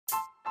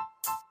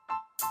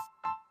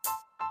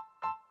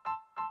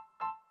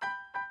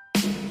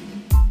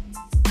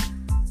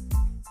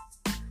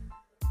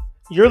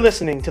You're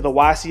listening to the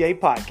YCA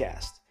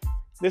Podcast.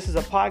 This is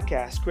a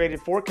podcast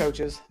created for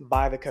coaches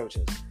by the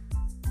coaches.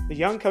 The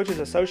Young Coaches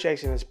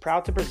Association is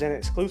proud to present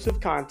exclusive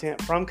content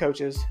from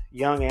coaches,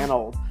 young and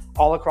old,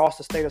 all across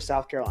the state of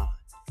South Carolina.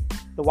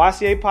 The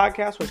YCA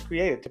Podcast was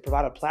created to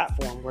provide a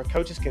platform where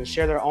coaches can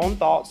share their own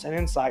thoughts and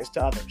insights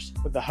to others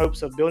with the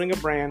hopes of building a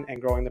brand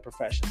and growing the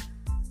profession.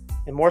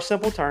 In more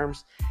simple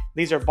terms,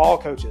 these are ball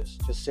coaches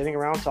just sitting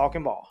around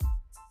talking ball.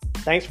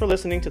 Thanks for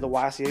listening to the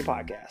YCA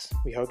Podcast.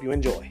 We hope you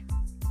enjoy.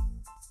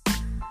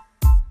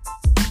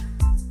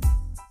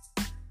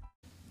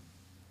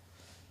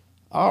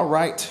 All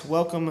right,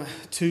 welcome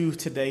to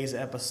today's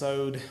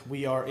episode.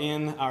 We are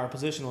in our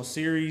positional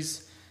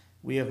series.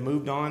 We have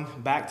moved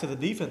on back to the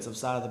defensive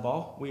side of the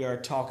ball. We are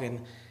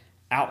talking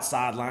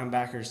outside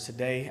linebackers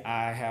today.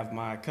 I have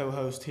my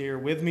co-host here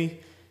with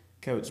me,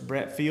 Coach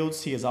Brett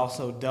Fields. He is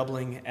also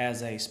doubling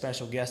as a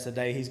special guest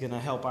today. He's going to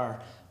help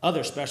our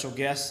other special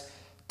guests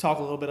talk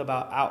a little bit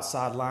about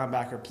outside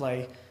linebacker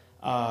play.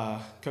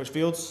 Coach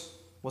Fields,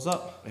 what's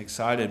up?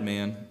 Excited,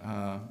 man.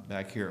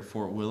 Back here at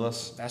Fort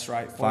Willis. That's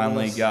right.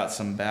 Finally got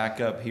some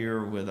backup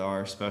here with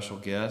our special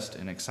guest,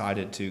 and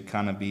excited to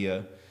kind of be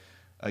a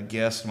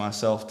guest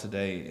myself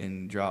today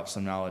and drop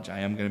some knowledge. I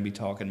am going to be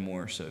talking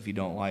more, so if you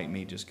don't like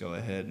me, just go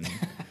ahead and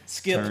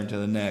turn to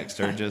the next,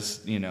 or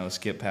just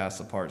skip past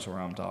the parts where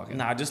I'm talking.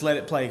 Nah, just let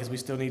it play because we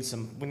still need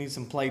some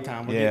play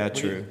time.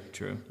 True.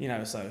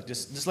 So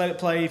just let it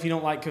play. If you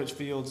don't like Coach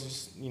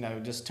Fields,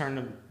 just turn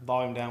the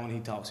volume down when he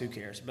talks. Who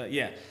cares? But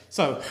yeah,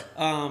 so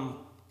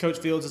Coach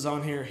Fields is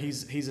on here.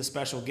 He's a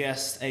special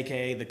guest,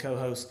 aka the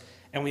co-host,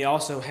 and we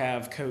also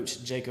have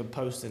Coach Jacob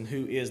Poston,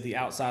 who is the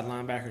outside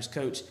linebackers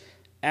coach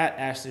at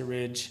Ashley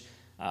Ridge.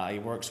 He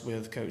works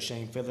with Coach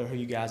Shane Fiddler, who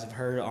you guys have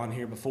heard on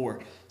here before.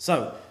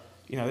 So,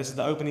 this is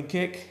the opening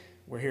kick.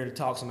 We're here to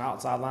talk some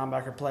outside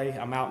linebacker play.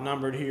 I'm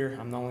outnumbered here.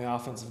 I'm the only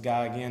offensive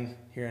guy again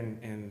here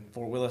in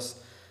Fort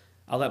Willis.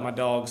 I'll let my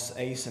dogs,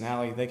 Ace and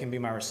Allie, they can be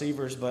my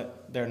receivers,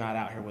 but they're not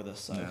out here with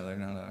us. So no, they're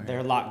not out here.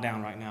 They're locked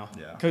down right now.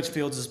 Yeah. Coach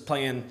Fields is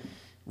playing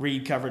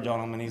read coverage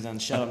on them, and he's done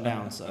shut them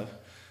down. So.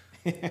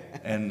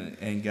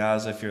 and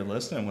guys, if you're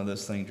listening when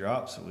this thing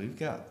drops, we've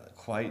got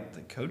quite the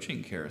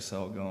coaching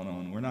carousel going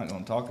on. We're not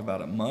going to talk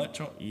about it much.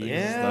 This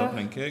is the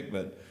opening kick,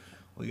 but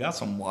we got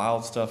some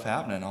wild stuff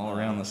happening all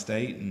around the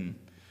state, and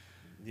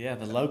the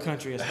low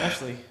country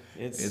especially.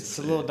 It's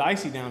a little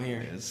dicey down here.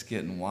 It's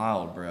getting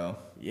wild, bro.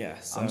 Yeah,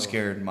 so. I'm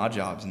scared my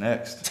job's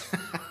next.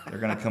 They're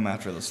going to come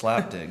after the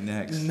slapdick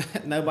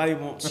next. Nobody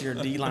wants your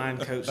D-line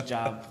coach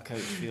job, Coach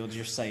Fields.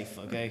 You're safe,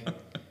 okay?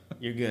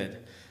 You're good.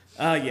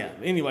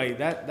 Anyway,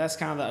 that's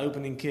kind of the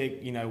opening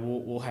kick.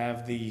 We'll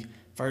have the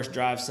first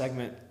drive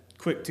segment,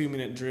 quick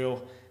 2-minute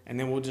drill, and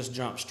then we'll just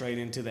jump straight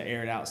into the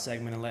air it out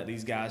segment and let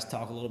these guys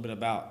talk a little bit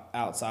about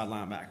outside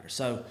linebackers.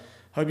 So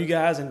hope you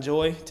guys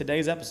enjoy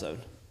today's episode.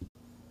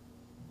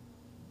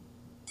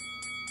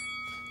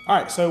 All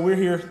right, so we're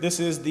here. This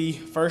is the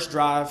first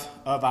drive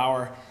of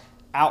our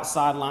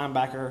outside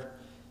linebacker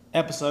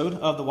episode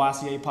of the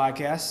YCA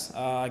Podcast.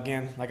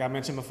 Again, like I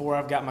mentioned before,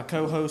 I've got my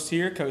co-host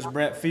here, Coach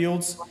Brett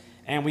Fields,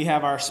 and we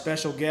have our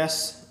special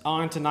guest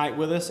on tonight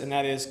with us, and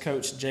that is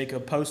Coach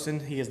Jacob Poston.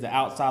 He is the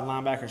outside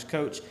linebackers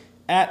coach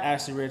at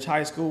Ashley Ridge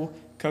High School.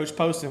 Coach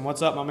Poston,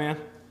 what's up, my man?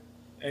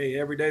 Hey,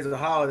 every day's a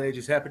holiday.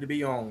 Just happy to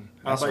be on.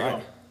 That's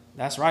right.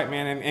 That's right,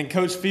 man. And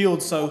Coach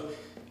Fields, so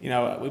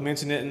we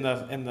mentioned it in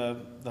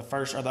the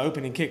first or the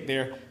opening kick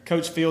there.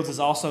 Coach Fields is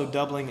also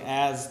doubling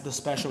as the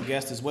special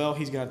guest as well.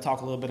 He's going to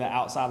talk a little bit of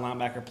outside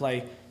linebacker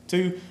play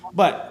too,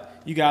 but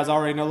you guys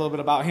already know a little bit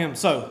about him.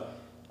 So,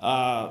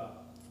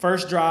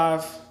 first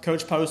drive,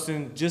 Coach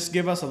Poston, just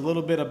give us a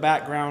little bit of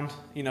background,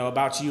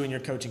 about you and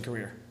your coaching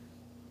career.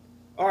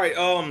 All right.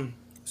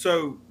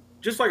 So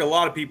just like a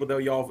lot of people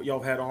that y'all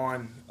have had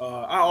on,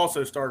 I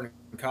also started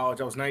in college.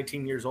 I was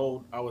 19 years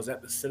old. I was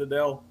at the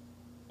Citadel.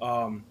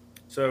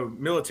 So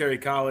military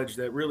college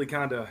that really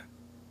kind of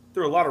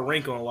threw a lot of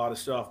wrinkle on a lot of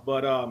stuff.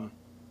 But I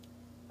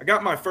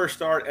got my first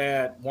start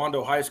at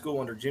Wando High School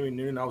under Jimmy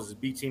Noonan. I was his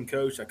B team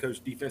coach. I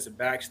coached defensive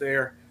backs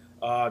there.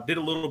 Did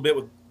a little bit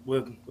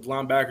with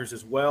linebackers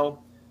as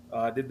well.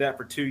 Did that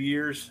for 2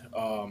 years.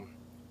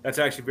 That's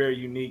actually very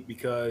unique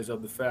because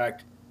of the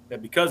fact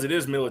that because it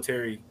is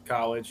military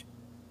college,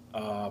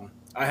 I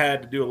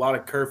had to do a lot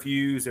of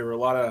curfews. There were a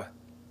lot of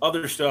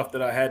other stuff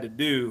that I had to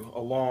do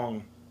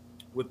along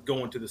with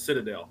going to the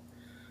Citadel.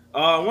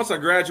 Once I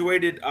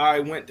graduated, I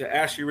went to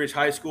Ashley Ridge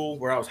High School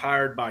where I was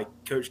hired by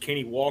Coach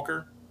Kenny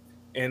Walker,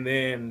 and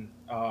then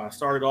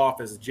started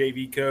off as a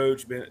JV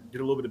coach, did a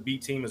little bit of B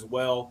team as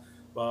well.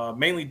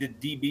 Mainly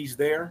did DBs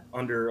there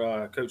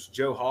under Coach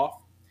Joe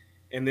Hoff.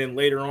 And then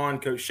later on,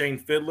 Coach Shane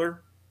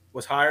Fiddler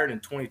was hired in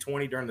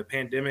 2020 during the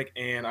pandemic,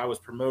 and I was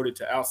promoted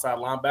to outside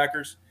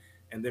linebackers.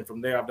 And then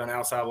from there, I've done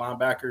outside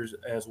linebackers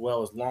as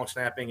well as long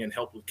snapping and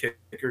helped with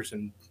kickers,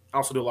 and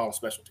also do a lot of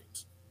special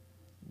teams.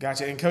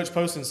 Gotcha. And Coach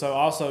Poston, so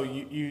also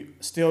you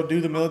still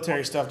do the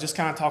military stuff. Just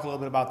kind of talk a little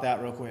bit about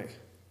that real quick.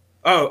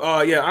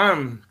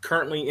 I'm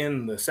currently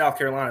in the South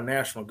Carolina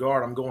National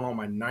Guard. I'm going on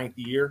my 9th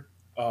year.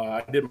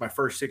 I did my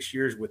first 6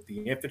 years with the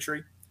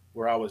infantry,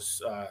 where I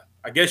was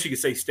I guess you could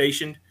say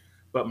stationed,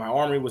 but my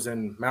armory was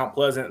in Mount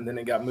Pleasant, and then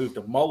it got moved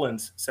to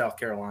Mullins, South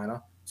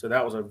Carolina. So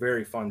that was a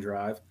very fun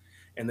drive.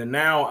 And then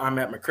now I'm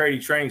at McCready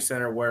Training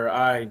Center, where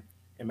I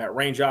am at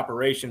range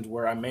operations,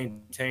 where I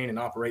maintain and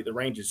operate the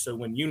ranges. So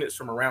when units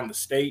from around the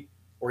state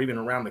or even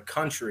around the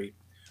country,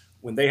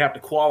 when they have to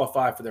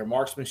qualify for their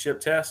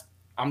marksmanship test,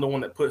 I'm the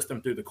one that puts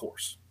them through the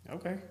course.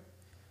 Okay.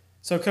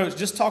 So, Coach,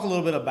 just talk a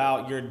little bit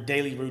about your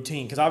daily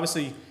routine, because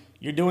obviously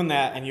you're doing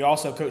that and you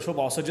also coach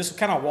football. So just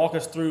kind of walk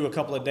us through a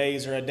couple of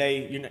days or a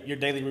day, your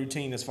daily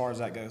routine as far as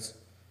that goes.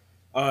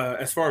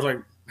 As far as like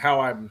how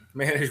I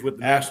manage with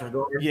the National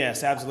Guard.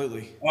 Yes,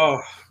 absolutely. Oh,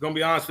 gonna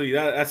be honest with you,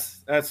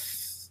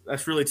 that's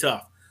really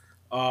tough,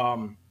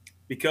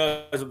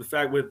 because of the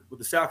fact with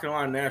the South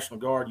Carolina National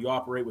Guard, you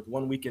operate with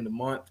 1 weekend a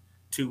month,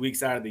 2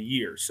 weeks out of the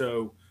year.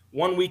 So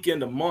 1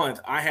 weekend a month,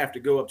 I have to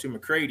go up to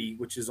McCready,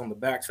 which is on the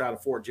backside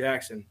of Fort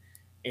Jackson,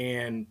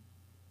 and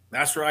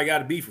that's where I got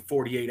to be for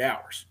 48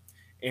 hours,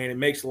 and it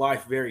makes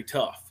life very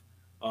tough,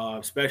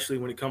 especially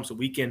when it comes to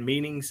weekend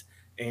meetings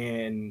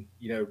and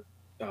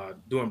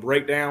doing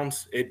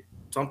breakdowns.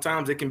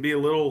 Sometimes it can be a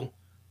little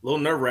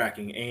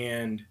nerve-wracking,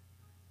 and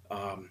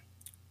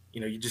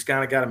you just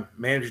kind of got to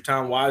manage your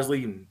time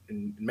wisely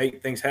and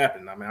make things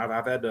happen. I mean,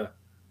 I've had to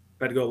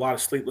go a lot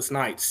of sleepless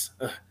nights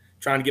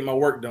trying to get my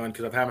work done,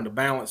 because I'm having to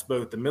balance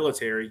both the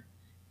military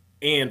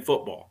and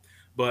football.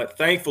 But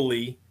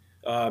thankfully,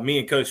 me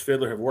and Coach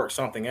Fiddler have worked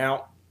something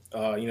out.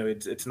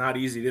 It's not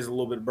easy. It is a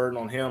little bit of burden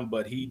on him,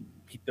 but he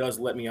does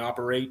let me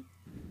operate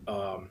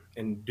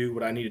and do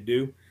what I need to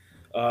do.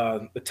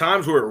 The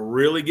times where it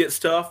really gets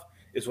tough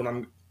is when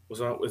I'm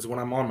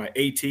on my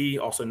AT,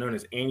 also known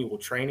as annual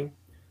training.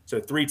 So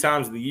 3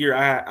 times of the year,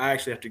 I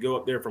actually have to go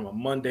up there from a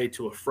Monday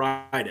to a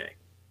Friday.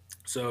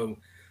 So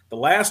the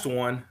last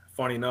one,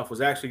 funny enough,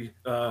 was actually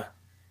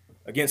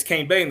against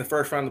Cane Bay in the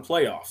first round of the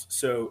playoffs.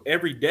 So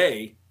every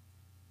day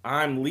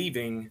I'm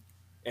leaving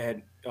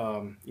at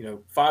 5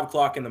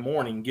 o'clock in the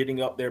morning,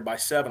 getting up there by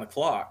 7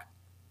 o'clock,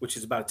 which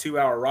is about a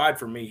 2-hour ride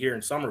for me here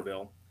in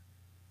Somerville.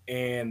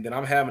 And then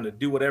I'm having to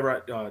do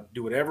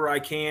whatever I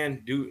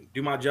can, do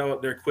my job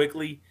up there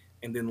quickly,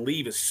 and then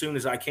leave as soon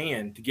as I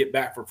can to get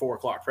back for 4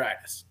 o'clock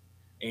practice.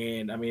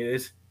 And I mean,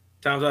 it's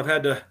times I've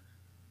had to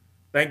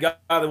thank God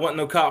there wasn't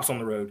no cops on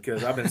the road,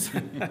 because I've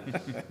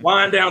been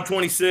lying down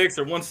 26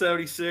 or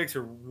 176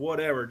 or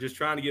whatever, just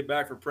trying to get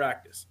back for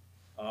practice.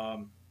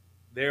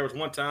 There was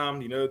one time,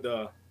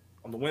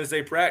 on the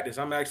Wednesday practice,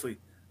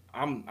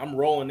 I'm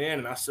rolling in,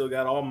 and I still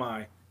got all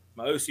my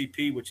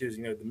OCP, which is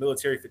the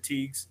military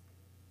fatigues,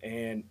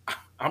 and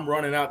I'm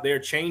running out there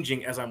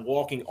changing as I'm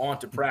walking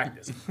onto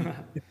practice.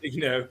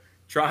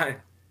 trying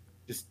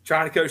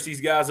to coach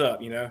these guys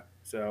up.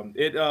 So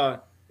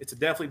it's a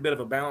definitely bit of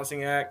a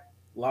balancing act,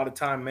 a lot of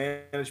time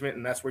management,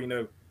 and that's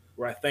where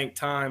where I think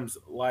times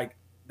like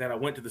that I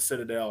went to the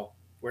Citadel,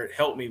 where it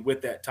helped me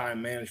with that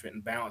time management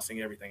and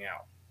balancing everything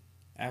out.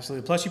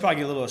 Absolutely. Plus, you probably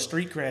get a little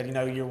street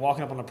cred. You're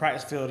walking up on the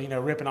practice field,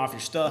 ripping off your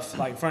stuff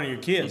like in front of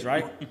your kids,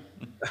 right?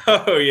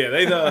 Oh yeah,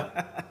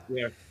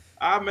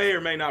 I may or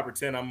may not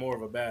pretend I'm more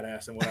of a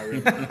badass than what I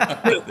really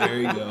am. There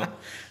you go.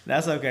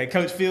 That's okay.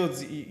 Coach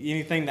Fields,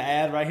 anything to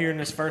add right here in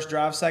this first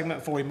drive segment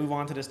before we move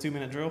on to this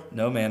 2-minute drill?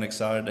 No, man.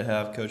 Excited to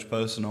have Coach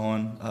Poston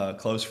on.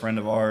 Close friend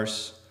of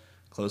ours,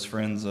 close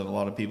friends of a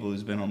lot of people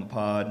who's been on the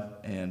pod,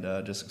 and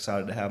just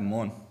excited to have him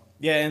on.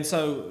 Yeah, and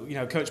so,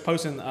 Coach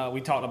Poston,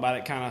 we talked about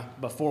it kind of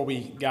before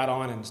we got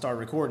on and started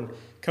recording.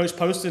 Coach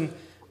Poston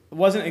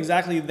wasn't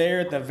exactly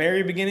there at the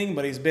very beginning,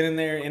 but he's been in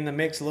there in the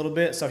mix a little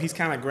bit, so he's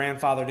kind of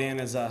grandfathered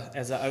in as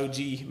an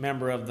OG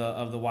member of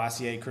the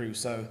YCA crew.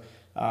 So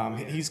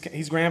he's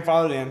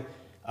grandfathered in.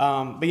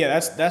 But yeah,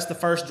 that's the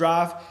first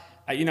drive.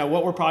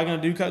 What we're probably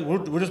going to do, Coach,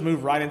 we'll just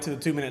move right into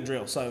the 2-minute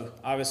drill. So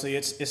obviously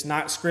it's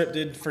not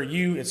scripted for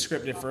you, it's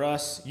scripted for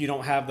us. You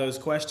don't have those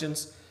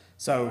questions,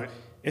 so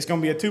it's going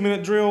to be a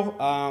 2-minute drill.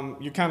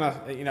 You're kind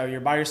of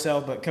you're by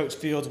yourself, but Coach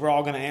Fields, we're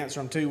all going to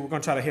answer them too. We're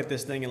going to try to hit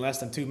this thing in less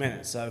than 2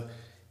 minutes. So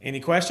any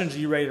questions? Are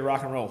you ready to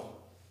rock and roll?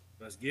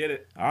 Let's get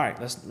it. All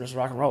right, let's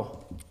rock and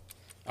roll.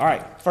 All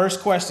right, first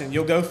question.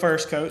 You'll go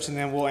first, Coach, and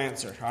then we'll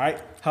answer. All right,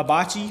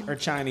 hibachi or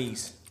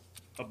Chinese?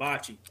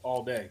 Hibachi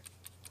all day.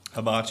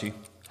 Hibachi.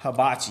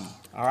 Hibachi.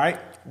 All right,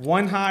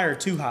 1 high or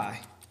 2 high?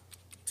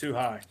 2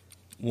 high.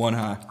 1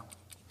 high.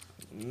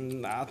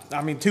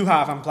 I mean 2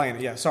 high if I'm playing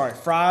it. Yeah, sorry.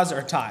 Fries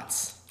or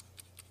tots?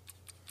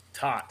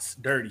 Tots.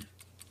 Dirty.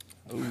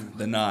 Ooh,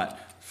 the knot.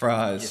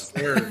 Fries.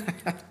 Yes, sir.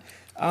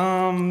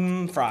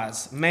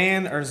 Fries.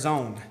 Man or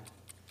zone?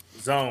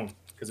 Zone,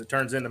 because it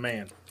turns into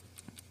man.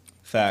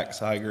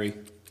 Facts. I agree.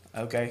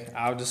 Okay,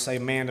 I'll just say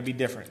man to be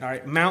different. All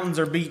right, mountains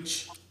or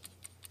beach?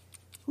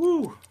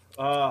 Whew.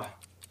 I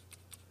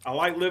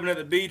like living at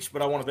the beach,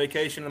 but I want a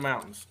vacation in the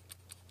mountains.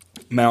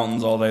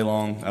 Mountains all day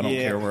long. I don't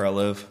care where I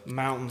live.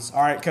 Mountains.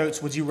 All right,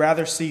 Coach, would you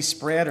rather see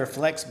spread or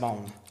flex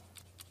bone?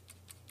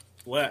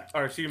 Spread.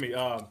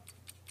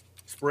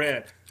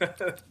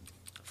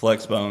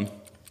 Flex bone.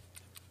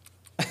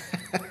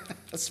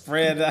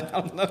 Spread, I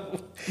don't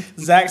know.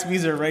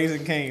 Zaxby's or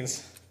Raising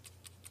Cane's?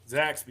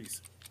 Zaxby's.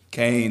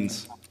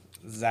 Canes.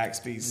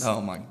 Zaxby's.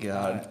 Oh, my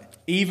God.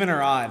 Even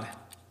or odd?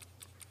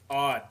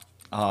 Odd.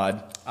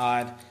 Odd.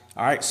 Odd.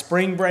 All right,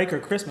 spring break or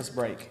Christmas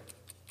break?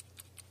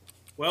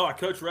 Well, I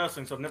coach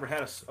wrestling, so I've never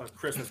had a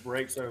Christmas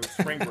break, so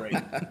spring break.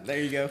 There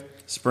you go.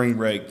 Spring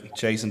break.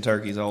 Chasing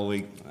turkeys all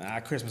week.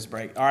 Christmas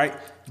break. All right,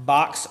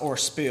 box or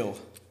spill?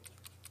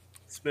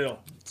 Spill.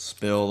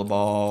 Spill the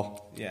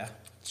ball. Yeah,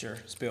 sure,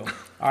 spill.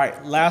 All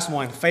right, last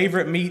one.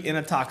 Favorite meat in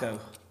a taco?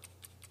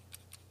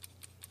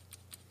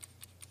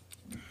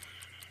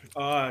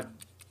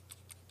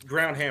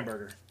 Ground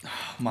hamburger. Oh,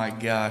 my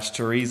gosh.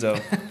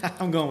 Chorizo.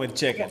 I'm going with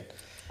chicken.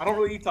 I don't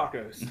really eat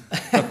tacos.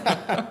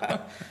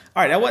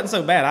 All right, that wasn't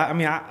so bad.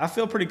 I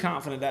feel pretty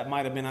confident that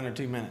might have been under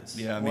 2 minutes.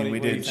 Yeah, What do we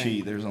you did think?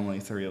 cheat. There's only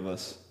 3 of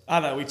us. I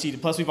know we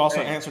cheated. Plus, we've also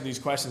answered these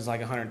questions like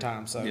 100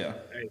 times. So Yeah.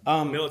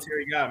 Hey,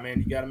 military guy, man,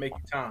 you got to make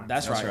your time.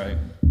 That's right.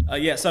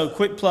 right. Yeah. So,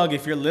 quick plug: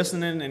 if you're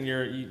listening and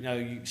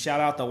you shout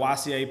out the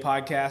YCA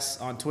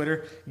podcast on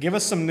Twitter, give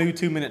us some new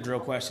 2-minute drill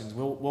questions.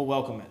 We'll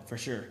welcome it for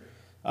sure.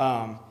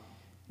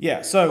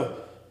 Yeah.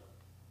 So,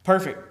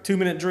 perfect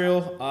 2-minute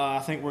drill. I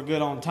think we're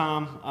good on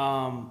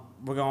time.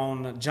 We're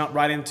going to jump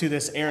right into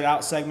this aired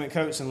out segment,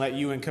 Coach, and let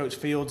you and Coach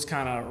Fields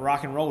kind of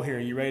rock and roll here.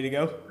 You ready to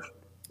go?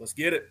 Let's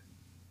get it.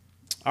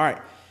 All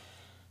right.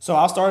 So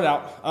I'll start it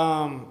out,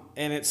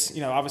 and it's,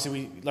 obviously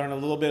we learned a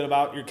little bit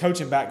about your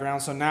coaching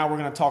background, so now we're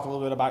going to talk a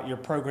little bit about your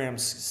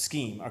program's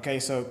scheme, okay?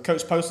 So,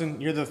 Coach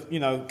Poston, you're the,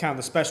 kind of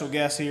the special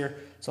guest here,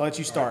 so I'll let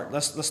you start.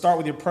 Let's start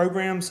with your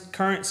program's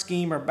current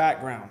scheme or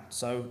background,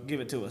 so give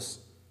it to us.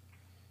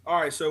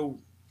 All right, so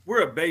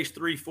we're a base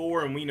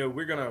 3-4, and we know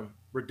we're going to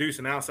reduce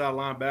an outside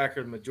linebacker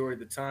the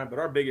majority of the time, but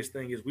our biggest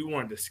thing is we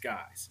want to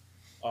disguise.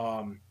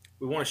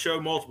 We want to show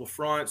multiple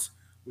fronts.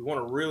 We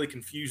want to really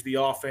confuse the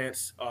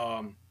offense.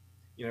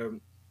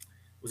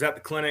 Was at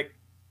the clinic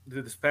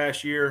this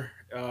past year,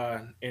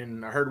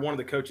 and I heard one of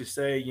the coaches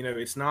say,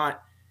 it's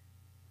not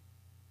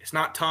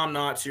Tom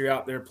Knotts you're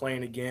out there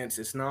playing against.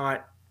 It's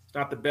not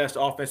the best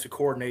offensive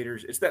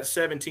coordinators. It's that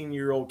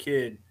 17-year-old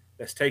kid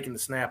that's taking the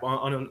snap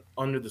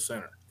under the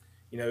center.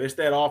 It's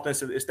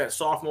that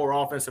sophomore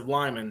offensive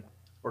lineman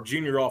or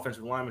junior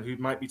offensive lineman who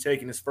might be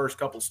taking his first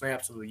couple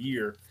snaps of the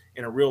year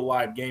in a real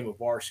live game of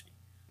varsity.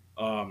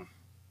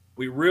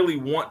 We really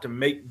want to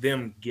make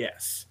them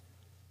guess.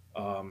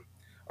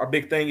 Our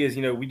big thing is,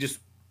 we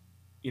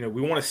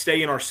want to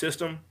stay in our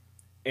system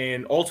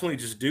and ultimately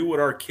just do what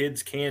our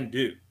kids can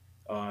do.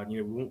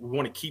 We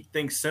want to keep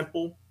things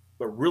simple,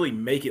 but really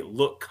make it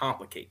look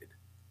complicated.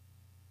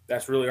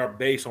 That's really our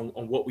base on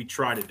what we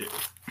try to do.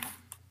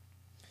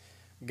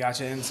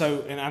 Gotcha.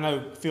 And I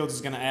know Fields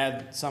is going to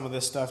add some of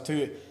this stuff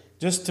to it.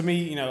 Just to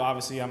me,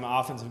 obviously I'm an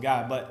offensive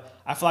guy, but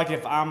I feel like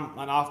if I'm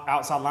an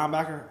outside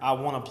linebacker, I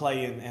want to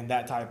play in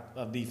that type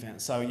of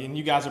defense. So, and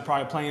you guys are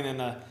probably playing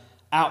in a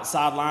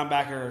outside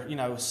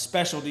linebacker,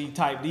 specialty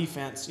type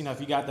defense,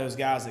 if you got those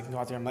guys that can go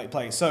out there and make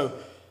plays. So,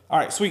 all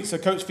right, sweet. So,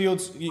 Coach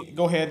Fields,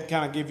 go ahead and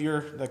kind of give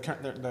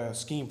the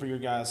scheme for your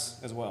guys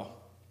as well.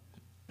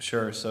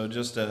 Sure. So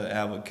just to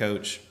add with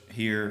Coach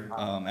here,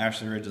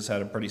 Ashley Ridge has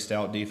had a pretty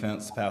stout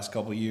defense the past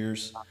couple of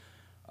years.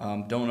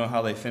 Don't know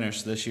how they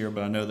finished this year,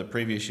 but I know the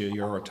previous year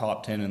you were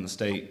top 10 in the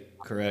state,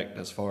 correct,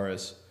 as far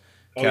as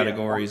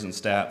categories and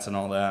stats and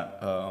all that.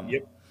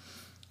 Yep.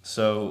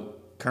 So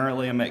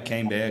currently I'm at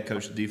Cane Bay. I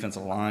coach the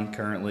defensive line.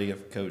 Currently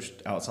I've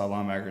coached outside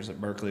linebackers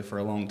at Berkeley for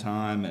a long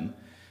time and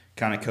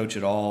kind of coach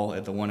it all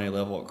at the 1A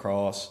level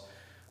across.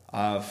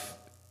 I've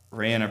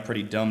ran a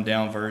pretty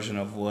dumbed-down version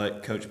of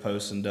what Coach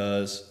Poston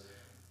does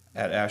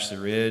at Ashley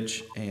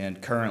Ridge,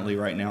 and currently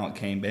right now at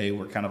Cane Bay,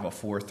 we're kind of a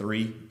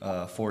 4-3,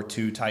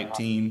 4-2 type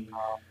team.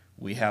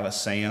 We have a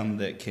Sam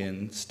that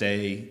can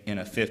stay in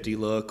a 50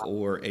 look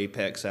or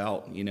apex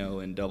out,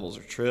 in doubles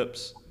or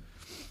trips.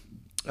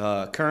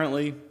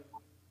 Currently,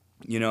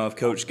 I've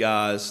coached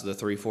guys the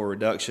 3-4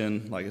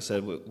 reduction, like I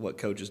said, what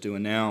Coach is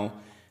doing now,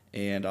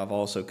 and I've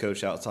also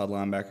coached outside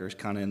linebackers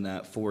kind of in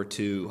that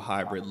 4-2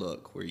 hybrid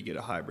look where you get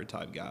a hybrid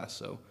type guy.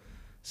 So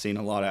seen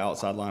a lot of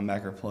outside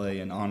linebacker play,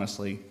 and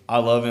honestly, I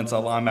love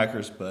inside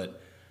linebackers, but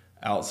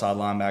outside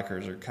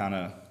linebackers are kind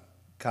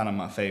of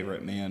my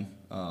favorite, man.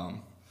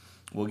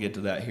 We'll get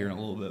to that here in a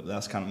little bit, but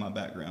that's kind of my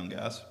background,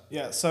 guys.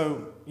 Yeah,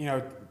 so,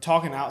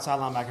 talking outside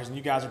linebackers, and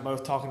you guys are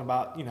both talking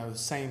about, the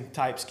same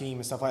type scheme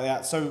and stuff like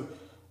that. So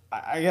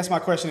I guess my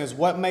question is,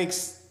 what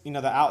makes,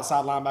 the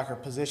outside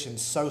linebacker position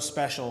so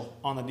special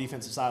on the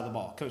defensive side of the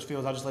ball? Coach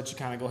Fields, I'll just let you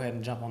kind of go ahead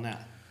and jump on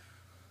that.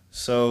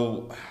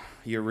 So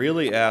you're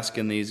really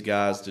asking these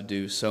guys to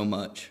do so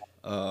much.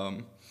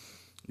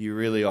 You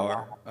really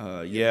are.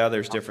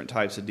 There's different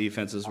types of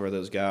defenses where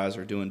those guys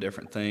are doing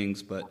different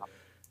things, but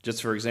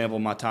just for example,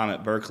 my time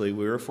at Berkeley,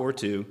 we were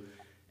 4-2,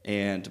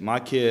 and my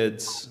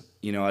kids,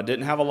 I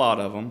didn't have a lot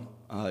of them.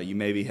 You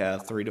maybe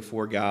have 3 to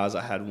 4 guys.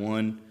 I had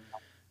one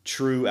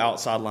true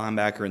outside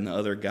linebacker, and the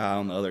other guy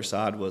on the other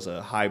side was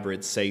a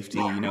hybrid safety.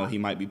 He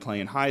might be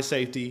playing high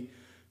safety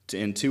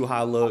in too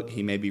high look.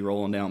 He may be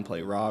rolling down and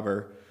play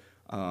robber.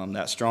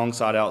 That strong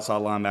side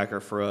outside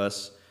linebacker for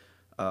us,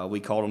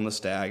 we called him the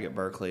Stag at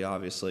Berkeley,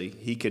 obviously.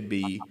 He could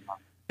be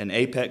an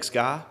apex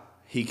guy.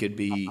 He could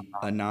be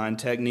a 9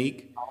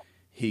 technique.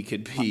 He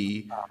could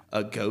be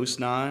a ghost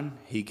 9.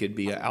 He could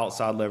be an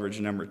outside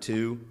leverage number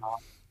 2.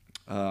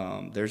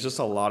 There's just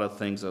a lot of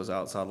things those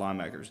outside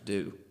linebackers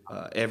do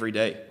every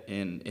day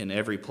in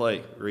every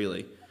play,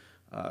 really.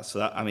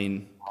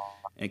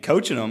 And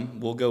coaching them,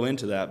 we'll go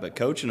into that, but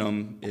coaching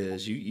them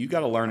is you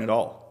got to learn it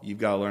all. You've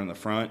got to learn the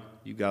front.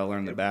 You've got to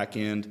learn the back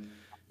end.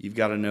 You've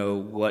got to know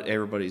what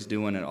everybody's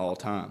doing at all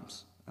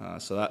times.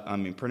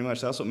 Pretty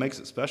much that's what makes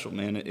it special,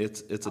 man.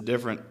 It's a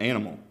different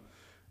animal.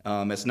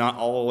 It's not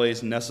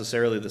always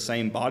necessarily the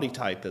same body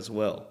type as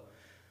well.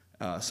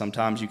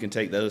 Sometimes you can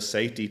take those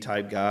safety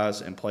type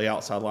guys and play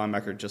outside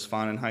linebacker just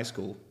fine in high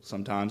school.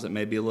 Sometimes it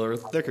may be a little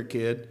thicker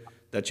kid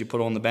that you put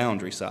on the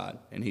boundary side,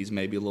 and he's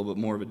maybe a little bit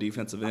more of a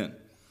defensive end.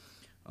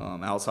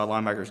 Outside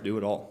linebackers do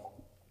it all.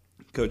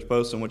 Coach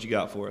Poston, what you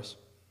got for us?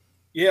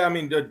 Yeah,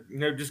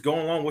 just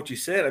going along what you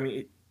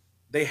said,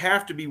 they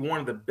have to be one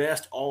of the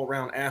best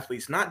all-around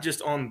athletes, not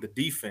just on the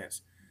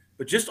defense,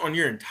 but just on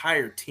your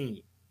entire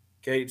team.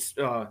 Okay, it's,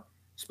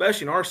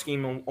 especially in our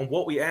scheme on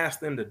what we ask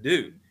them to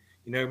do.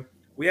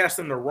 We ask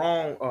them to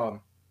wrong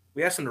arm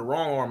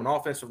an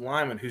offensive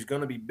lineman who's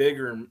going to be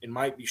bigger and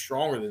might be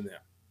stronger than them.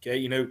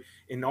 Okay,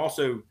 and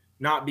also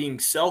not being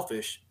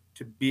selfish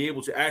to be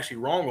able to actually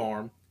wrong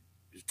arm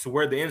to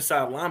where the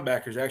inside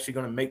linebacker is actually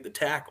going to make the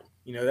tackle.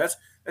 That's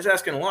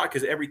asking a lot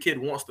because every kid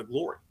wants the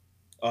glory.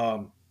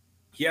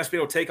 He has to be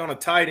able to take on a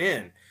tight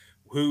end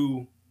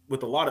who,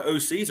 with a lot of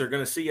OCs, are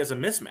going to see as a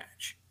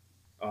mismatch.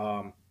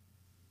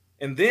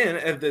 And then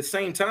at the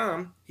same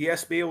time, he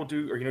has to be able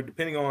to, or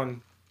depending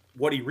on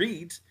what he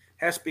reads,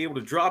 has to be able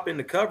to drop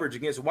into coverage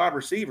against wide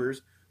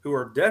receivers who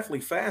are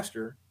definitely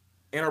faster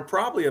and are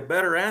probably a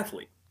better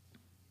athlete.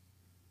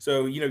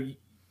 So,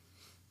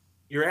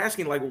 you're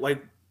asking like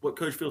what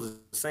Coach Fields is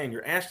saying,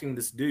 you're asking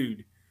this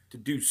dude to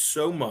do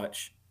so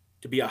much,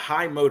 to be a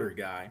high motor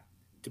guy,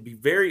 to be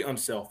very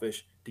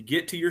unselfish, to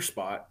get to your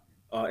spot,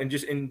 and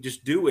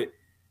just do it,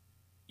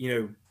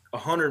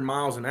 100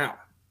 miles an hour.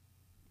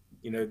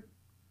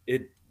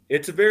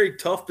 It's a very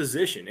tough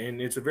position,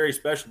 and it's a very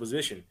special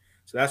position.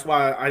 So that's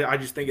why I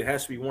just think it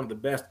has to be one of the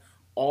best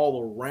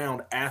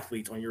all-around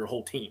athletes on your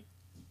whole team.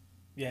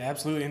 Yeah,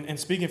 absolutely. And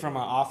speaking from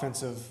an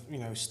offensive,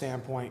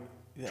 standpoint,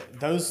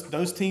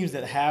 those teams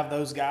that have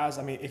those guys,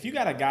 if you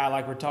got a guy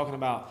like we're talking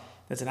about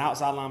that's an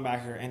outside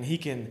linebacker and he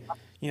can,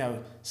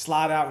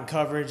 slide out in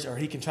coverage, or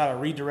he can try to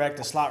redirect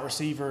a slot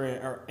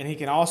receiver, and he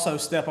can also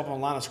step up on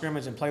the line of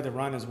scrimmage and play the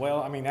run as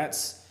well.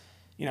 That's,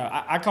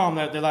 I call them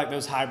that they're like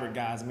those hybrid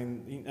guys.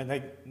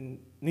 They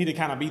need to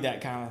kind of be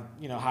that kind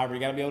of, hybrid.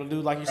 You got to be able to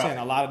do, like you're saying,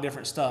 a lot of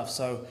different stuff.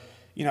 So,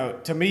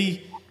 to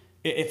me,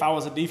 if I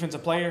was a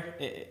defensive player,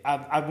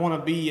 I'd want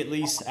to be at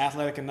least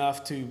athletic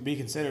enough to be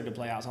considered to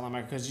play outside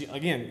linebacker because,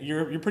 again,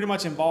 you're pretty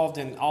much involved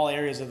in all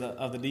areas of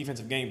the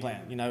defensive game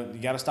plan. You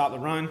got to stop the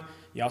run.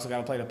 You also got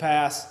to play the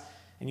pass,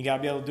 and you got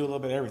to be able to do a little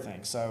bit of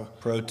everything. So,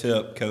 pro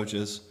tip,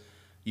 coaches,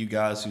 you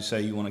guys who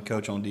say you want to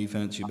coach on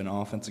defense, you've been an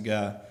offensive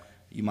guy,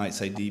 you might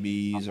say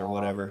DBs or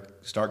whatever.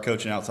 Start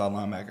coaching outside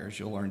linebackers.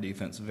 You'll learn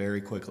defense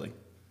very quickly.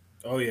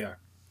 Oh, yeah.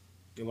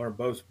 You'll learn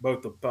both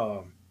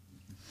the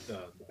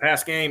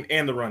pass game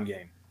and the run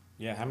game.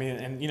 Yeah,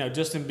 and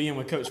just in being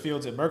with Coach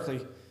Fields at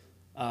Berkeley,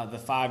 the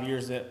 5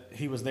 years that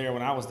he was there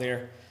when I was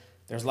there,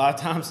 there's a lot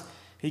of times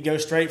he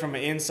goes straight from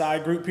an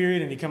inside group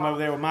period and he come over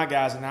there with my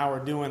guys, and now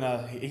we're doing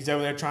he's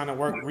over there trying to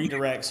work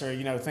redirects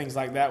or things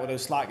like that with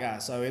those slot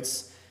guys. So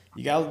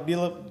you got to be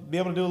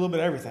able to do a little bit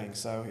of everything.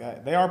 So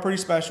they are pretty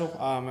special.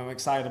 I'm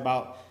excited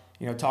about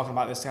talking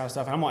about this kind of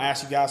stuff. And I'm gonna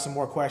ask you guys some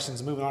more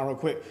questions. Moving on real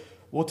quick.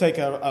 We'll take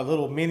a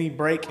little mini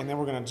break, and then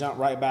we're going to jump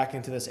right back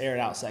into this Air It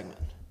Out segment.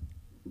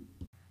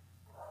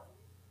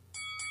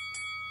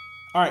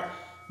 All right,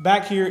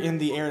 back here in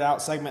the Air It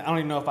Out segment. I don't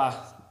even know if I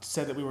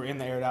said that we were in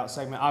the Air It Out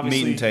segment.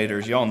 Obviously, meat and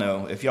taters, y'all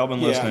know. If y'all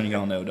been listening,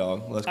 y'all know,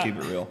 dog. Let's keep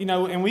it real.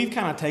 And we've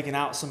kind of taken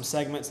out some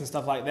segments and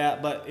stuff like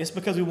that, but it's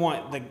because we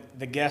want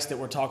the guest that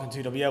we're talking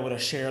to be able to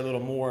share a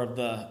little more of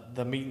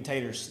the meat and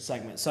taters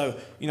segment. So,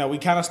 we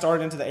kind of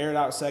started into the Air It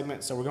Out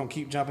segment, so we're going to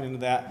keep jumping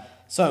into that.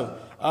 So,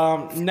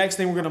 next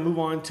thing we're going to move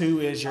on to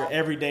is your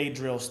everyday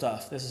drill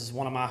stuff. This is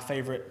one of my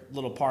favorite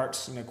little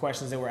parts,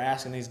 questions that we're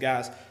asking these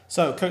guys.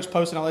 So, Coach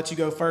Poston, I'll let you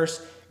go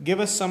first.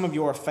 Give us some of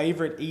your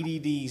favorite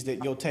EDDs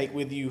that you'll take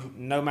with you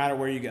no matter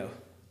where you go.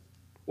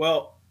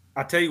 Well,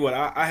 I tell you what,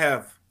 I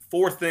have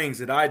 4 things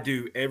that I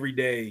do every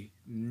day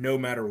no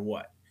matter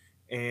what.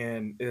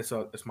 And it's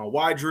my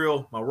wide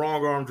drill, my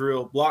wrong arm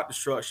drill, block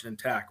destruction, and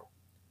tackle.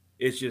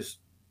 It's just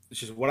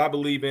what I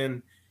believe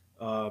in.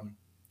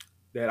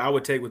 That I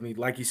would take with me,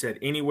 like you said,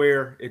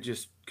 anywhere. It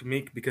just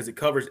because it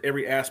covers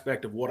every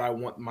aspect of what I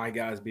want my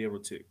guys to be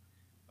able to.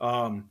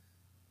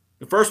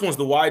 The first one's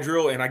the wide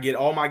drill, and I get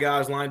all my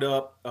guys lined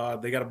up.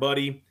 They got a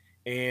buddy,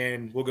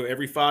 and we'll go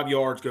every 5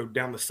 yards, go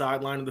down the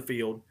sideline of the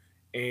field,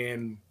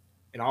 and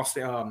I'll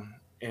stay.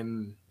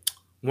 And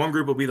one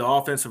group will be the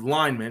offensive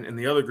linemen, and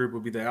the other group will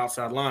be the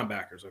outside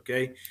linebackers.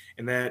 Okay,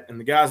 and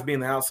the guys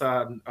being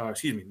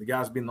the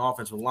guys being the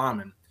offensive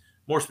linemen.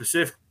 More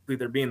specifically,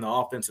 they're being the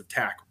offensive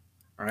tackle.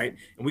 All right.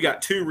 And we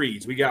got two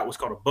reads. We got what's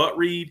called a butt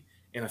read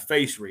and a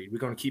face read. We're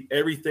going to keep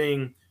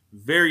everything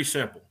very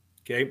simple.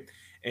 Okay.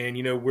 And,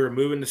 we're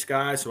moving the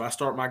skies. So I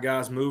start my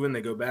guys moving.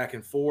 They go back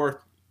and forth.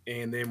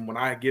 And then when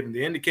I give them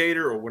the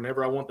indicator or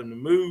whenever I want them to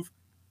move,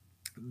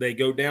 they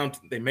go down,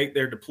 they make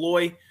their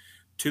deploy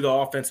to the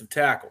offensive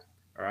tackle.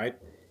 All right.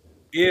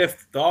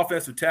 If the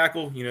offensive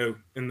tackle,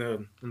 in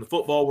the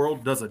football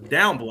world does a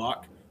down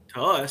block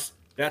to us,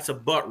 that's a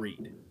butt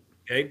read.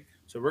 Okay.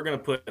 So we're going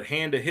to put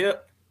hand to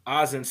hip,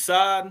 eyes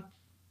inside.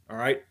 All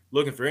right.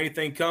 Looking for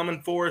anything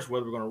coming for us,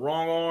 whether we're going to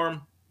wrong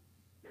arm,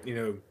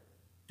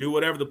 do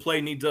whatever the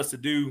play needs us to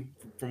do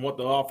from what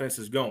the offense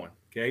is going.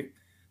 Okay.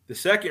 The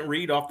second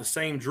read off the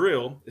same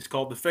drill is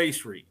called the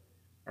face read.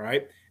 All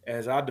right.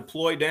 As I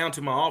deploy down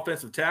to my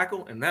offensive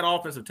tackle and that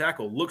offensive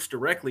tackle looks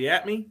directly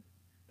at me,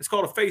 it's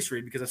called a face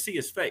read because I see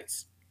his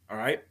face. All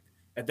right.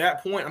 At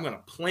that point, I'm going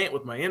to plant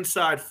with my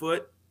inside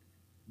foot,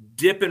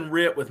 dip and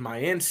rip with my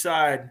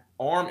inside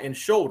arm and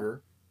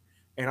shoulder,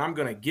 and I'm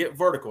going to get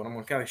vertical. And I'm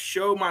going to kind of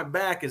show my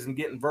back as I'm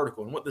getting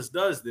vertical. And what this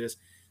does, this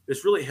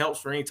really helps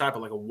for any type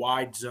of like a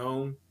wide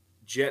zone,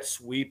 jet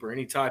sweep, or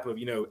any type of,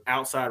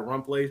 outside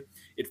run plays.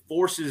 It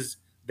forces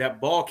that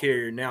ball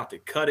carrier now to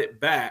cut it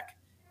back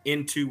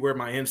into where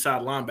my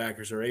inside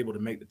linebackers are able to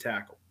make the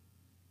tackle.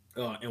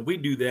 And we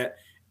do that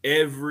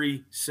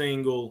every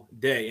single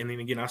day. And then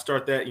again, I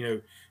start that,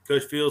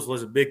 Coach Fields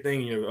was a big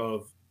thing,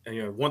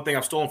 one thing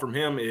I've stolen from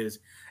him is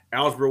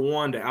algebra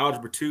 1 to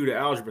algebra 2 to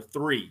algebra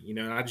 3,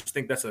 and I just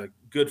think that's a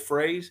good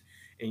phrase.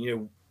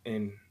 And,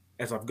 and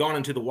as I've gone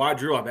into the wide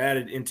drill, I've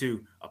added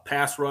into a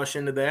pass rush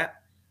into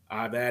that.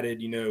 I've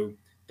added,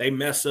 they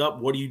mess up.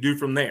 What do you do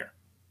from there?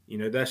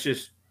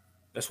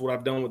 That's what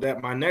I've done with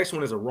that. My next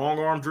one is a wrong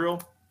arm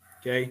drill.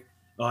 Okay.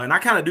 And I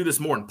kind of do this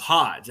more in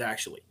pods,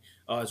 actually,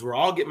 is where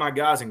I'll get my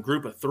guys in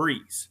group of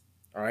threes.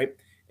 All right.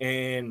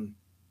 And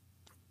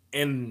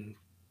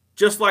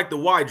just like the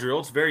wide drill,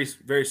 it's very,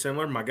 very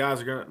similar. My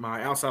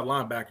outside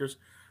linebackers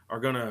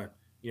are going to,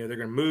 they're going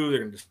to move,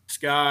 they're going to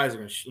disguise,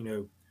 they're going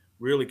to,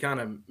 really kind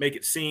of make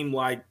it seem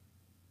like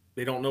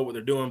they don't know what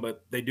they're doing,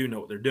 but they do know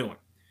what they're doing.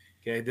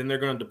 Okay. Then they're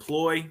going to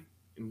deploy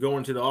and go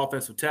into the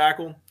offensive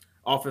tackle.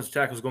 Offensive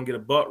tackle is going to get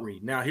a butt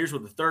read. Now, here's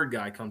where the third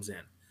guy comes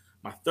in.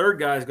 My third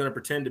guy is going to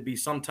pretend to be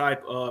some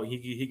type of,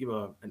 he give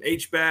an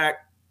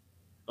H-back,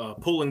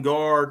 pulling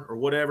guard or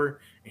whatever,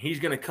 and he's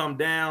going to come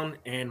down,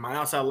 and my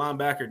outside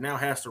linebacker now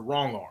has to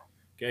wrong arm.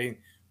 Okay.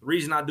 The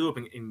reason I do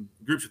it in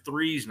groups of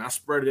threes and I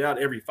spread it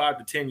out every 5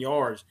 to 10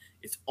 yards,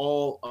 it's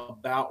all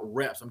about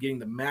reps. I'm getting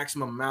the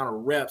maximum amount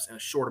of reps in a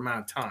short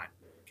amount of time.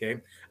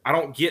 Okay. I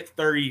don't get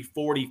 30,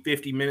 40,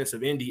 50 minutes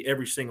of Indy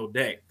every single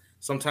day.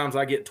 Sometimes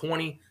I get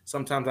 20,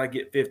 sometimes I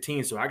get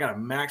 15. So I got to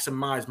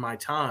maximize my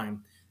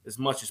time as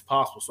much as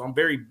possible. So I'm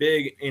very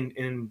big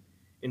in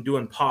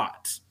doing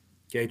pods.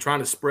 Okay. Trying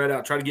to spread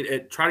out, try to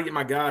get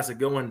my guys to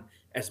going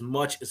as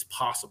much as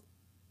possible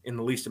in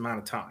the least amount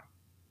of time.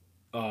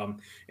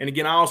 And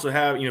again, I also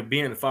have,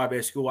 being in a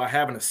 5A school, I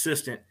have an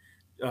assistant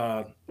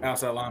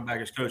outside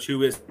linebackers coach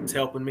who is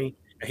helping me.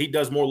 He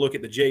does more look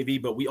at the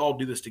JV, but we all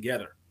do this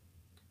together.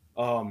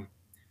 And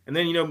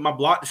then, my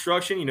block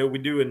destruction,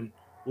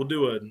 we'll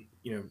do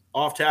a,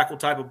 off tackle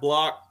type of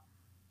block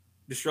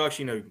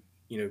destruction,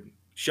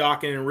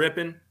 shocking and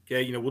ripping.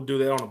 Okay. We'll do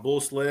that on a bull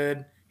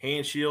sled,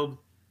 hand shield,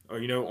 or,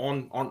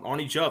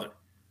 on each other.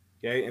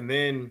 Okay. And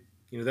then,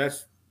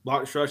 that's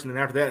block destruction. And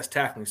after that, it's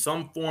tackling,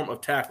 some form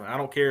of tackling. I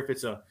don't care if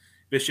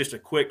it's just a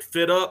quick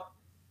fit up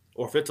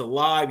or if it's a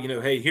live,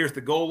 hey, here's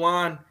the goal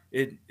line.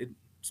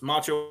 It's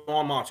macho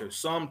on macho,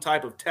 some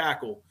type of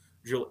tackle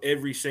drill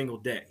every single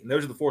day. And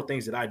those are the 4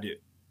 things that I do.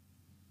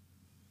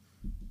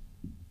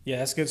 Yeah,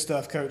 that's good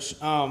stuff, Coach.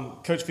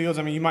 Coach Fields,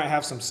 you might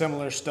have some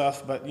similar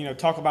stuff, but,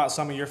 talk about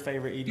some of your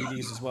favorite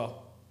EDDs as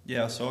well.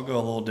 Yeah, so I'll go a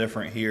little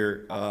different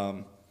here.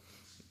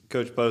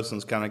 Coach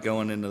Poston's kind of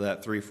going into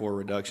that 3-4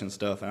 reduction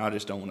stuff, and I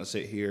just don't want to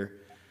sit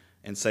here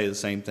and say the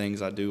same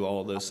things. I do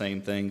all those same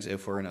things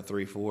if we're in a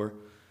 3-4.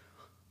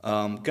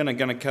 Gonna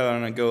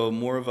kind of go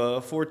more of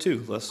a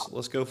 4-2.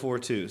 Let's go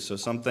 4-2. So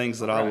some things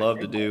that I love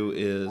to do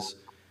is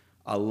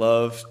I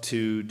love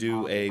to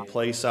do a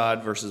play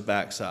side versus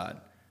backside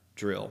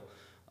drill.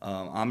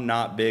 I'm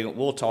not big.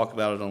 We'll talk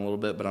about it in a little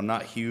bit, but I'm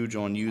not huge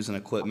on using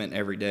equipment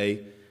every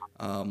day.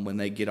 When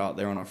they get out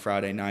there on a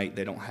Friday night,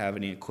 they don't have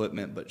any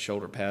equipment but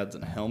shoulder pads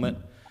and a helmet.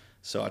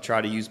 So I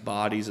try to use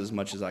bodies as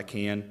much as I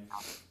can.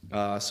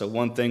 So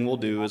one thing we'll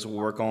do is we'll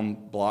work on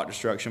block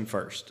destruction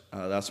first.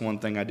 That's one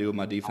thing I do with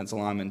my defensive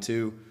linemen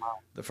too.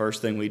 The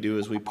first thing we do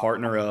is we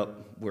partner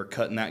up. We're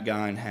cutting that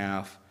guy in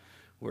half.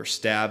 We're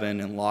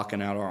stabbing and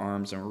locking out our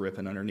arms, and we're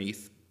ripping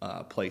underneath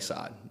play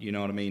side. You know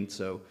what I mean?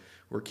 So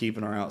we're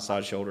keeping our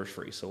outside shoulders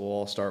free. So we'll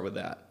all start with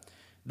that.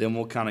 Then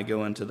we'll kind of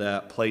go into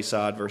that play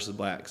side versus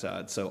back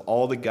side. So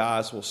all the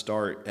guys will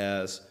start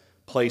as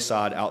play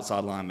side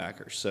outside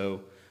linebackers.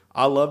 So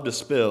I love to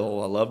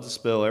spill.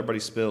 Everybody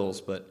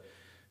spills. But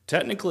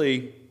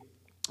technically,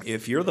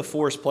 if you're the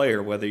force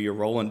player, whether you're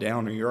rolling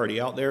down or you're already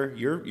out there,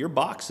 you're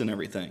boxing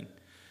everything.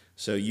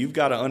 So you've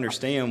got to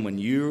understand when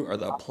you are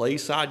the play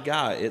side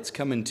guy, it's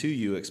coming to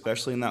you,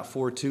 especially in that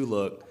 4-2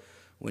 look.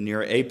 When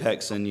you're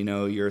apexing,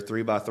 you're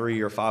 3x3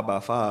 or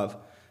 5x5,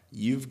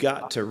 you've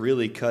got to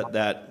really cut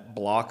that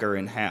blocker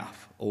in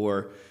half,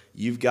 or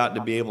you've got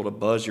to be able to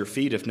buzz your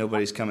feet if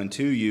nobody's coming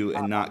to you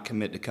and not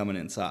commit to coming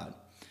inside.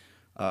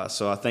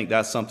 So I think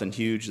that's something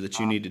huge that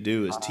you need to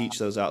do is teach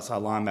those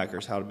outside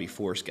linebackers how to be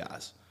force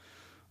guys.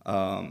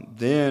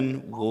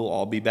 Then we'll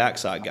all be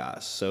backside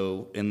guys.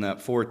 So in that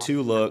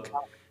 4-2 look,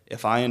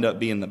 if I end up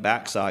being the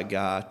backside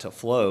guy to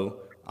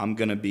flow, I'm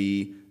going to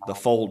be the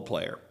fold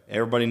player.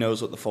 Everybody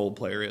knows what the fold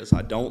player is.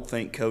 I don't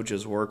think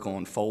coaches work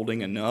on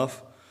folding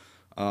enough.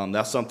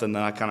 That's something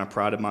that I kind of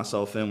prided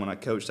myself in when I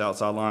coached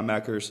outside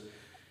linebackers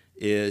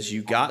is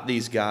you got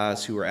these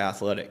guys who are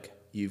athletic.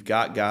 You've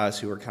got guys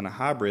who are kind of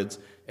hybrids,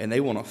 and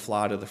they want to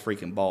fly to the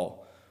freaking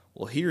ball.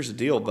 Well, here's the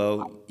deal,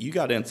 Bo. You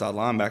got inside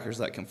linebackers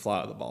that can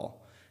fly to the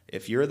ball.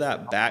 If you're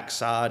that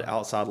backside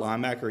outside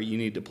linebacker, you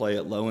need to play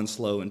it low and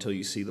slow until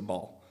you see the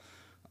ball.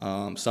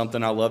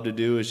 Something I love to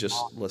do is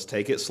just let's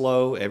take it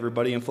slow.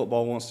 Everybody in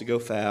football wants to go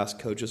fast.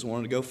 Coaches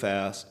want to go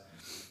fast.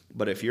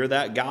 But if you're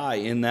that guy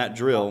in that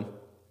drill,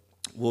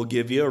 we'll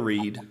give you a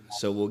read.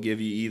 So we'll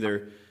give you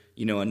either,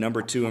 a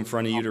number 2 in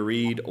front of you to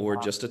read or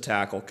just a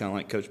tackle, kind of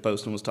like Coach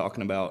Poston was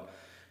talking about.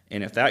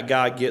 And if that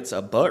guy gets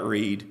a butt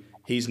read,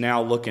 he's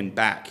now looking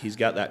back. He's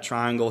got that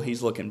triangle.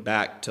 He's looking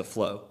back to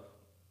flow.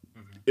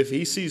 If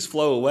he sees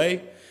flow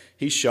away,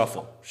 he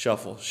shuffle,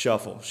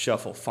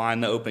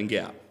 find the open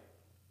gap.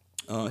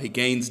 He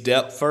gains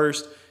depth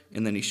first,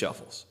 and then he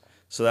shuffles.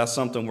 So that's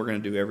something we're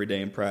going to do every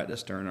day in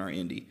practice during our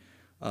Indy,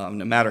 no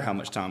matter how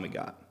much time we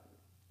got.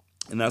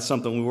 And that's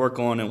something we work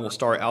on, and we'll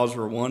start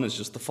Algebra 1 as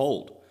just the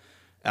fold.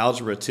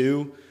 Algebra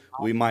 2,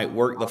 we might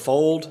work the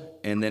fold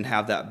and then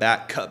have that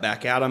back cut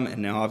back at him,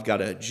 and now I've got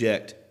to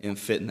eject and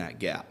fit in that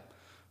gap.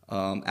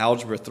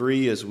 Algebra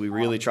 3 is we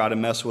really try to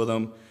mess with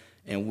them,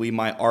 and we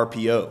might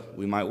RPO.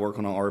 We might work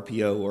on an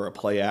RPO or a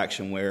play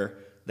action where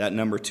that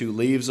number 2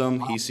 leaves him,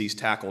 he sees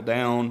tackle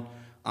down,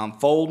 I'm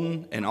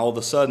folding, and all of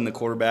a sudden the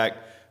quarterback,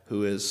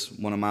 who is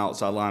one of my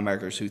outside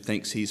linebackers who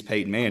thinks he's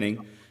Peyton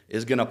Manning,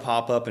 is going to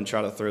pop up and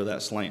try to throw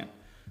that slant.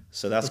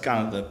 So that's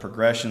kind of the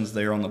progressions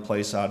there on the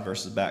play side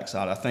versus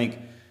backside. I think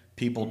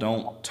people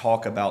don't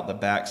talk about the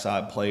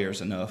backside players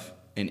enough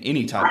in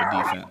any type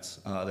of defense.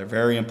 They're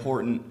very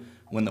important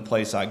when the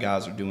play side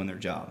guys are doing their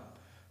job.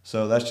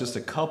 So that's just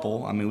a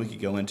couple. I mean, we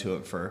could go into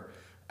it for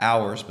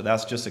hours, but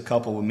that's just a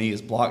couple with me is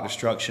block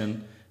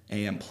destruction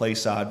and play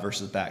side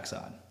versus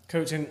backside.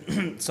 Coach,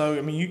 and so,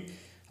 you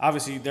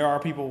obviously there are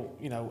people,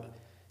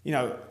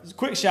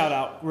 quick shout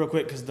out real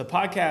quick because the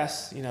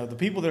podcast, the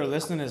people that are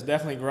listening is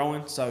definitely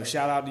growing. So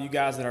shout out to you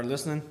guys that are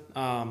listening.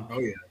 Oh,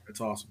 yeah,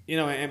 that's awesome.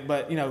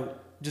 But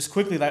just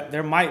quickly,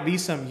 there might be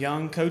some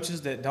young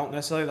coaches that don't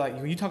necessarily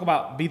when you talk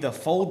about be the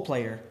fold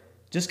player,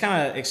 just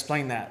kind of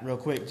explain that real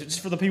quick,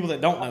 just for the people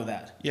that don't know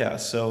that. Yeah,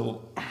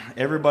 so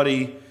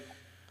everybody –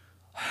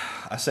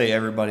 I say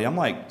everybody. I'm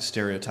like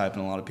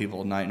stereotyping a lot of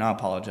people tonight, and I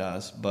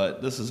apologize,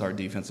 but this is our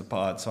defensive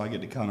pod, so I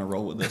get to kind of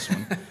roll with this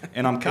one.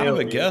 And I'm kind of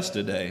a guest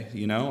today,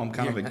 I'm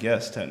kind of a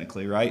guest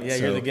technically, right? Yeah,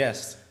 you're the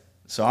guest.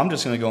 So I'm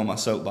just going to go on my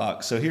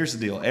soapbox. So here's the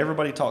deal.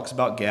 Everybody talks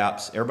about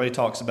gaps. Everybody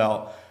talks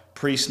about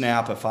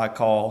pre-snap. If I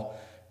call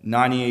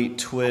 98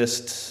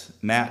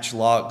 twist, match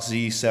lock,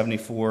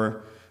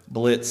 Z74,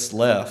 blitz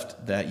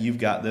left, that you've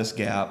got this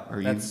gap.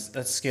 Or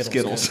that's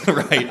Skittles,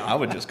 right? I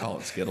would just call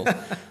it Skittles.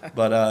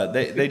 But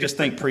they just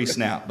think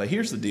pre-snap. But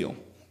here's the deal.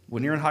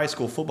 When you're a high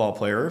school football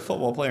player or a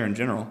football player in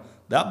general,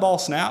 that ball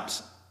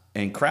snaps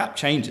and crap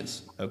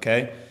changes,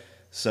 okay?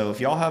 So if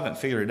y'all haven't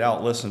figured it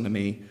out, listen to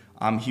me.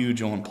 I'm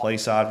huge on play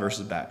side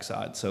versus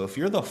backside. So if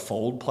you're the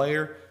fold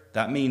player,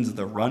 that means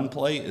the run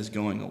play is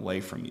going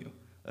away from you,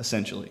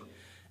 essentially.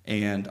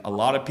 And a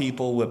lot of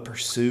people with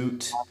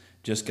pursuit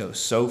just go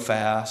so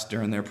fast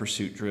during their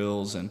pursuit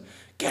drills and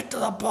get to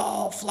the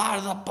ball, fly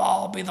to the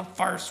ball, be the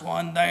first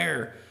one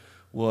there.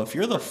 Well, if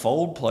you're the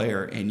fold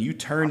player and you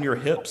turn your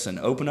hips and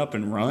open up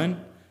and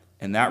run,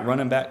 and that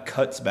running back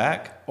cuts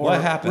back, or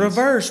what happens?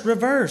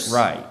 Reverse.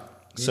 Right.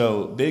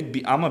 So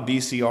I'm a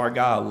BCR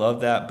guy. I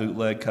love that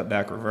bootleg,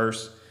 cutback,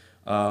 reverse.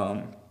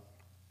 I've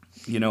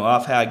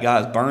had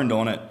guys burned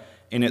on it,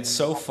 and it's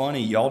so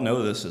funny. Y'all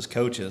know this as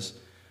coaches.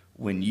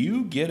 When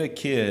you get a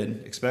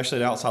kid, especially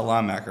an outside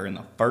linebacker, and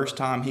the first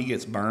time he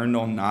gets burned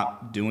on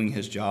not doing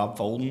his job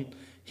folding,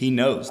 he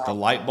knows the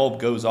light bulb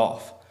goes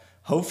off.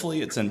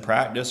 Hopefully it's in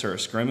practice or a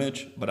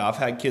scrimmage, but I've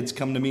had kids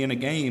come to me in a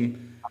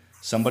game.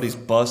 Somebody's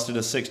busted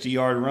a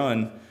 60-yard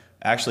run.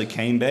 Actually,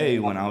 Kane Bay,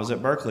 when I was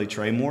at Berkeley,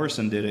 Trey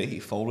Morrison did it. He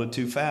folded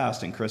too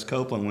fast, and Chris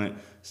Copeland went,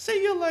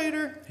 "See you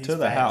later," to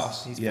the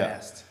house. He's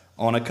fast.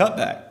 On a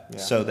cutback. Yeah.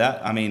 So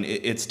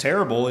it's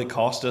terrible. It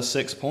cost us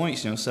 6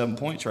 points, 7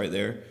 points right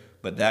there.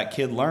 But that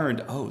kid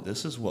learned,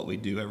 this is what we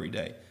do every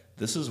day.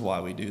 This is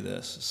why we do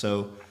this.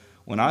 So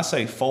when I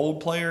say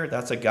fold player,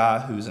 that's a guy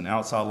who's an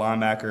outside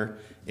linebacker.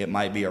 It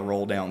might be a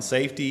roll down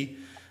safety.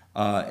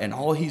 And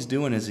all he's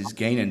doing is he's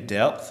gaining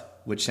depth,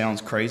 which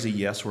sounds crazy.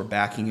 Yes, we're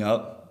backing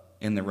up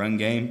in the run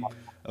game.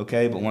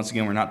 Okay, but once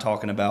again, we're not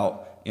talking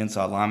about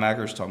inside linebackers,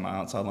 we're talking about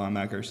outside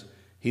linebackers.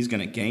 He's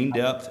going to gain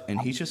depth, and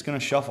he's just going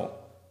to shuffle.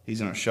 He's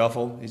going to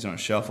shuffle,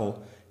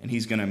 and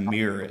he's going to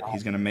mirror it.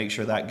 He's going to make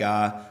sure that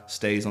guy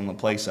stays on the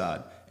play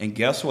side. And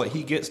guess what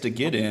he gets to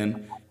get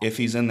in if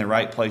he's in the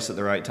right place at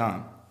the right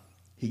time?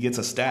 He gets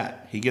a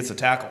stat. He gets a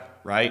tackle,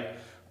 right?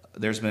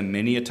 There's been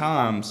many a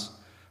times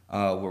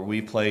where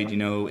we played,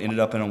 ended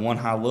up in a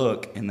one-high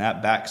look, and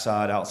that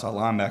backside outside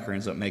linebacker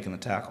ends up making the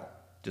tackle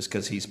just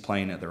because he's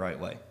playing it the right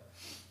way.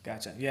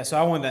 Gotcha. Yeah, so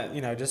I wanted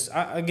to,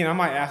 I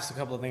might ask a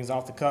couple of things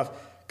off the cuff.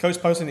 Coach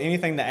Poston,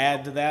 anything to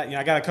add to that?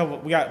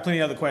 We got plenty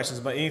of other questions,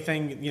 but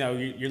anything,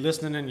 you're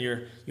listening and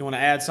you want to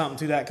add something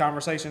to that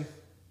conversation?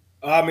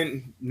 I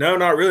mean, no,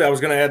 not really. I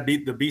was going to add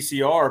the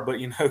BCR,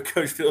 but,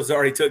 Coach Fields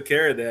already took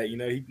care of that.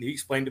 He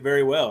explained it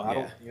very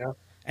well.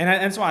 And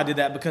that's why I did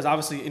that, because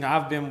obviously,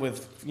 I've been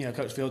with,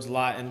 Coach Fields a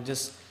lot, and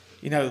just,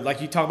 like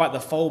you talk about the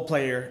fold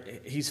player,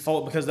 he's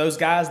fold because those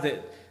guys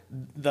that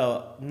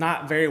the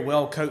not very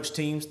well coached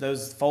teams,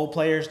 those fold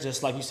players,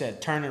 just like you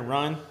said, turn and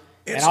run.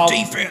 It's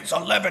defense,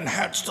 11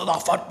 heads to the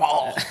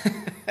football.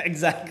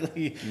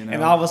 Exactly.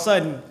 And all of a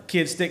sudden,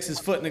 kid sticks his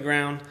foot in the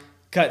ground,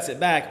 cuts it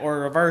back, or a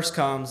reverse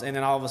comes, and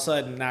then all of a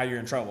sudden, now you're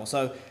in trouble.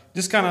 So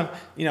just kind of,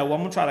 I'm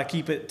going to try to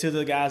keep it to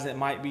the guys that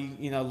might be,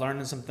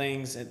 learning some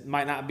things. It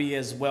might not be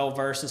as well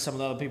versed as some of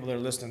the other people that are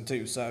listening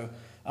to. So,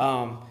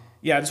 I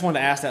just wanted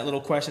to ask that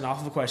little question off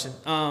of a question.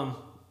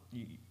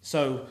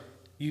 So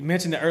you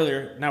mentioned it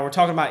earlier. Now we're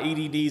talking about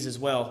EDDs as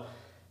well.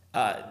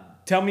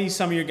 Tell me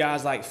some of your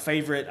guys'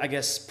 favorite,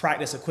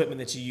 practice equipment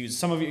that you use.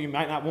 Some of you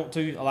might not want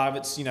to. A lot of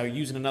it's,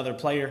 using another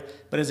player.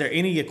 But is there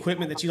any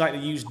equipment that you like to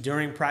use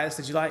during practice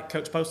that you like,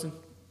 Coach Poston?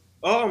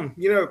 I'm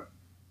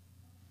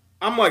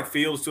like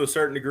Fields to a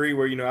certain degree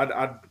where,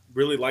 I'd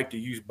really like to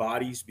use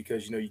bodies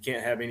because, you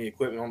can't have any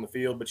equipment on the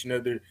field. But,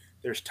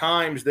 there's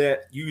times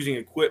that using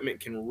equipment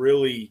can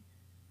really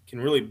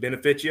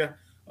benefit you.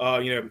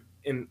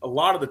 And a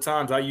lot of the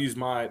times I use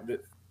my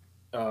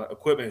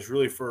equipment is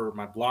really for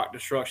my block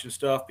destruction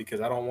stuff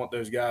because I don't want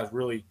those guys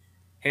really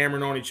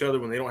hammering on each other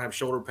when they don't have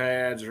shoulder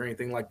pads or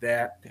anything like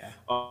that. Yeah.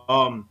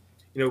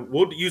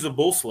 We'll use a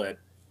bull sled.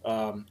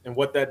 And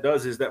what that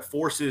does is that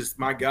forces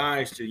my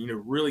guys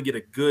to, really get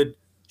a good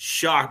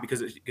shock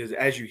because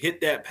as you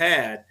hit that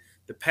pad,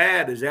 the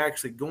pad is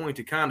actually going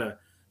to kind of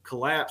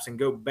collapse and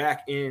go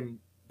back in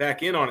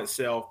on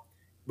itself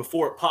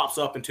before it pops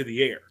up into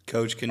the air.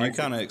 Coach, can you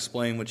kind of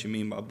explain what you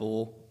mean by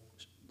bull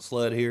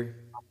sled here?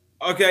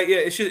 Okay, yeah,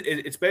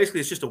 it's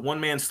basically just a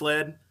one-man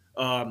sled.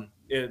 We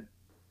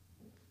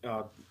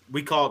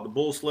call it the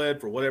bull sled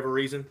for whatever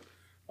reason,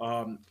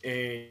 and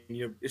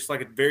it's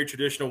like a very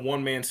traditional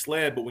one-man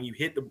sled. But when you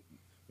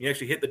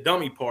actually hit the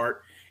dummy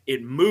part,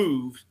 it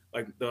moves.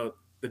 Like the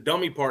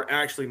dummy part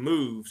actually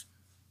moves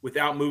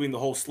without moving the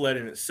whole sled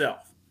in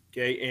itself.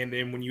 Okay, and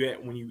then when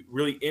you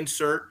really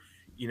insert,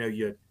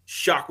 you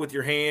shock with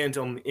your hands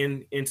on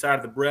the inside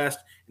of the breast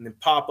and then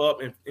pop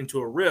up into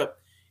a rip.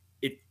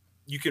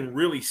 You can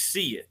really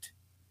see it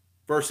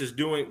versus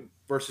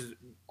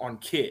on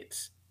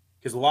kids.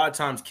 Because a lot of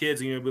times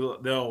kids,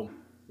 they'll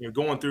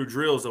going through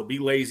drills, they'll be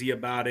lazy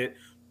about it.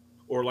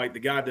 Or like the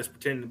guy that's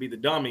pretending to be the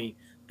dummy,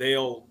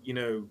 they'll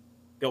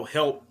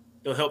help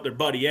their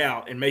buddy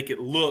out and make it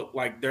look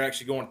like they're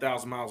actually going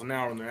 1,000 miles an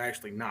hour when they're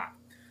actually not.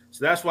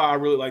 So that's why I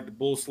really like the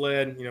bull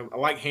sled. I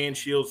like hand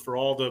shields for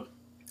all the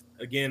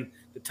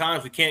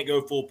times we can't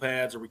go full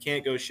pads or we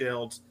can't go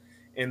shells.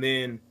 And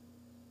then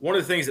one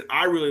of the things that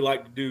I really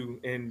like to do,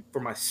 and for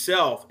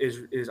myself,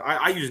 is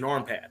I use an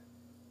arm pad.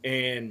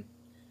 And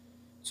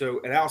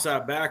so at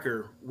outside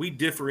backer, we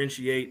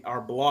differentiate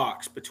our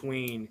blocks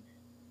between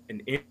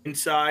an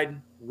inside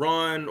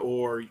run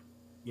or,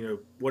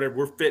 whatever,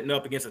 we're fitting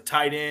up against a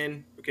tight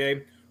end,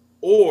 okay?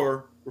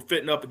 Or we're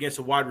fitting up against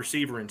a wide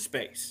receiver in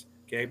space,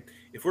 okay?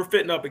 If we're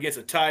fitting up against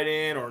a tight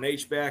end or an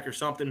H-back or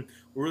something,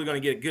 we're really going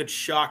to get a good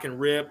shock and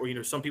rip,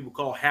 or, some people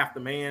call half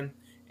the man,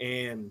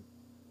 and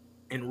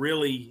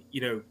really,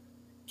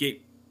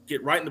 get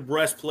right in the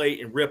breastplate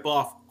and rip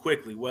off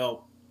quickly.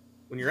 Well,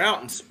 when you're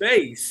out in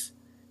space,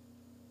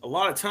 a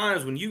lot of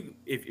times when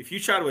if you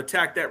try to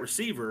attack that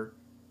receiver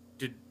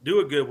to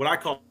do a good, what I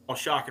call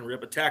shock and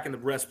rip, attacking the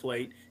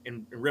breastplate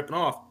and ripping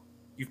off,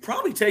 you've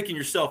probably taken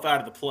yourself out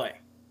of the play.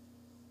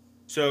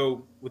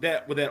 So with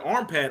that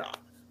arm pad,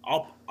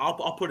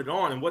 I'll put it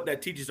on, and what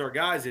that teaches our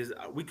guys is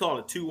we call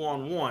it a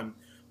 2-on-1,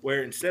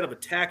 where instead of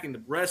attacking the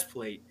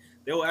breastplate,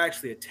 they'll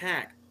actually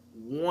attack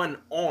one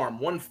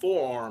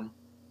forearm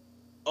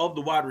of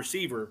the wide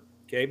receiver,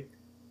 okay,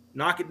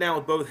 knock it down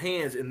with both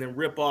hands, and then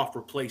rip off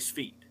replace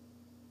feet,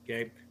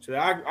 okay? So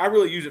I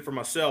really use it for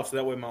myself so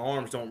that way my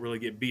arms don't really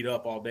get beat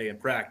up all day in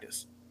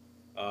practice.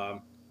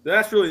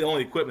 That's really the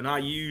only equipment I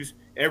use.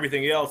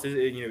 Everything else is,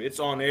 it's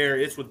on air,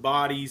 it's with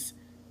bodies,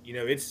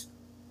 it's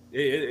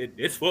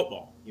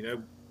football.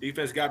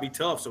 Defense got to be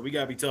tough, so we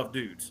got to be tough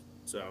dudes.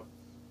 So,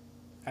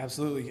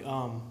 absolutely. Where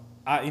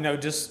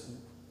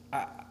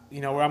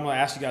I'm going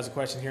to ask you guys a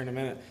question here in a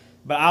minute,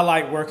 but I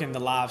like working the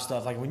live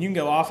stuff. Like when you can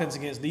go offense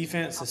against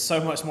defense, it's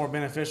so much more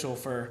beneficial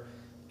for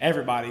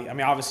everybody. I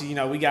mean, obviously, you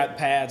know, we got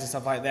pads and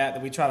stuff like that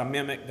we try to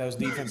mimic those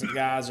defensive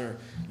guys, or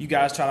you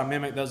guys try to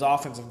mimic those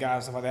offensive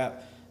guys and stuff like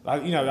that.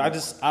 But, you know,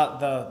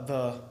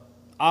 the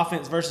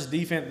offense versus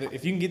defense,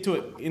 if you can get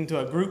into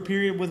a group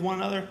period with one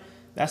another,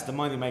 that's the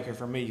moneymaker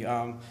for me.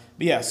 But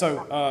yeah,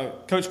 so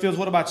Coach Fields,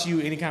 what about you?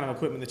 Any kind of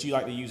equipment that you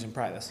like to use in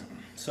practice?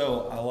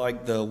 So I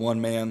like the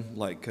one man,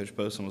 like Coach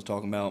Poston was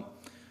talking about.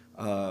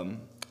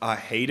 I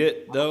hate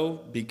it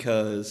though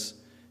because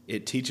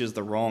it teaches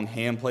the wrong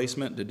hand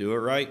placement to do it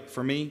right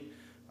for me.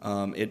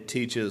 It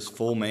teaches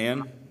full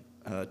man.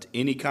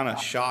 Any kind of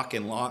shock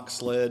and lock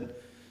sled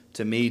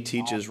to me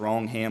teaches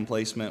wrong hand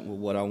placement with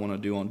what I want to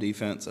do on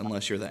defense,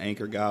 unless you're the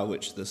anchor guy,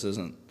 which this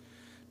isn't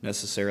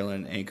necessarily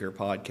an anchor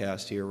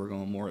podcast here. We're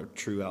going more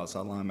true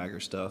outside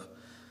linebacker stuff.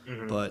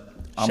 Mm-hmm. But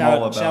I'm all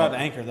about. Shout out to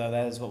Anchor, though.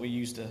 That is what we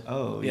used to.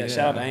 Oh, yeah.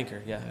 Shout out to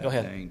Anchor. Yeah, go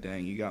ahead.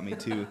 Dang. You got me,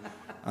 too.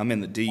 I'm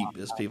in the deep,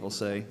 as people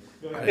say.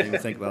 I didn't even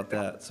think about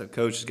that. So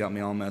Coach has got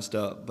me all messed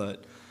up.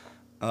 But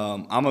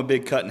I'm a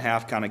big cut in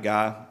half kind of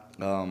guy.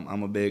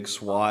 I'm a big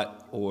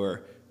SWAT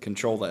or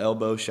control the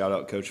elbow. Shout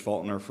out Coach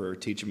Faulkner for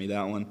teaching me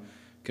that one.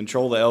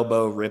 Control the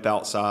elbow, rip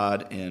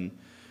outside. And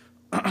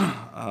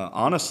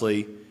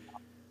honestly,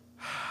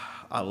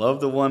 I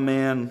love the one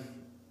man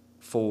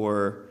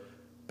for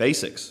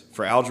basics,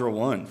 for Algebra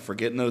 1, for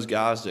getting those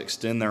guys to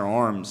extend their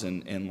arms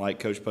and like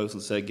Coach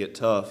Poston said, get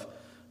tough.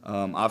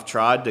 I've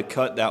tried to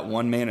cut that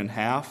one man in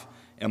half,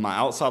 and my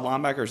outside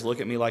linebackers look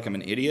at me like I'm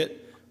an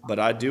idiot, but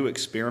I do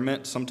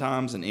experiment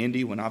sometimes in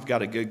Indy when I've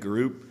got a good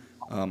group.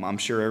 I'm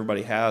sure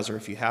everybody has, or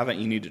if you haven't,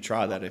 you need to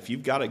try that. If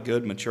you've got a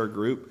good, mature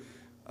group,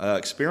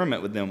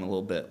 experiment with them a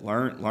little bit.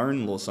 Learn a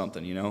little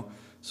something, you know.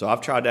 So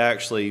I've tried to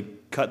actually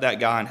cut that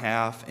guy in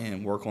half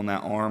and work on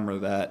that arm or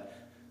that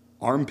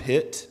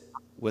armpit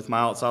with my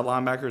outside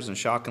linebackers and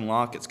shock and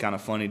lock. It's kind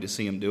of funny to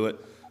see them do it.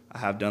 I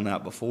have done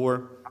that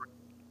before.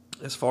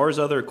 As far as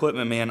other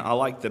equipment, man, I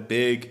like the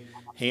big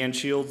hand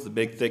shields, the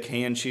big thick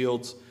hand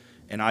shields,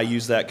 and I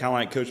use that kind of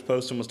like Coach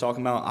Poston was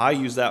talking about. I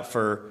use that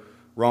for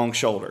wrong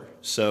shoulder.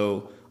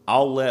 So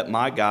I'll let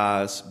my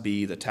guys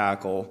be the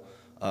tackle,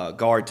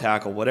 guard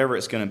tackle, whatever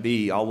it's going to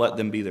be. I'll let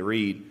them be the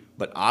read,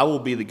 but I will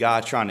be the guy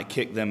trying to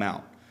kick them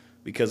out.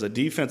 Because a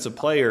defensive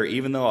player,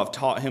 even though I've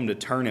taught him to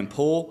turn and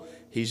pull,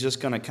 he's just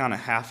going to kind of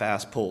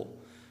half-ass pull.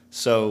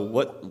 So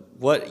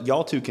what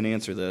y'all two can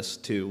answer this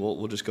too.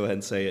 We'll just go ahead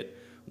and say it.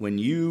 When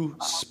you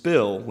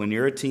spill, when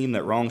you're a team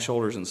that wrong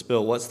shoulders and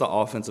spill, what's the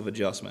offensive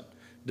adjustment?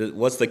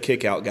 What's the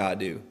kick-out guy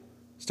do?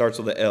 Starts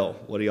with an L.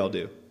 What do y'all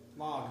do?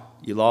 Log.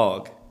 You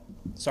log.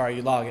 Sorry,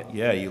 you log it.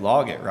 Yeah, you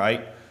log it,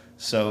 right?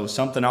 So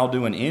something I'll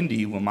do in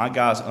Indy when my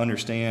guys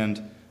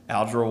understand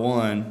Algebra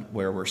 1,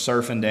 where we're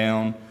surfing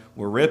down,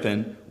 we're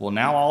ripping, well,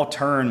 now I'll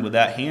turn with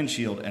that hand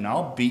shield and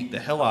I'll beat the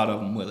hell out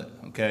of them with it,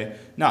 okay?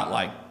 Not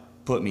like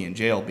put me in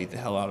jail, beat the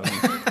hell out of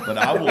me, but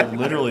I will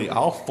literally,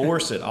 I'll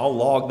force it. I'll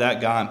log that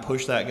guy and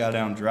push that guy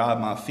down, drive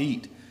my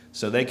feet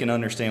so they can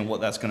understand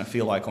what that's going to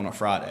feel like on a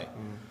Friday.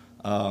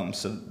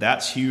 So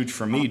that's huge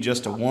for me.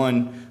 Just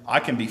I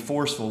can be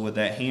forceful with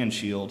that hand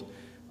shield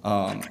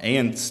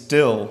and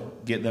still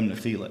get them to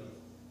feel it.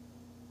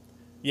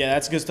 Yeah,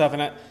 that's good stuff.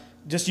 And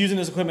just using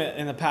this equipment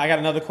in the past, I got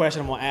another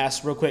question I'm going to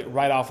ask real quick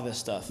right off of this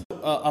stuff.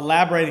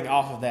 Elaborating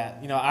off of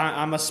that, you know,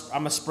 I'm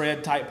a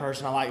spread type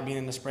person. I like being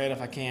in the spread if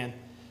I can.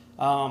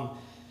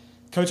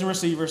 Coaching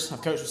receivers,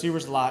 I've coached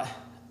receivers a lot.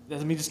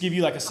 Let me just give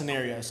you like a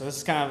scenario. So this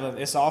is kind of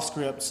it's off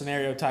script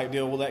scenario type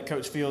deal. We'll let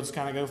Coach Fields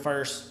kind of go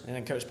first, and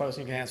then Coach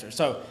Poston can answer.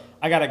 So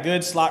I got a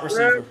good slot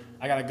receiver.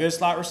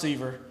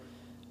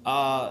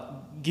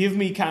 Give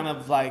me kind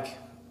of like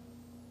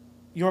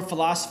your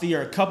philosophy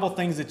or a couple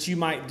things that you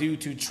might do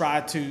to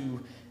try to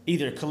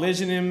either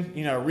collision him,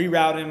 you know,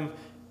 reroute him,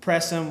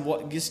 press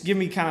him. Just give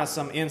me kind of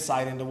some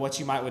insight into what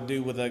you might would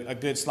do with a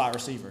good slot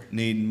receiver.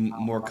 Need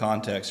more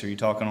context. Are you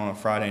talking on a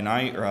Friday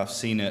night, or I've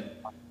seen it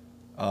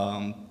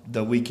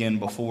the weekend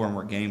before and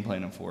we're game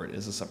planning for it?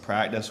 Is this a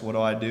practice? What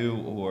do I do?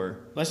 Or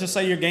let's just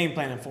say you're game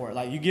planning for it.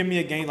 Like you give me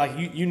a game, like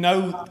you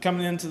know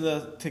coming into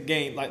the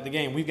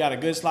game, we've got a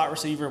good slot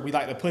receiver. We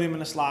like to put him in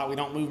the slot. We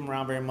don't move him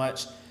around very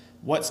much.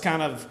 What's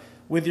kind of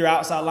with your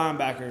outside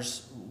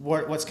linebackers?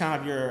 What's kind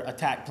of your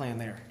attack plan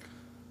there?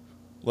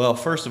 Well,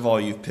 first of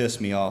all, you've pissed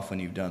me off when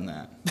you've done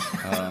that.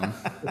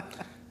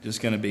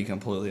 Just going to be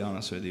completely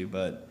honest with you,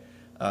 but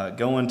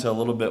go into a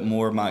little bit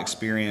more of my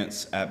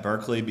experience at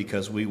Berkeley,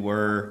 because we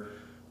were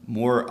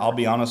more, I'll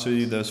be honest with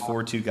you, those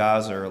 4-2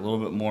 guys are a little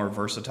bit more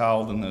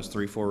versatile than those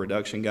 3-4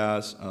 reduction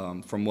guys.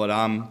 From what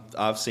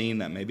I've seen,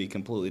 that may be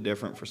completely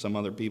different for some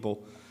other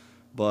people.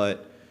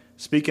 But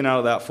speaking out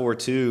of that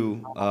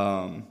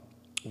 4-2,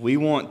 we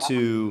want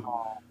to –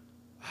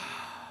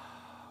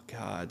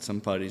 God,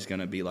 somebody's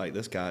going to be like,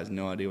 this guy has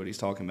no idea what he's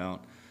talking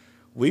about.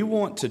 We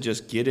want to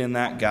just get in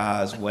that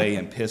guy's way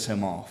and piss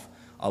him off.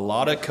 A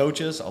lot of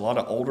coaches, a lot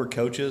of older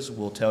coaches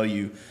will tell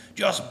you,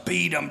 just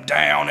beat him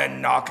down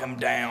and knock him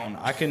down.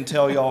 I can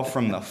tell y'all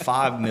from the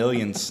 5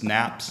 million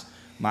snaps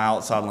my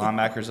outside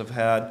linebackers have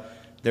had,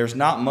 there's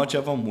not much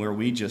of them where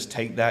we just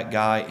take that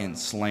guy and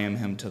slam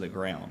him to the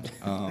ground.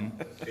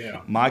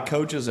 My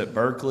coaches at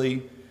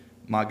Berkeley,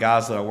 my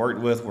guys that I worked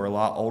with were a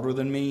lot older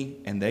than me,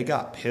 and they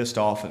got pissed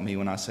off at me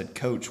when I said,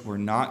 Coach, we're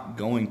not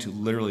going to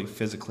literally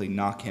physically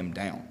knock him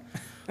down.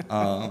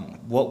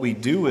 What we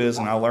do is,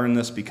 and I learned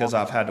this because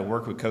I've had to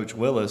work with Coach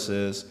Willis,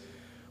 is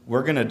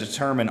we're going to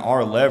determine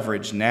our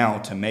leverage now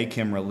to make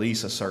him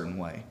release a certain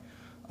way.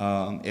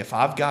 If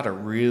I've got a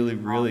really,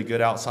 really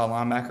good outside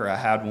linebacker, I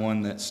had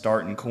one that's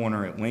starting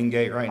corner at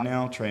Wingate right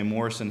now, Trey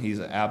Morrison. He's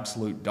an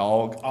absolute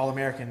dog.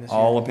 All-American this year.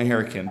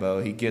 All-American,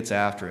 Bo. He gets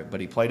after it.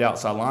 But he played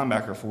outside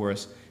linebacker for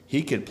us.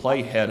 He could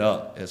play head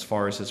up as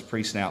far as his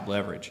pre-snap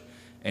leverage.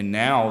 And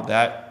now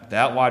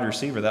that wide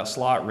receiver, that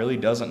slot, really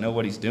doesn't know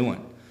what he's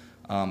doing.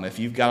 If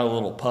you've got a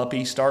little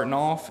puppy starting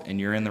off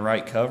and you're in the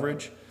right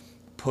coverage,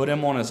 put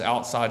him on his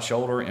outside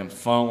shoulder and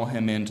funnel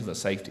him into the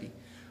safety.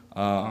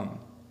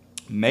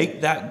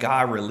 Make that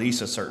guy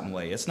release a certain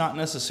way. It's not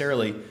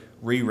necessarily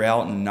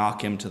reroute and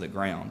knock him to the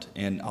ground.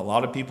 And a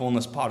lot of people in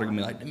this pod are going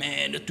to be like,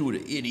 man, this dude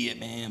an idiot,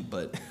 man.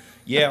 But,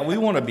 yeah, we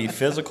want to be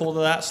physical to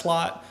that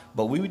slot,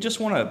 but we just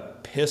want to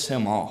piss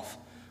him off.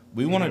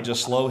 We want to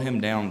just slow him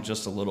down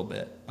just a little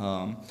bit.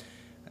 And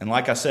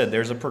like I said,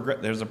 there's a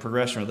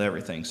progression with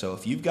everything. So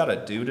if you've got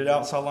a dude at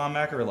outside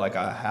linebacker like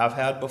I have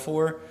had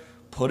before,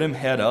 put him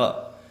head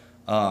up.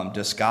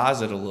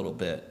 Disguise it a little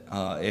bit.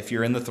 If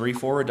you're in the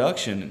 3-4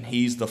 reduction and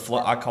he's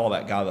I call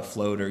that guy the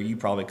floater. You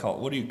probably call it,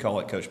 what do you call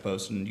it, Coach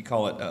Poston? You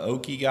call it an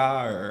Okie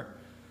guy or?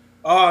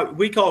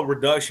 We call it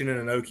reduction in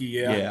an Okie,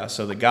 yeah. Yeah,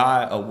 so the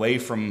guy away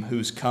from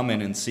who's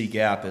coming in C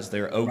gap is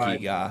their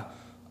Okie guy.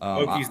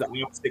 Okie's the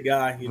opposite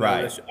guy.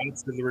 Right. That's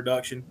opposite of the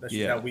reduction. That's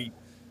just how we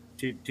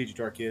teach it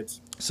to our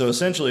kids. So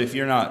essentially, if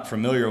you're not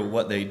familiar with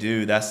what they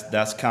do,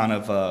 that's kind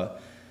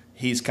of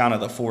he's kind of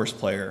the force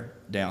player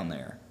down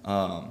there.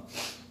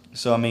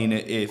 So, I mean,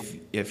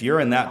 if you're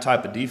in that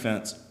type of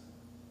defense,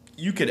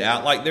 you could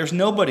act like there's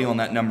nobody on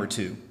that number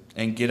 2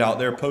 and get out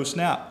there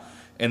post-snap.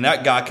 And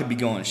that guy could be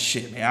going,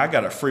 shit, man, I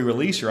got a free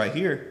release right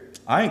here.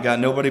 I ain't got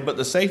nobody but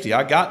the safety.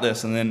 I got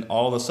this. And then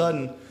all of a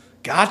sudden,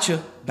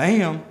 gotcha,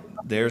 bam,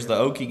 there's the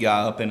Okie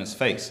guy up in his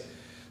face.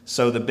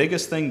 So the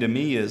biggest thing to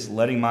me is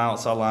letting my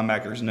outside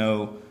linebackers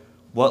know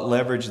what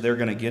leverage they're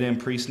going to get in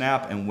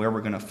pre-snap and where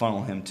we're going to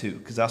funnel him to,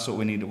 because that's what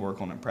we need to work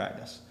on in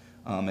practice.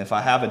 If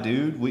I have a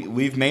dude,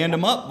 we've manned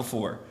him up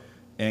before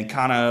and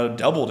kind of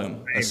doubled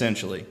him,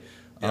 essentially.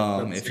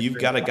 If you've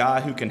got a guy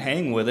who can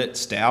hang with it,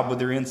 stab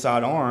with your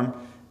inside arm,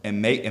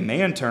 and make a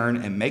man turn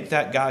and make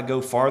that guy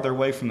go farther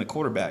away from the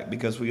quarterback,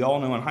 because we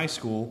all know in high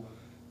school,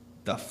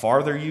 the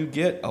farther you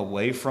get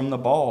away from the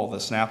ball, the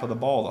snap of the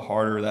ball, the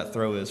harder that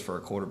throw is for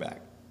a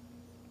quarterback.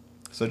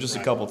 So just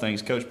a couple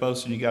things. Coach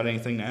Poston, you got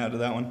anything to add to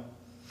that one?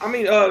 I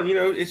mean,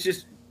 it's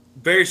just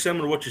very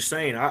similar to what you're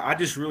saying. I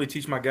just really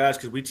teach my guys,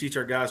 because we teach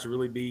our guys to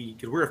really be –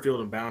 because we're a field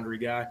and boundary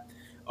guy.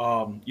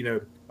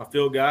 A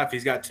field guy, if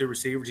he's got 2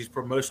 receivers, he's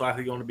most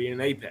likely going to be in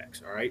an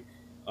apex, all right?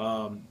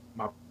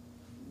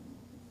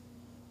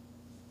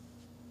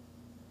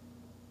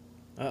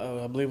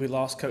 I believe we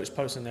lost Coach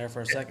Poston there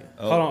for a second.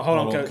 Oh,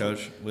 hold on,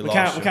 Coach. We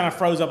kind of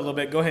froze up a little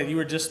bit. Go ahead. You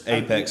were just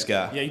apex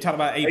guy. Yeah, you talked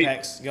about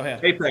apex. Go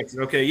ahead. Apex.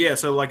 Okay, yeah.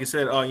 So like I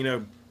said,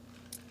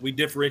 we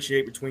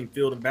differentiate between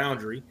field and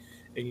boundary,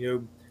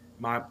 and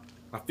my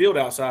field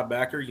outside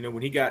backer,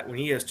 when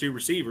he has 2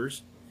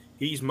 receivers,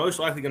 he's most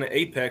likely going to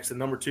apex the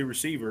number 2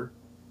 receiver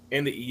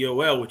and the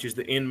EOL, which is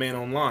the end man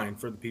on line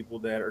for the people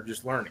that are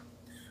just learning.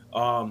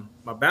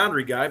 My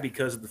boundary guy,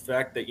 because of the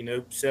fact that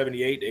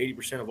 78 to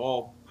 80% of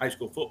all high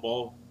school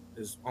football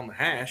is on the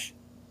hash,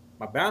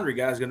 my boundary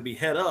guy is going to be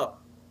head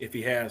up if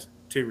he has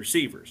 2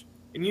 receivers.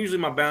 And usually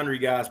my boundary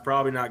guy is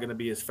probably not going to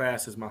be as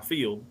fast as my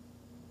field,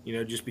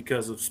 just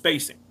because of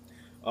spacing.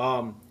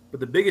 But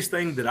the biggest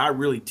thing that I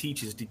really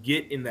teach is to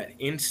get in that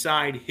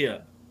inside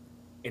hip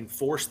and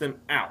force them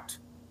out.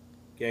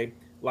 Okay,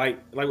 like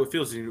what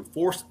Fields is,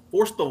 force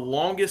the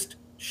longest,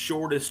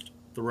 shortest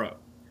throw.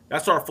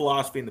 That's our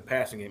philosophy in the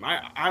passing game.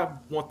 I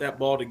want that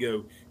ball to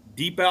go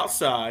deep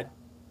outside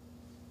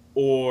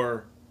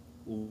or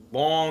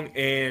long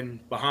and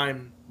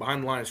behind the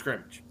line of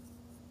scrimmage.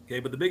 Okay,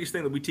 but the biggest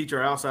thing that we teach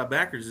our outside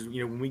backers is,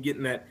 when we get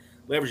in that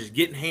leverage, is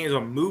getting hands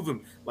on, move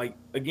them. Like,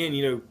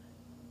 again,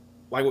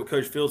 like what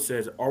Coach Fields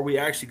says, are we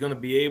actually going to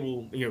be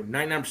able,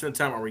 99% of the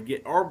time, are we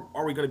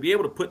going to be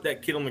able to put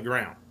that kid on the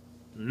ground?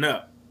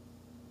 No.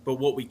 But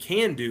what we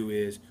can do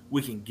is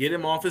we can get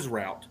him off his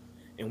route,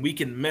 and we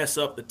can mess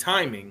up the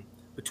timing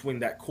between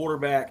that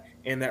quarterback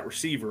and that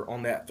receiver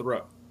on that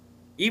throw.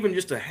 Even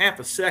just a half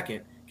a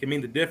second can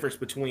mean the difference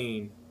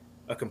between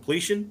a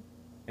completion,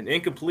 an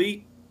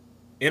incomplete,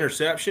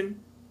 interception,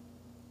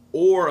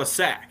 or a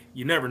sack.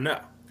 You never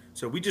know.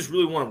 So we just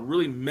really want to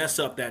really mess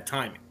up that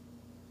timing.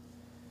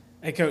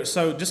 Hey, Coach,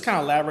 so just kind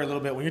of elaborate a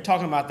little bit. When you're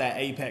talking about that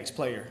apex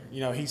player,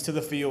 he's to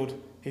the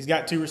field, he's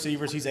got 2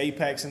 receivers, he's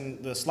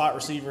apexing the slot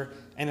receiver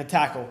and the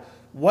tackle.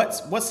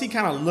 What's he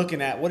kind of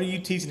looking at? What are you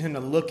teaching him to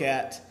look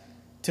at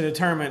to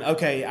determine,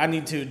 okay, I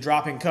need to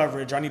drop in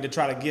coverage, or I need to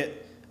try to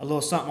get a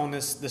little something on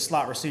this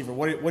slot receiver?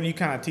 What are you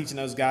kind of teaching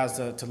those guys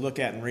to look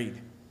at and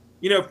read?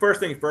 First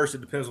thing first,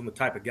 it depends on the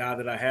type of guy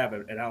that I have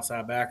at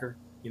outside backer.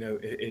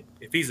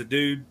 If he's a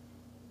dude,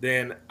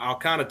 then I'll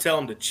kind of tell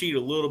him to cheat a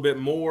little bit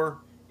more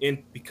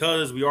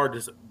because we are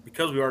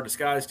a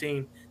disguise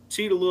team,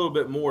 cheat a little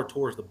bit more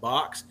towards the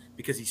box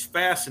because he's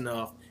fast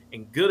enough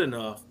and good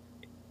enough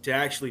to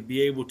actually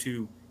be able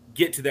to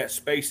get to that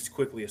space as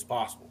quickly as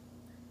possible.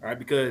 All right,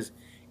 because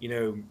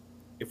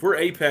if we're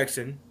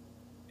apexing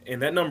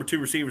and that number 2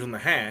 receiver's on the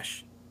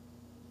hash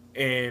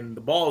and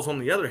the ball is on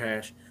the other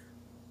hash,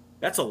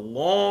 that's a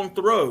long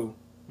throw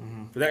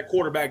for that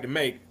quarterback to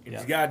make, and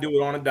he's got to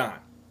do it on a dime.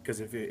 Because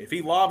if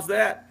he lobs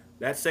that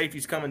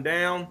safety's coming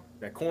down,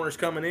 that corner's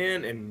coming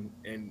in,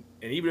 and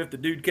even if the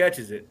dude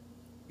catches it,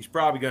 he's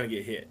probably going to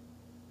get hit.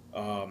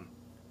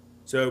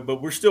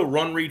 But we're still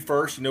run read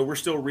first. We're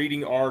still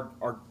reading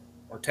our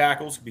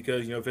tackles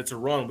because if it's a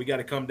run, we got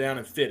to come down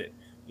and fit it.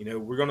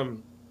 We're going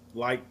to,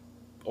 like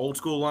old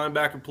school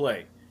linebacker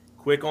play,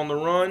 quick on the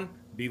run,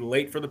 be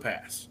late for the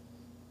pass.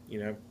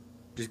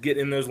 Just get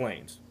in those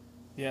lanes.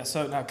 Yeah,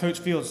 so now, Coach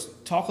Fields,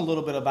 talk a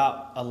little bit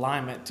about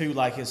alignment, too,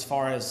 like as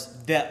far as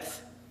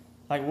depth.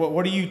 Like,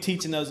 what are you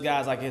teaching those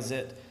guys? Like, is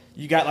it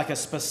you got, like, a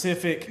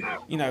specific,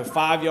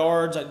 5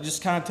 yards?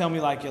 Just kind of tell me,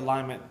 like, your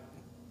alignment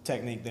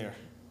technique there.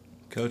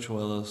 Coach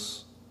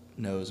Willis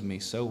knows me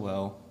so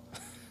well.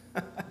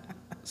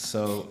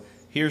 So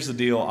here's the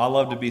deal. I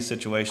love to be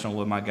situational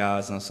with my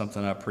guys, and that's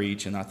something I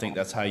preach, and I think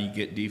that's how you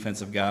get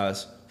defensive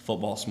guys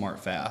football smart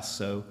fast.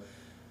 So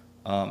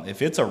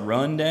if it's a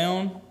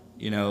rundown,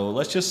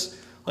 let's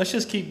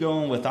just keep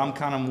going with I'm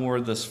kind of more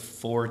this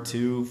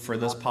 4-2 for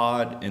this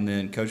pod, and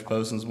then Coach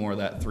Poston's more of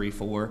that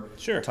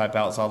 3-4 type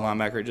outside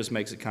linebacker. It just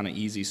makes it kind of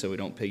easy so we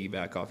don't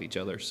piggyback off each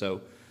other.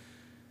 So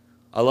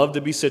I love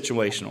to be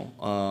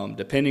situational.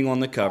 Depending on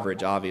the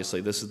coverage,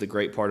 obviously, this is the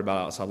great part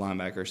about outside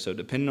linebackers. So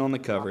depending on the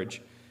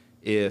coverage,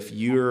 if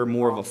you're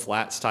more of a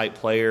flats type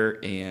player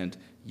and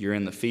you're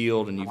in the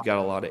field and you've got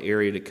a lot of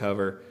area to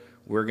cover,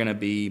 we're going to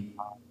be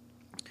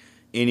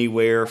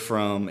anywhere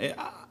from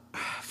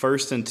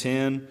first and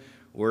 10,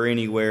 we're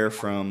anywhere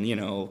from,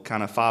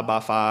 kind of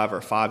 5x5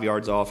 or 5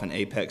 yards off and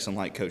apex, and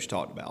like Coach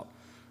talked about.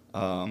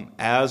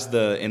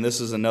 And this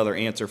is another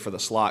answer for the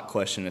slot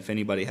question if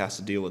anybody has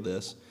to deal with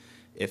this.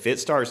 If it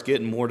starts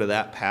getting more to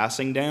that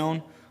passing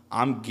down,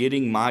 I'm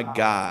getting my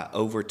guy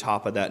over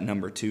top of that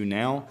number 2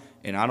 now,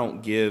 and I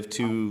don't give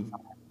 2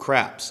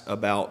 craps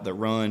about the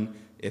run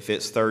if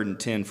it's 3rd and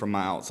 10 from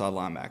my outside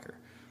linebacker.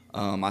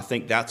 I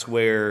think that's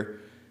where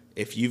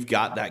if you've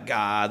got that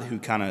guy who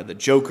kind of the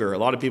joker, a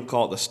lot of people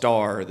call it the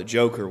star or the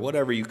joker,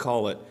 whatever you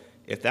call it,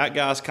 if that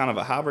guy's kind of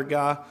a hybrid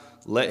guy,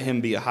 let him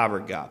be a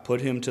hybrid guy.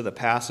 Put him to the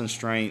passing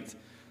strength.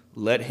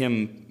 Let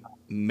him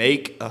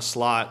make a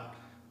slot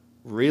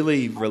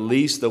really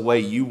release the way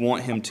you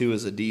want him to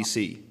as a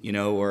DC,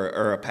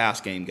 or a pass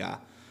game guy.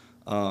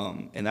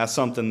 And that's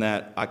something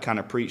that I kind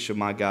of preached to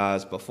my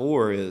guys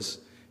before is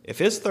if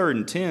it's 3rd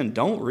and 10,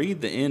 don't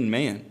read the end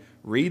man.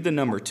 Read the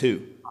number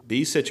 2.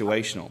 Be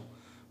situational.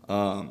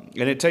 And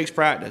it takes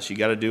practice. You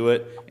got to do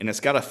it, and it's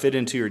got to fit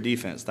into your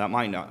defense. That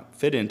might not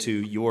fit into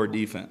your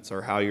defense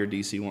or how your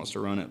DC wants to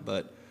run it.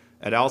 But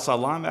at outside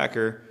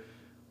linebacker,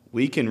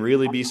 we can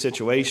really be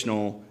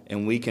situational,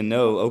 and we can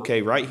know,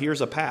 okay, right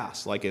here's a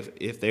pass. Like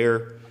if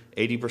they're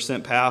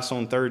 80% pass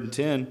on 3rd and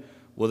 10,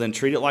 well, then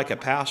treat it like a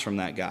pass from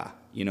that guy.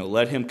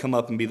 Let him come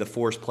up and be the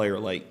force player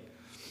late.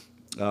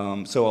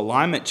 So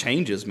alignment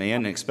changes,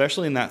 man, and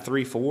especially in that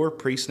 3-4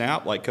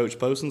 pre-snap like Coach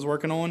Poston's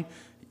working on.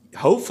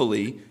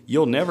 Hopefully,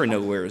 you'll never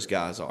know where his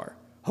guys are.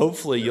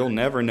 Hopefully, you'll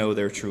never know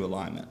their true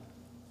alignment.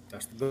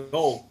 That's the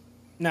goal.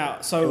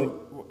 Now,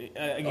 so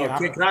again,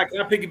 can I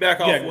piggyback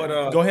off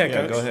what? Go ahead,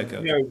 Coach. Go ahead,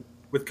 Coach.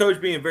 With Coach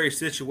being very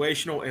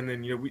situational, and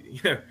then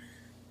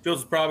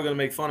Fields is probably going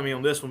to make fun of me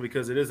on this one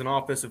because it is an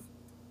offensive.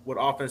 What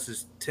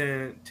offenses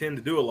tend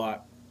to do a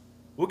lot.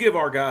 We'll give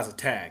our guys a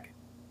tag,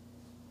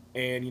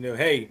 and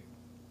hey,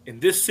 in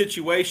this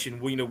situation,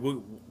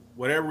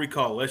 whatever we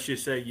call it, let's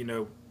just say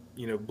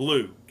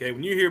blue. Okay,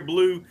 when you hear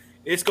blue,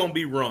 it's going to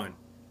be run.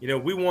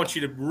 We want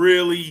you to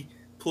really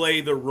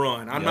play the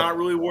run. I'm not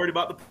really worried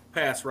about the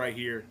pass right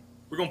here.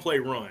 We're going to play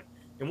run.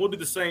 And we'll do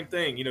the same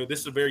thing. This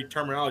is a very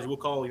terminology. We'll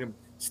call it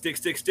stick,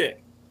 stick,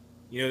 stick.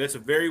 That's a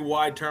very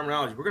wide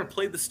terminology. We're going to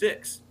play the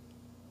sticks.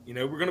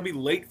 We're going to be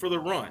late for the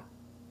run,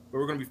 but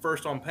we're going to be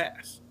first on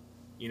pass.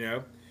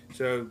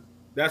 So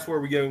that's where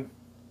we go.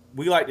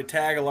 We like to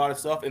tag a lot of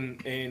stuff.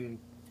 And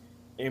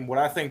what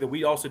I think that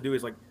we also do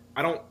is, like,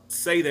 I don't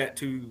say that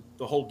to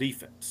the whole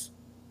defense.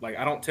 Like,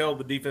 I don't tell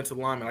the defensive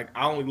lineman. Like,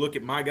 I only look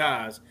at my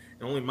guys,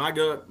 and only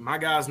my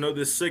guys know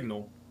this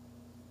signal.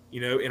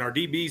 And our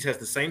DBs has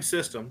the same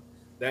system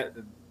that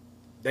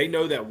they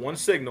know that one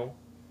signal,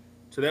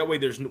 so that way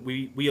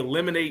we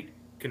eliminate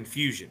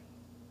confusion.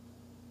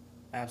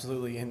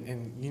 Absolutely,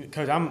 and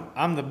Coach,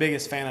 I'm the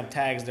biggest fan of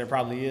tags there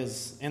probably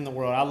is in the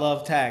world. I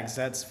love tags.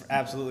 That's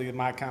absolutely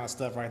my kind of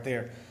stuff right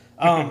there.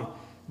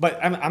 But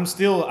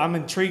I'm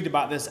intrigued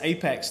about this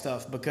Apex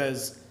stuff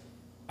because,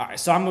 all right,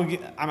 so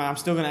I'm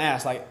still gonna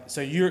ask, like,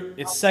 so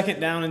it's 2nd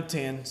down and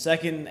 10,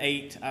 2nd and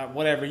 8,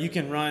 whatever you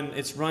can run.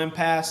 It's run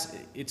pass.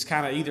 It's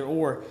kind of either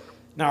or.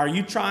 Now, are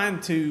you trying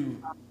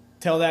to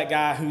tell that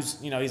guy who's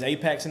he's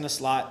Apex in the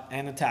slot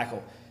and the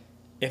tackle,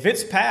 if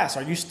it's pass,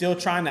 are you still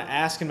trying to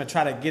ask him to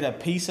try to get a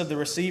piece of the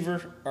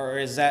receiver, or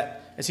is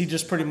he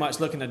just pretty much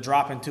looking to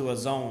drop into a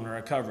zone or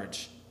a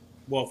coverage?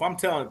 Well,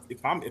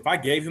 if I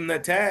gave him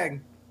that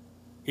tag,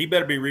 he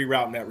better be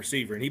rerouting that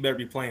receiver, and he better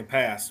be playing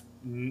pass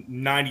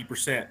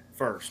 90%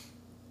 first.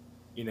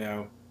 You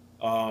know,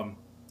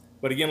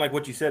 but again, like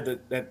what you said,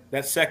 that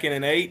 2nd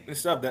and 8 and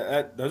stuff,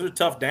 that those are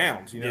tough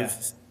downs. You know,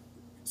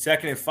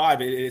 2nd and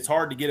 5, it's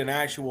hard to get an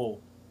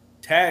actual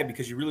tag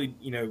because you really,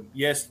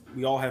 yes,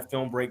 we all have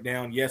film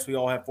breakdown. Yes, we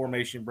all have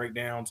formation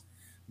breakdowns.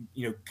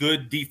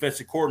 Good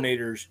defensive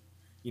coordinators,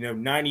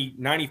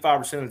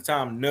 95% of the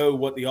time know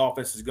what the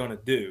offense is going to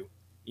do.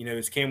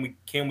 Is can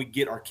we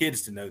get our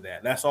kids to know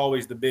that? That's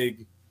always the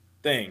big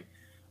thing.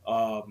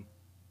 But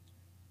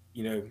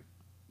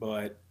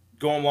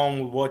going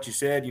along with what you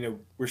said,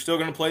 we're still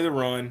going to play the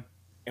run,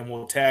 and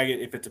we'll tag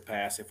it if it's a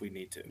pass if we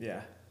need to.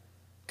 Yeah.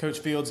 Coach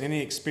Fields,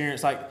 any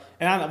experience we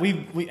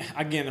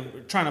again,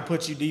 I'm trying to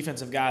put you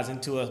defensive guys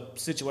into a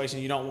situation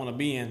you don't want to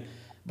be in.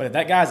 But if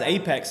that guy's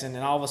apexing and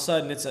all of a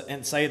sudden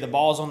and say the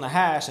ball's on the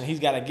hash and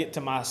he's got to get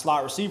to my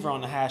slot receiver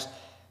on the hash,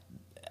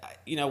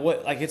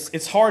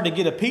 it's hard to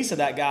get a piece of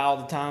that guy all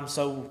the time.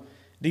 So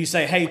do you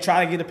say, hey,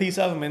 try to get a piece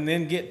of him and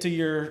then get to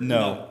your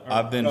No,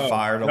 I've been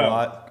fired a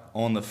lot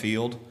on the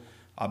field.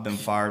 I've been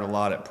fired a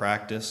lot at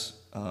practice.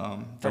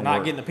 For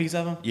not getting a piece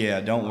of him?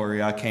 Yeah, don't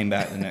worry. I came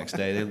back the next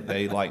day.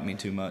 They like me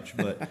too much.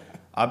 But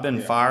I've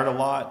been fired a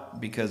lot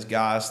because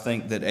guys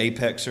think that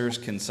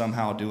apexers can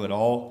somehow do it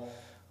all.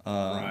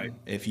 Right.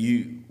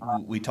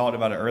 We talked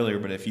about it earlier,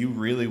 but if you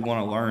really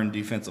want to learn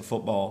defensive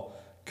football,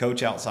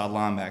 coach outside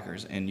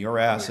linebackers, and your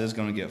ass is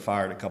going to get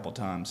fired a couple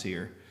times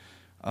here.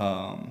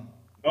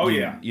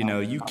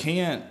 You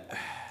can't.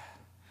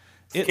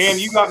 Cam,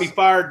 you got me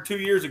fired 2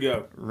 years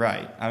ago.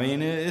 Right. I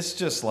mean, it's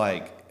just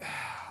like,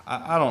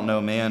 I don't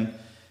know, man.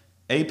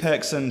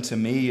 Apexing to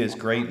me is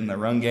great in the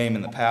run game.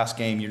 In the pass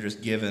game, you're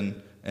just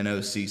giving an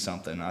OC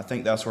something. I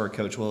think that's where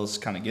Coach Willis is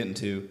kind of getting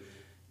to.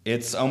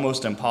 It's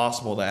almost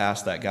impossible to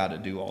ask that guy to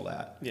do all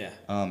that. Yeah.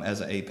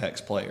 As an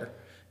apex player,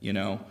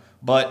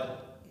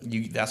 But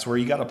that's where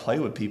you got to play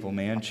with people,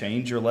 man.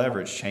 Change your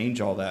leverage,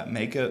 change all that.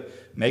 Make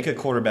a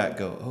quarterback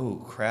go,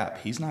 oh crap,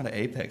 he's not an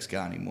apex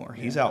guy anymore.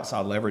 Yeah. He's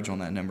outside leverage on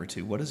that number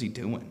 2. What is he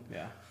doing?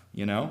 Yeah.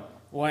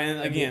 Well,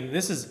 and again,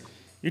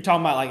 you're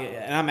talking about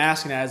and I'm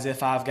asking as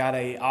if I've got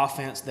a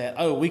offense that,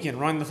 we can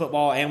run the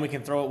football and we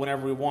can throw it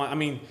whenever we want. I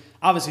mean,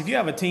 obviously, if you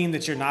have a team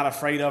that you're not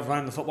afraid of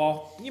running the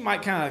football, you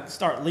might kind of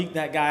start leak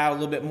that guy out a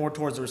little bit more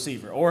towards the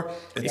receiver. Or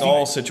it's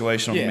all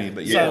situational to me,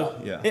 but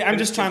I'm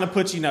just trying to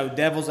put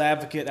devil's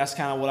advocate. That's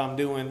kind of what I'm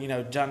doing.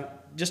 John,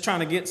 just trying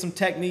to get some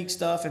technique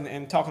stuff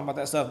and talking about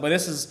that stuff. But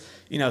this is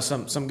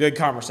some good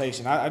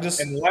conversation. And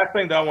the last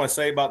thing that I want to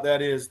say about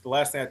that is the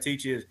last thing I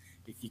teach is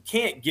if you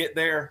can't get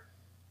there,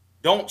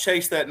 don't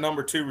chase that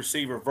number 2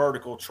 receiver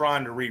vertical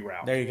trying to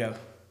reroute. There you go.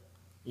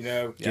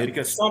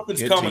 Because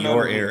something's get coming to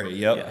your area.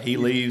 Yep. Yeah. He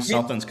leaves,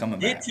 something's coming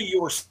back. Get to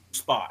your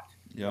spot.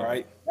 Yep. All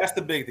right. That's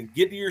the big thing.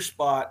 Get to your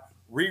spot,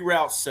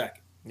 reroute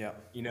second. Yeah.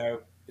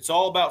 It's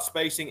all about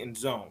spacing and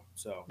zone.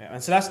 So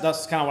and so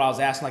that's kind of what I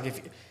was asking.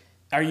 Like,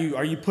 are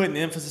you putting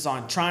emphasis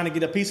on trying to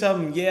get a piece of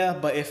them? Yeah,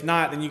 but if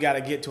not, then you got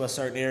to get to a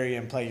certain area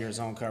and play your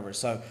zone coverage.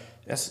 So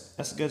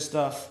that's good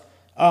stuff.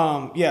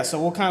 So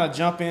we'll kind of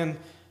jump in,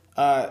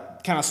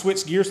 kind of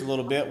switch gears a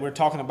little bit. We're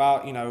talking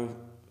about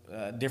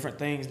different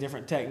things,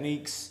 different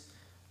techniques.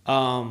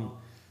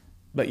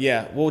 But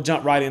yeah, we'll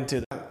jump right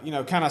into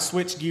that. Kind of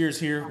switch gears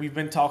here. We've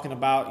been talking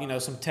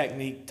about, some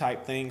technique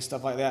type things,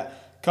 stuff like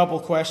that. Couple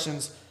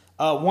questions.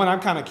 One I'm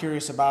kind of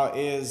curious about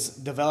is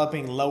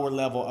developing lower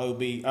level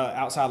OB,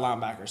 outside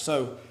linebackers.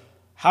 So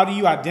how do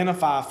you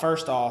identify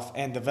first off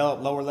and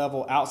develop lower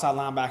level outside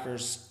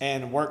linebackers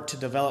and work to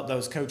develop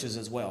those coaches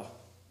as well?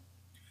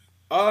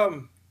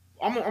 I'm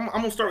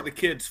going to start with the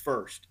kids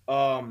first.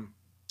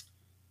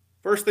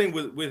 First thing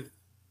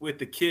with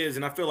the kids,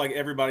 and I feel like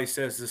everybody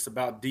says this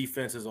about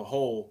defense as a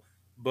whole,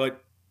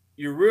 but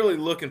you're really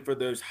looking for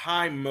those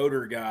high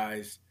motor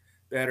guys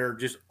that are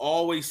just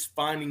always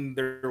finding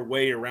their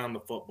way around the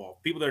football.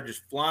 People that are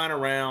just flying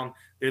around.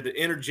 They're the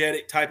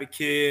energetic type of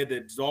kid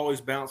that's always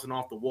bouncing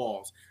off the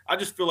walls. I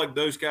just feel like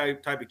those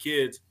type of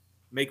kids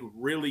make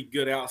really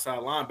good outside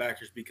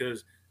linebackers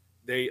because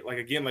they,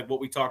 like what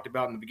we talked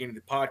about in the beginning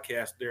of the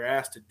podcast, they're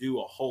asked to do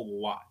a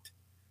whole lot.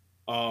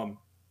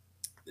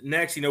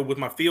 Next, with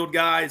my field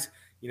guys,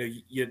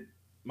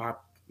 my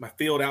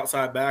field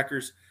outside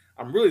backers,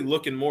 I'm really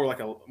looking more of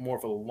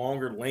a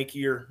longer,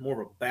 lankier,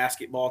 more of a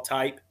basketball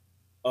type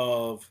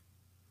of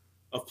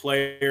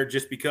player,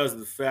 just because of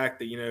the fact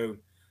that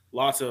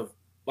lots of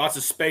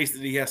space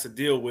that he has to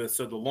deal with.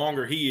 So the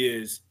longer he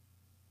is,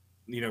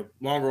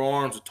 longer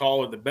arms, the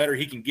taller, the better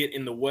he can get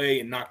in the way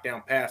and knock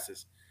down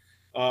passes.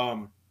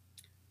 My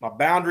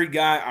boundary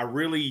guy, I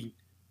really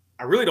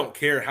don't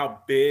care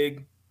how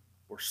big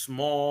or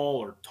small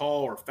or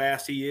tall or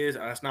fast he is.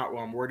 That's not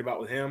what I'm worried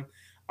about with him.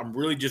 I'm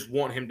really just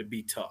want him to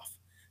be tough,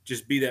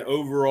 just be that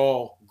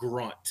overall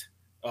grunt,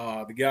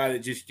 the guy that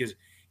just because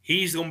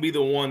he's going to be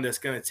the one that's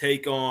going to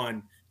take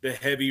on the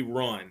heavy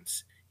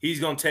runs. he's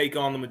going to take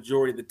on the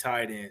majority of the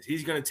tight ends.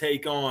 He's going to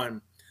take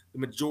on the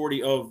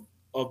majority of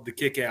the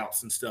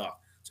kickouts and stuff.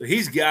 So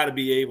he's got to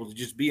be able to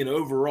just be an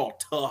overall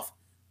tough,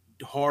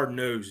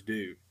 hard-nosed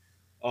dude.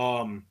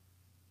 And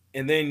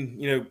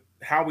then,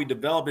 how we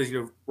develop is,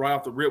 right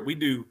off the rip, we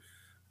do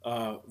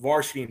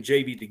varsity and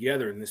JV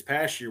together. And this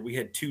past year, we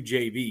had 2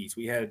 JVs.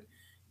 We had,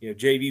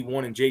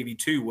 JV1 and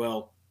JV2.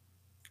 Well,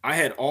 I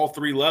had all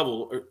 3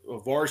 levels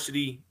of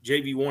varsity,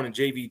 JV1 and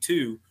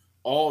JV2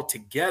 all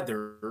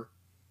together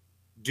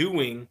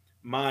doing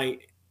my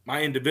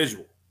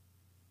individual.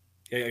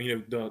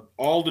 Okay,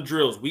 all the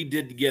drills we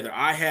did together.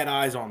 I had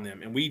eyes on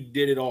them, and we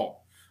did it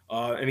all.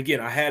 And again,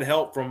 I had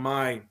help from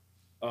my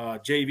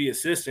JV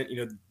assistant,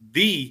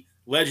 the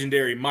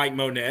legendary Mike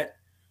Monette.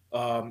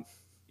 If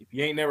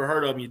you ain't never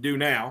heard of him, you do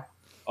now.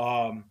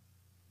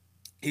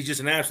 He's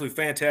just an absolutely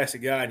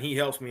fantastic guy, and he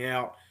helps me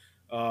out.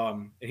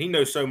 And he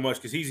knows so much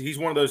because he's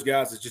one of those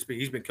guys that's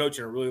he's been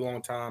coaching a really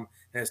long time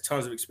and has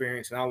tons of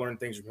experience, and I learn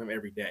things from him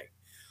every day.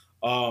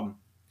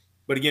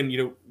 But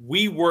again,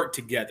 we work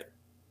together.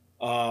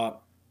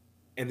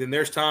 And then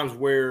there's times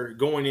where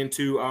going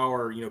into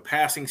our,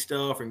 passing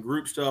stuff and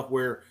group stuff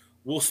where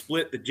we'll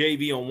split the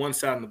JV on one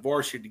side and the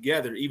varsity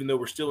together, even though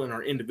we're still in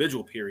our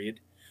individual period.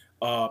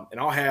 And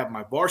I'll have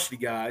my varsity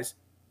guys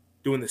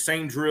doing the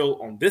same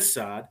drill on this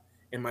side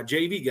and my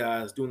JV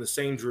guys doing the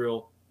same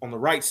drill on the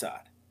right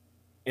side.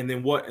 And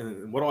then what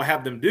I'll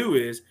have them do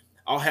is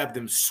I'll have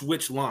them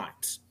switch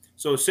lines.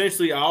 So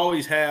essentially I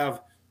always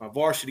have my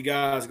varsity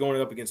guys going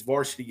up against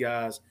varsity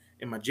guys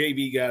and my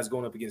JV guys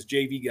going up against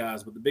JV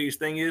guys. But the biggest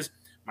thing is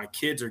my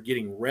kids are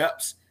getting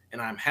reps and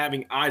I'm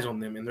having eyes on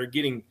them, and they're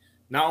getting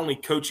not only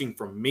coaching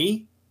from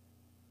me,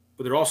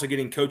 but they're also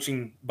getting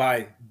coaching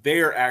by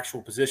their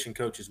actual position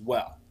coach as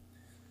well.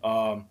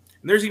 And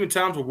there's even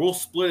times where we'll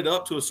split it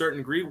up to a certain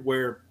degree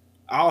where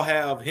I'll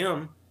have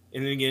him,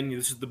 and then again,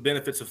 this is the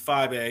benefits of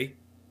 5A,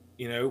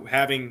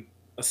 having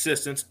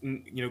assistants,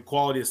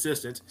 quality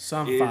assistants.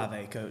 Some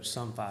 5A, coach.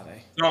 Some 5A.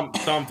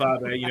 Some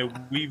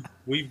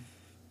 5A.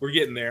 We're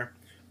getting there.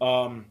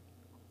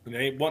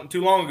 It wasn't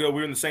too long ago we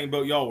were in the same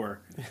boat y'all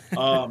were.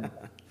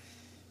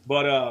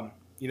 But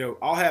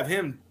I'll have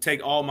him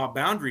take all my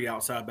boundary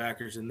outside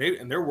backers, and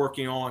they're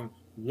working on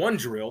one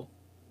drill,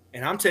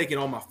 and I'm taking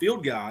all my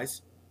field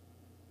guys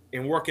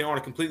and working on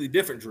a completely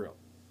different drill.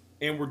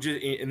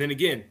 And then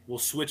again, we'll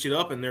switch it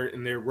up, and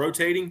they're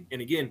rotating.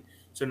 And again,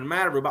 so no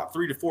matter about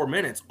 3 to 4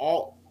 minutes,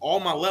 all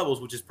my levels,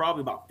 which is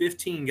probably about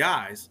 15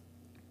 guys,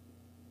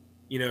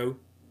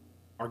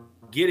 are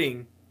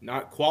getting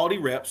not quality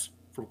reps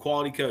from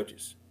quality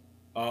coaches.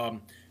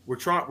 We're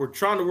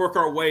trying to work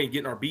our way and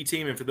getting our B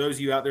team. And for those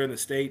of you out there in the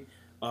state,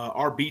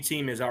 our B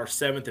team is our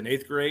 7th and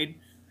 8th grade,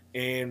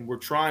 and we're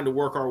trying to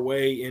work our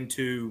way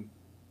into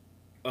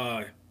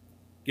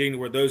getting to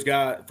where those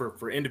guys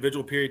for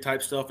individual period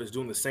type stuff is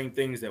doing the same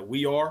things that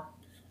we are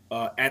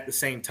at the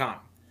same time.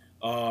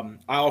 I'm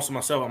also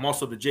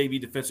the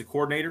JV defensive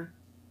coordinator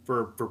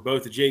for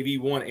both the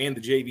JV1 and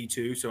the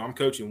JV2. So I'm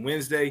coaching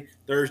Wednesday,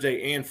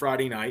 Thursday, and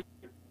Friday night.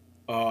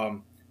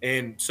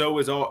 And so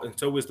is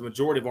the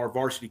majority of our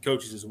varsity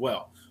coaches as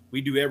well.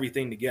 We do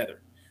everything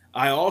together.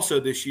 I also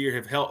this year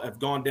have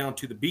gone down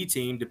to the B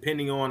team,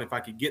 depending on if I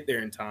could get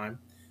there in time,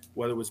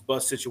 whether it was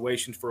bus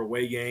situations for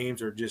away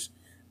games or just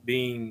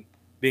being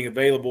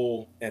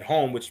available at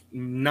home, which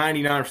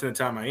 99% of the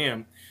time I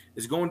am,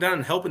 is going down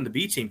and helping the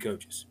B team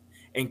coaches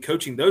and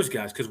coaching those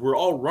guys, because we're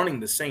all running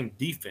the same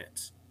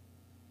defense.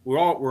 We're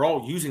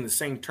all using the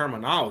same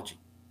terminology.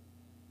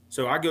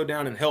 So I go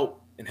down and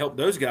help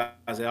those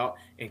guys out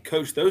and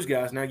coach those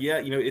guys. Now,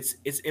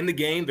 it's in the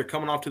game. They're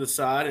coming off to the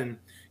side, and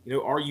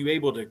are you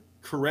able to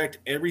correct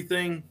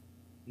everything?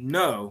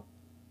 No.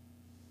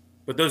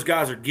 But those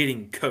guys are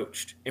getting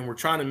coached, and we're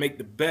trying to make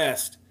the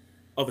best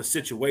of a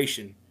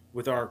situation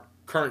with our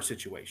current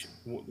situation,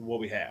 what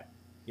we have.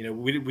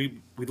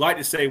 We'd like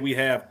to say we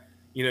have,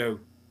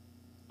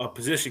 a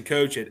position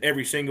coach at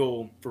every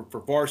single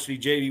for varsity,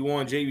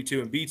 JV1,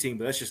 JV2, and B team,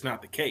 but that's just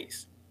not the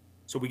case.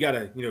 So we got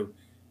to,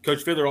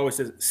 Coach Fiddler always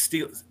says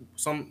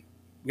we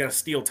got to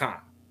steal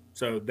time.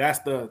 So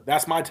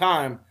that's my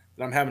time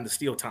that I'm having to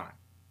steal time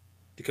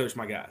to coach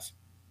my guys.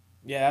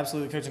 Yeah,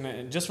 absolutely, Coach.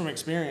 And just from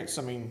experience,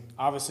 I mean,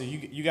 obviously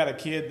you got a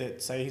kid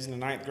that, say he's in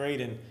the 9th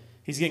grade and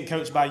he's getting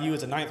coached by you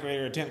as a 9th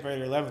grader, a 10th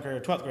grader, 11th grader,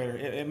 12th grader.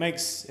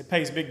 It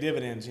pays big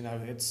dividends.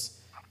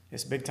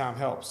 It's big time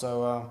help.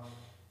 So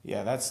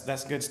yeah,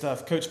 that's good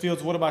stuff. Coach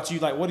Fields, what about you?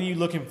 Like, what are you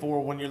looking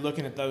for when you're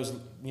looking at those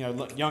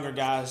younger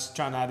guys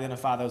trying to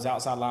identify those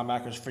outside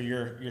linebackers for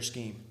your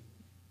scheme?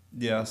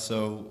 Yeah.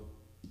 So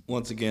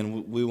once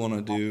again, we want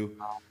to do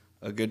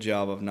a good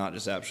job of not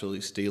just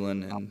absolutely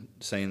stealing and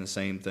saying the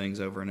same things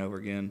over and over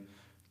again.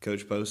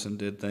 Coach Poston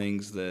did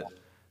things that,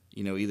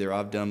 either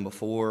I've done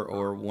before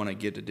or want to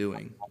get to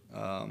doing.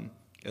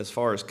 As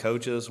far as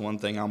coaches, one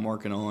thing I'm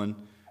working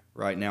on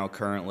right now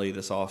currently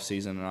this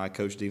offseason, and I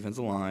coach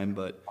defensive line,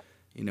 but,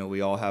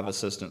 we all have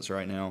assistants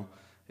right now,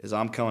 is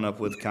I'm coming up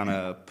with kind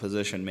of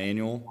position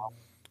manual,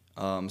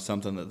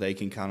 something that they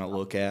can kind of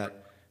look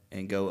at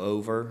and go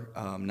over.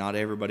 Not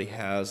everybody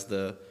has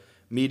the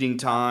meeting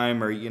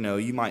time, or,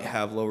 you might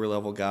have lower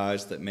level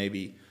guys that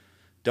maybe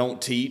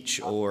don't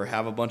teach or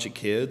have a bunch of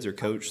kids or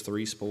coach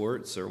 3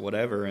 sports or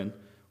whatever. And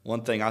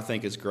one thing I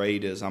think is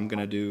great is I'm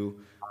going to do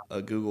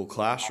a Google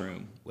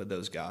Classroom with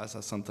those guys.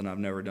 That's something I've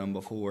never done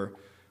before.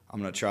 I'm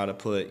going to try to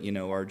put,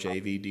 our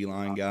JV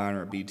D-line guy and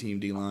our B-team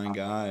D-line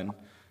guy and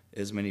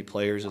as many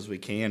players as we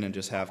can and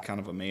just have kind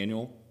of a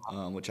manual,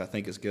 which I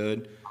think is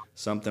good.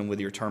 Something with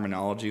your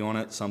terminology on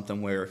it,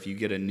 something where if you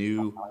get a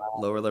new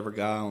lower level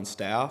guy on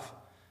staff,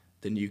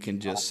 then you can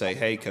just say,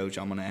 hey, coach,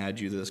 I'm going to add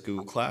you to this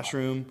Google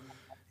Classroom.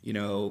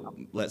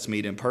 Let's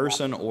meet in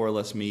person or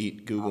let's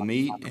meet Google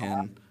Meet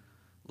and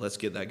let's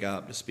get that guy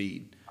up to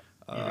speed.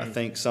 I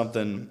think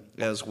something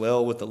as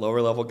well with the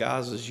lower level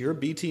guys is your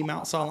B team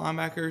outside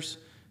linebackers,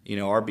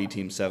 our B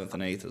team 7th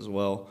and 8th as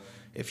well.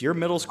 If your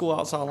middle school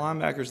outside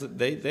linebackers,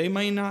 they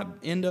may not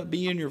end up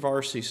being your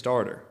varsity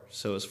starter.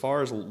 So as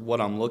far as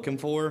what I'm looking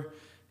for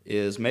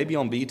is maybe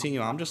on B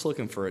team, I'm just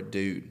looking for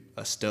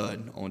a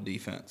stud on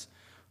defense.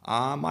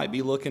 I might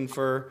be looking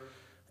for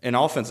an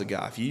offensive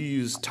guy. If you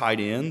use tight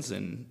ends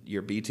and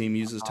your B team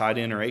uses tight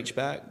end or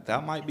H-back,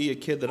 that might be a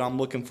kid that I'm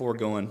looking for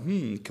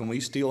going, can we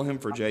steal him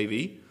for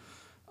JV?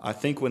 I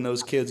think when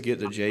those kids get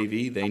to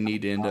JV, they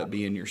need to end up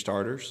being your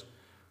starters.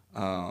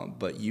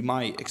 But you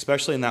might,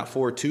 especially in that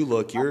 4-2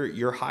 look,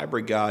 your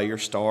hybrid guy, your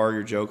star,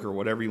 your joker,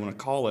 whatever you want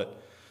to call it,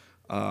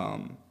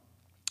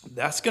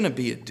 that's going to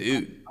be a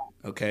dude,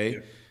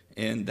 okay?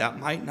 And he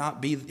might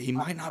not be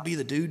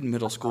the dude in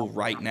middle school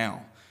right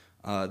now.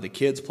 The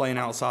kid's playing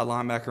outside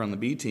linebacker on the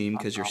B team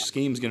because your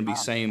scheme's going to be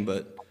same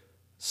but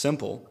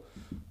simple.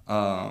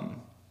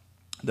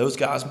 Those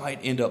guys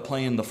might end up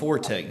playing the 4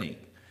 technique.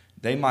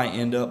 They might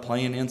end up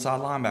playing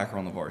inside linebacker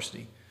on the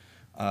varsity.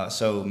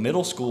 So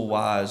middle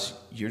school-wise,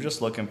 you're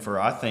just looking for,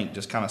 I think,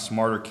 just kind of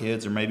smarter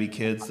kids or maybe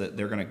kids that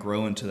they're going to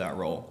grow into that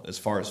role as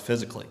far as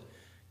physically.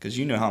 Because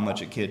you know how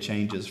much a kid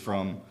changes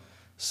from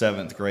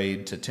 7th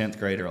grade to 10th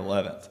grade or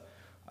 11th.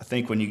 I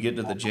think when you get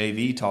to the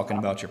JV talking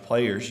about your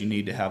players, you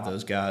need to have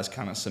those guys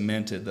kind of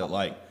cemented that,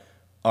 like,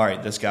 all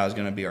right, this guy's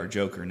going to be our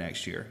joker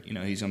next year.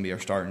 He's going to be our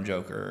starting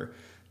joker.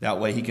 That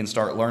way he can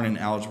start learning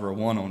Algebra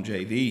 1 on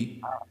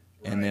JV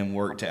and then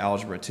work to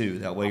Algebra 2.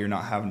 That way you're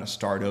not having to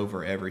start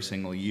over every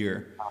single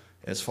year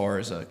as far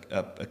as a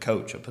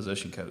coach, a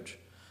position coach.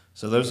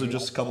 So those are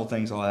just a couple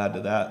things I'll add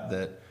to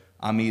that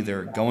I'm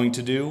either going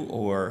to do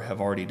or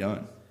have already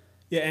done.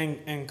 Yeah,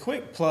 and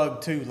quick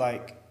plug too,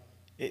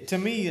 to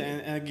me,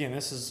 and again,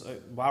 this is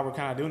why we're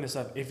kind of doing this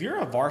stuff. If you're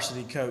a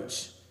varsity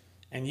coach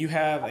and you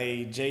have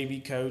a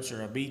JV coach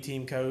or a B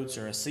team coach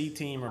or a C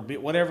team or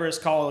whatever it's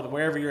called,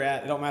 wherever you're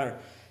at, it don't matter.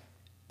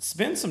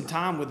 Spend some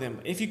time with them.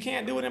 If you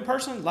can't do it in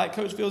person, like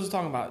Coach Fields is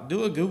talking about,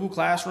 do a Google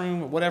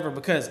Classroom or whatever,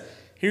 because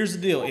here's the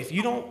deal. If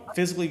you don't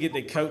physically get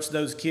to coach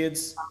those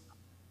kids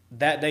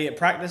that day at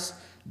practice,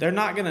 they're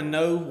not going to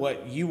know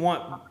what you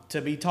want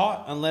to be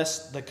taught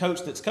unless the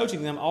coach that's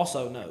coaching them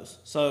also knows.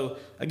 So,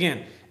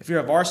 again, if you're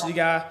a varsity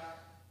guy,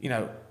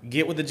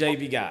 get with the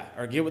JV guy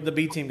or get with the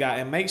B team guy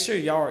and make sure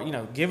y'all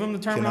are, give them the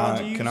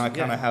terminology. Can I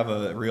kind of have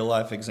a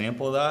real-life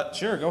example of that?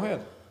 Sure, go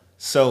ahead.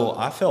 So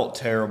I felt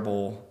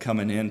terrible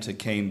coming into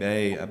Cane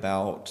Bay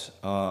about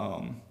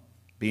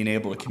being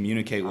able to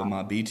communicate with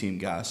my B team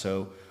guy.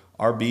 So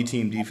our B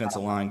team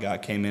defensive line guy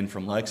came in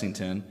from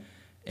Lexington,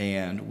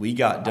 and we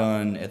got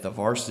done at the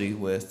varsity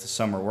with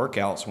summer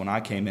workouts when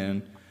I came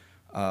in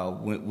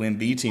when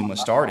B team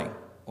was starting,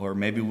 or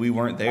maybe we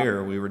weren't there,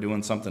 or we were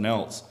doing something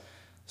else.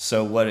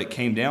 So what it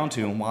came down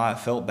to and why I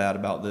felt bad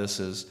about this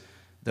is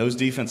those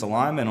defensive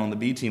linemen on the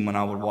B team, when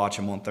I would watch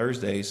them on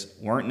Thursdays,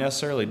 weren't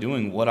necessarily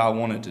doing what I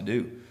wanted to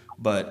do.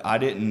 But I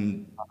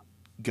didn't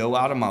go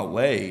out of my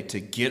way to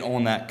get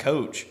on that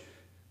coach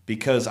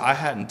because I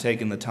hadn't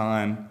taken the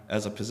time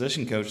as a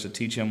position coach to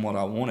teach him what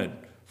I wanted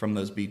from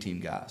those B team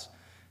guys.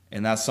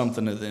 And that's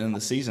something at the end of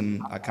the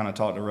season I kind of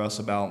talked to Russ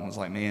about and was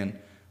like, man,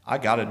 I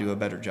got to do a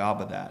better job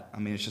of that. I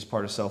mean, it's just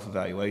part of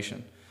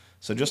self-evaluation.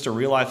 So just a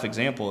real-life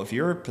example, if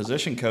you're a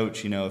position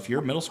coach, if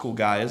your middle school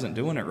guy isn't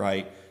doing it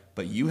right,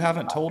 but you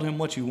haven't told him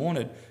what you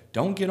wanted,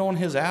 don't get on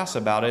his ass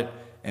about it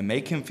and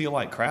make him feel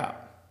like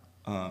crap.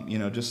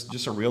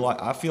 Just a real life.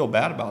 I feel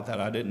bad about that.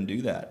 I didn't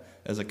do that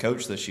as a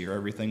coach this year.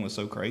 Everything was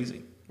so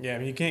crazy. Yeah, I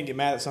mean, you can't get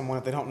mad at someone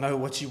if they don't know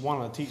what you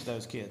want to teach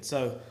those kids.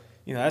 So,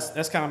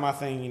 that's kind of my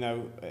thing.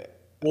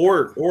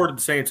 Or at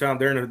the same time,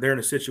 they're in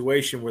a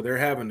situation where they're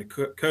having to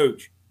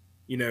coach.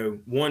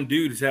 One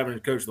dude is having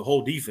to coach the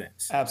whole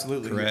defense.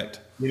 Absolutely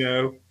correct.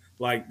 There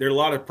are a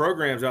lot of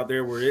programs out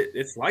there where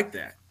it's like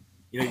that.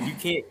 You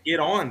can't get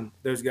on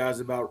those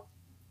guys about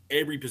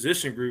every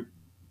position group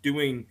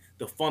doing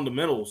the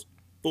fundamentals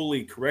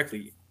fully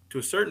correctly. To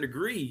a certain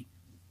degree,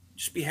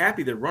 just be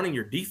happy they're running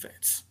your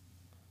defense.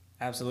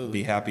 Absolutely.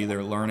 Be happy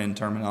they're learning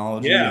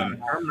terminology. Yeah,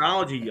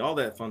 terminology, all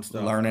that fun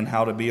stuff. Learning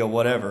how to be a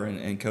whatever.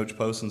 In Coach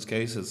Poston's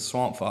case, it's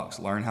Swamp Fox.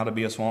 Learn how to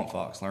be a Swamp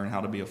Fox. Learn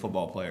how to be a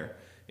football player.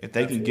 If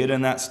they can get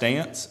in that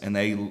stance and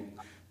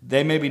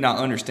they maybe not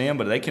understand,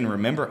 but they can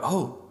remember,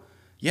 oh,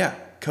 yeah,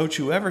 Coach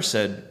whoever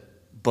said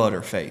butt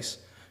or face.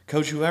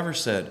 Coach, whoever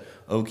said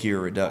Okie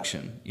or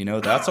reduction,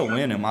 that's a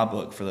win in my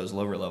book for those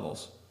lower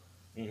levels.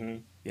 Mm-hmm.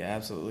 Yeah,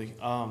 absolutely.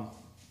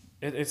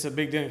 It's a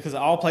big deal because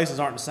all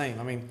places aren't the same.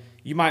 I mean,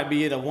 you might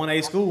be at a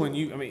 1A school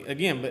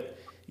but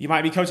you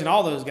might be coaching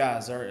all those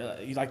guys, or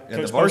you like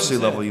at the varsity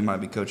level, you might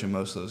be coaching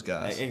most of those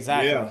guys.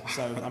 Exactly. Yeah.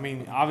 So, I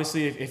mean,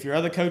 obviously, if your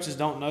other coaches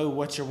don't know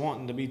what you're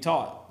wanting to be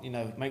taught,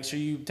 make sure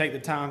you take the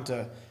time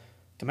to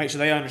make sure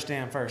they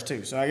understand first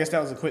too. So, I guess that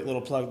was a quick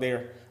little plug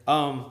there.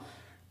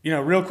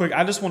 Real quick,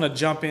 I just want to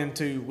jump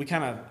into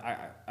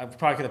I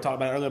probably could have talked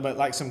about it earlier, but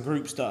like some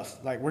group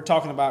stuff. Like we're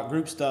talking about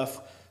group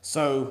stuff,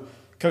 so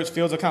Coach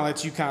Fields will kind of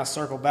let you kind of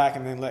circle back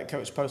and then let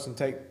Coach Poston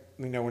take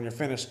when you're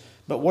finished.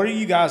 But what are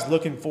you guys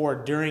looking for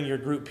during your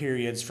group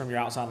periods from your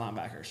outside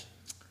linebackers?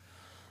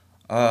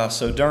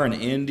 So during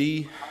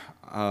Indy,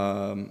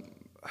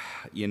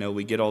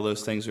 we get all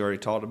those things we already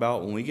talked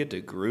about. When we get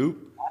to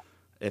group,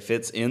 if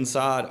it's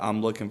inside,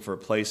 I'm looking for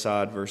play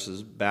side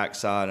versus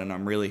backside, and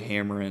I'm really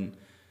hammering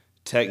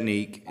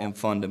technique and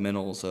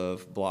fundamentals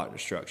of block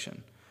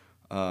destruction.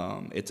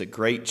 It's a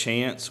great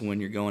chance when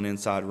you're going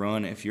inside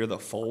run. If you're the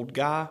fold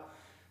guy,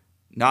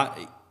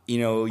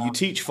 you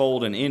teach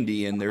fold in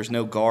Indy, and there's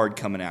no guard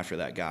coming after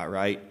that guy,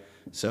 right?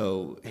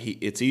 So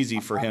it's easy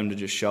for him to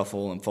just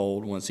shuffle and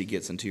fold once he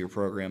gets into your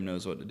program,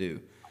 knows what to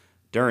do.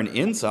 During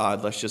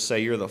inside, let's just say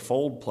you're the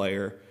fold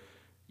player,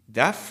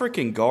 that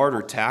freaking guard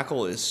or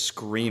tackle is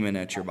screaming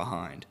at your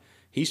behind.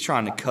 He's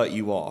trying to cut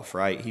you off,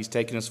 right? He's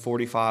taking his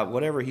 45,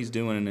 whatever he's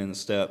doing in the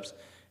steps,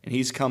 and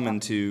he's coming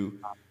to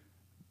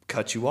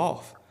cut you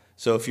off.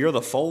 So if you're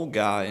the fold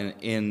guy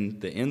in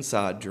the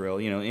inside drill,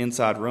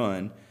 inside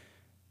run,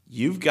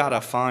 you've got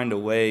to find a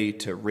way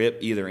to rip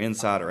either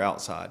inside or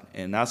outside.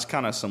 And that's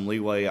kind of some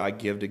leeway I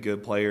give to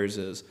good players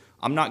is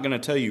I'm not going to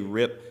tell you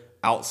rip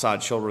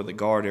outside shoulder of the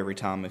guard every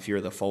time if you're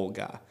the fold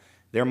guy.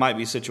 There might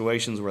be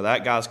situations where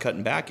that guy's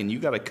cutting back and you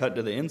got to cut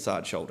to the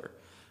inside shoulder.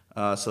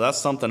 So that's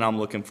something I'm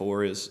looking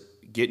for is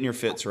getting your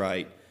fits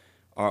right.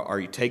 Are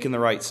you taking the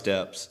right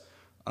steps?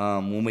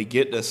 When we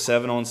get to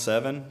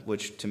 7-on-7,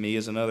 which to me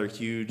is another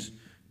huge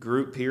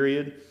group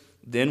period,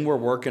 then we're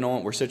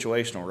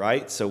situational,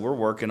 right? So we're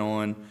working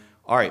on,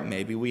 all right,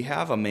 maybe we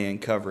have a man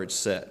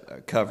coverage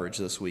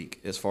this week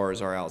as far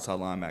as our outside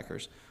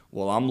linebackers.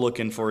 Well, I'm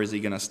looking for, is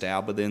he going to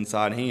stab with the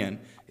inside hand?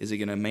 Is he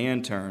going to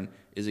man turn?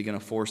 Is he going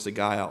to force the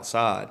guy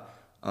outside?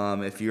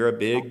 If you're a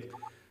big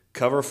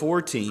cover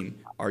 4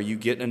 team, are you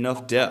getting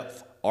enough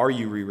depth? Are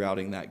you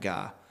rerouting that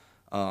guy?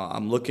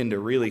 I'm looking to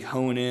really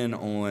hone in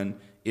on,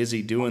 is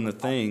he doing the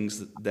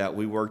things that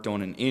we worked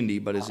on in Indy,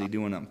 but is he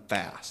doing them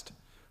fast?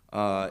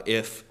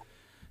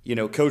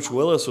 Coach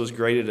Willis was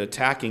great at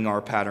attacking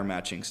our pattern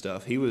matching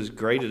stuff. He was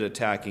great at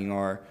attacking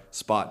our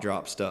spot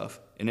drop stuff.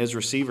 And his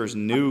receivers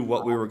knew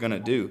what we were going to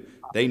do.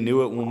 They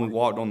knew it when we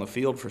walked on the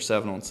field for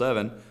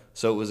 7-on-7.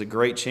 So it was a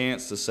great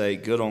chance to say,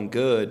 good on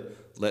good,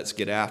 let's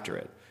get after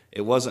it.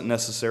 It wasn't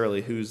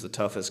necessarily who's the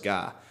toughest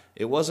guy.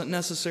 It wasn't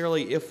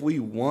necessarily if we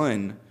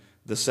won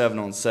the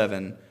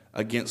 7-on-7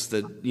 against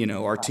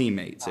our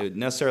teammates. It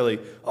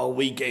necessarily,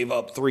 we gave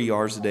up 3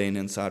 yards a day in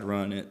inside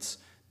run. It's,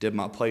 did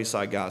my play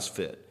side guys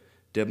fit?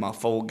 Did my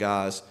fold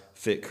guys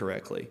fit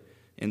correctly?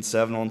 In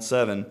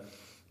 7-on-7,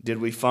 did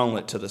we funnel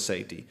it to the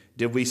safety?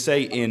 Did we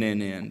say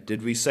in?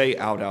 Did we say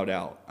out?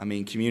 I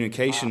mean,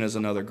 communication is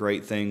another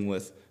great thing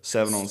with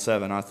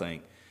 7-on-7, I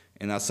think.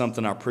 And that's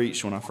something I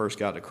preached when I first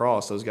got to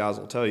Cross. Those guys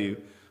will tell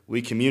you,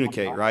 we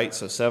communicate, right?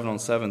 So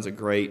 7-on-7 is a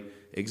great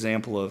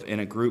example of, in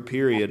a group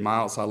period, my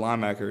outside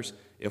linebackers,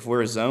 if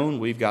we're a zone,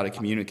 we've got to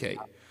communicate.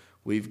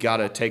 We've got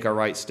to take our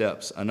right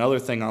steps. Another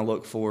thing I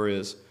look for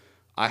is,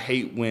 I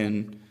hate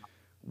when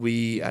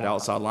we, at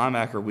outside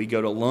linebacker, we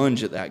go to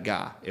lunge at that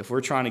guy. If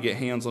we're trying to get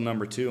hands on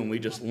number 2 and we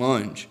just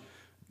lunge,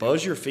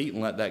 buzz your feet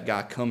and let that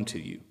guy come to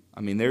you.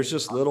 I mean, there's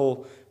just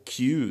little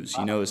cues.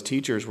 As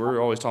teachers,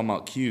 we're always talking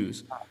about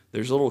cues.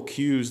 There's little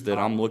cues that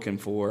I'm looking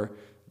for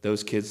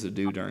those kids to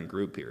do during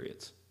group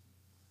periods.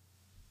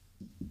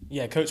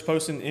 Yeah, Coach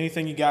Poston,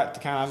 anything you got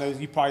to I know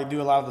you probably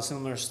do a lot of the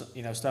similar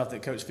stuff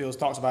that Coach Fields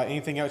talks about.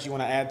 Anything else you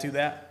want to add to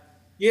that?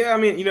 Yeah, I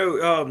mean,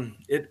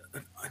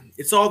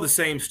 it's all the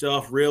same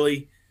stuff,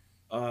 really.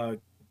 But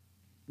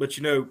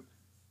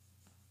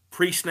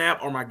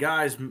pre-snap, are my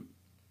guys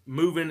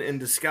moving and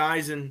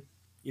disguising?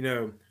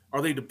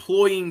 Are they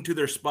deploying to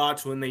their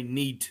spots when they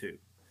need to?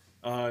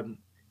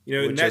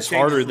 Which is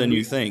harder than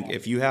you think.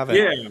 If you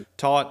haven't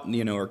taught,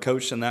 or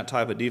coached in that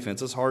type of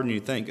defense, it's harder than you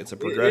think. It's a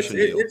progression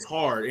deal. It's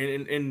hard,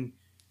 and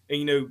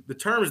the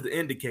term is the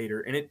indicator,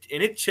 and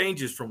it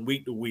changes from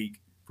week to week,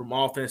 from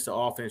offense to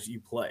offense you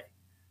play.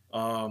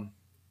 On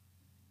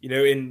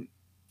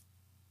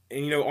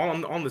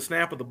the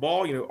snap of the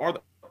ball,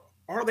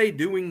 are they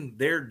doing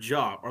their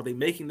job? Are they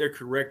making their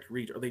correct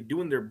reads? Are they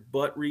doing their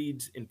butt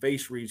reads and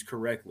face reads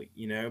correctly?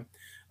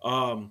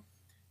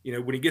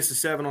 When he gets to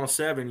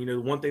 7-on-7,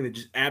 the one thing that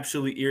just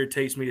absolutely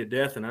irritates me to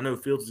death, and I know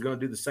Fields is going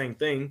to do the same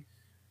thing,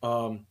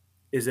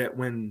 is that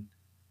when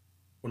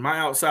my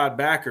outside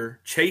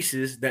backer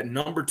chases that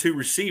number 2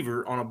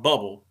 receiver on a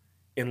bubble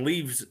and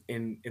leaves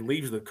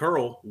the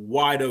curl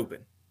wide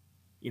open.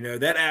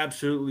 That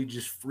absolutely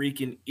just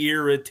freaking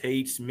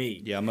irritates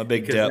me. Yeah, I'm a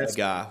big depth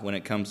guy when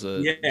it comes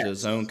to Yes.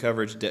 zone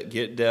coverage.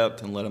 Get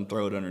depth and let them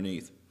throw it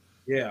underneath.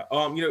 Yeah.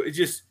 It's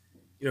just,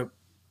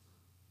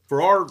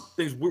 for our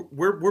things,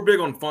 we're big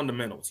on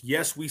fundamentals.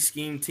 Yes, we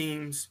scheme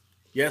teams.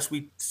 Yes,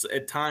 we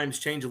at times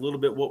change a little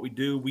bit what we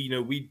do.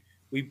 We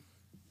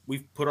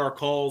put our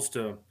calls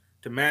to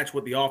match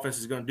what the offense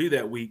is going to do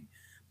that week.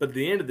 But at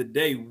the end of the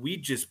day, we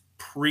just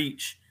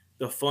preach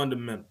the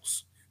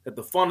fundamentals. That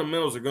the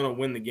fundamentals are going to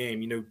win the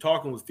game.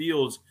 Talking with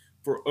Fields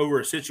for over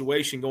a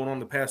situation going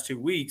on the past 2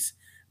 weeks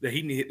that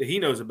he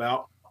knows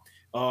about.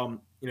 I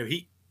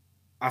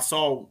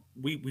saw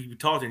we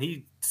talked and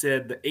he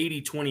said the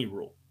 80-20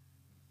 rule.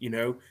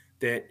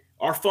 That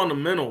our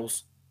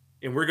fundamentals,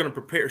 and we're going to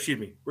prepare. Excuse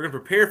me, we're going to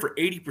prepare for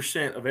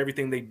 80% of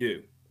everything they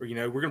do, or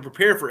we're going to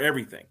prepare for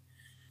everything.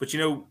 But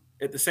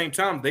at the same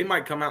time, they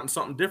might come out in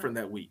something different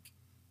that week.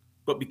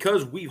 But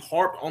because we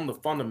harped on the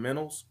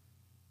fundamentals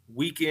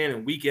week in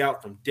and week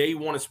out from day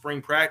one of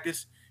spring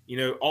practice,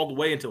 all the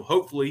way until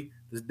hopefully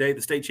the day of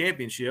the state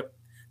championship,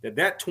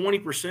 that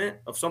 20%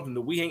 of something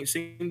that we ain't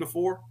seen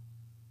before,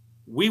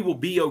 we will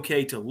be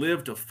okay to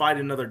live to fight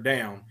another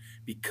down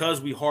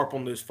because we harp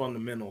on those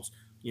fundamentals.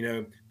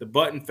 The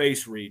button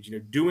face reads,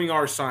 doing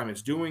our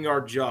assignments, doing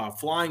our job,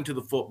 flying to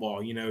the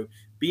football,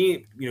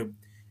 being,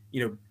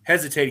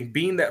 hesitating,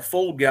 being that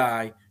fold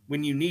guy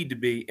when you need to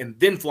be, and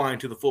then flying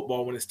to the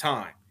football when it's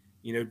time.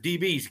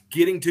 DBs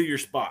getting to your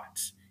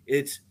spots.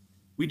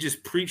 We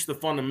just preach the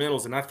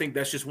fundamentals, and I think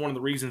that's just one of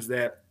the reasons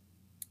that,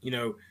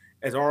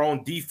 as our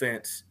own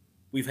defense,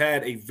 we've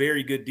had a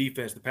very good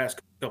defense the past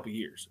couple of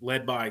years,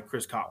 led by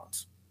Chris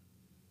Collins.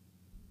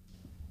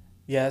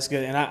 Yeah, that's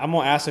good. And I'm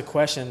going to ask a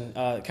question,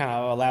 kind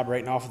of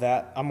elaborating off of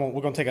that.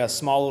 We're going to take a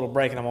small little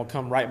break, and I'm going to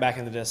come right back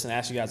into this and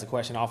ask you guys a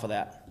question off of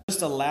that.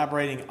 Just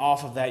elaborating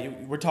off of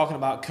that, we're talking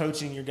about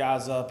coaching your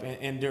guys up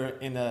in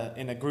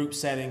a group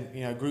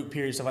setting, group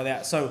period, stuff like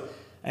that. So,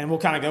 and we'll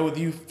kind of go with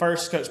you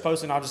first, Coach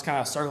Poston. I'll just kind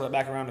of circle it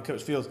back around to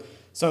Coach Fields.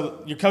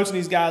 So you're coaching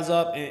these guys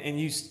up, and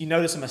you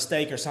notice a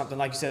mistake or something,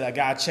 like you said, a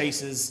guy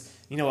chases,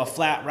 a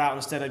flat route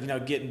instead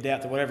of, getting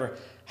depth or whatever.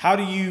 How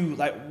do you,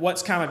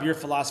 what's kind of your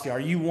philosophy? Are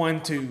you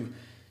one to,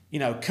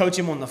 coach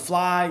him on the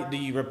fly? Do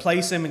you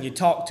replace him and you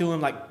talk to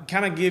him?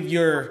 Kind of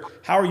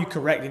how are you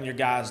correcting your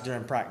guys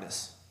during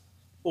practice?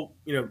 Well,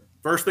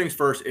 first things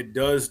first, it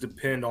does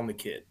depend on the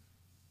kid.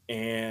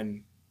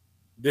 And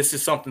this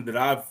is something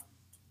that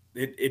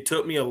it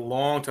took me a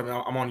long time.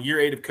 I'm on year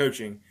 8 of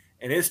coaching,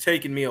 and it's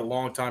taken me a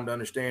long time to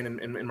understand.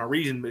 And my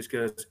reason is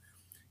because,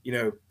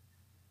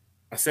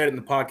 I said it in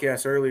the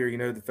podcast earlier,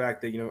 the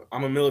fact that,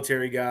 I'm a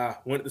military guy,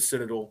 went to the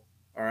Citadel,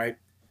 all right?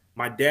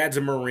 My dad's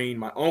a Marine.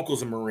 My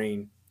uncle's a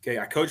Marine. Okay,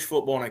 I coach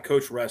football and I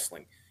coach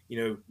wrestling.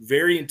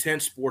 Very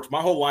intense sports.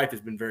 My whole life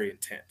has been very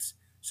intense.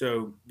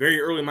 So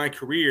very early in my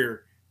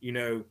career,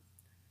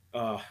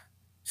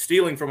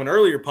 stealing from an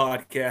earlier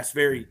podcast,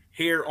 very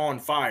hair on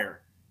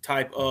fire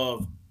type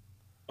of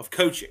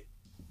coaching.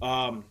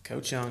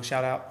 Coach Young,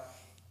 shout out.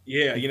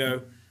 Yeah,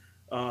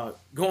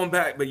 going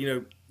back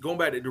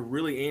to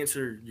really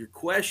answer your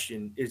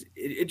question is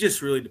it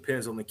just really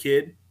depends on the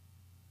kid.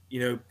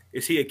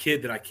 Is he a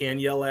kid that I can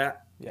yell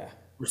at? Yeah.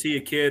 Or is he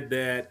a kid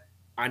that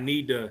I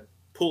need to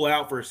pull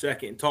out for a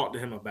second and talk to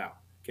him about?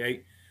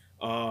 Okay.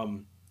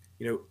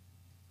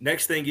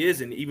 Next thing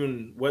is, and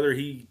even whether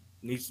he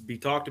needs to be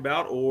talked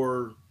about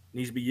or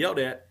needs to be yelled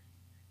at,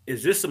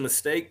 is this a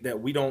mistake that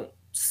we don't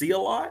see a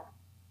lot?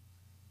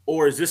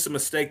 Or is this a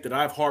mistake that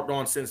I've harped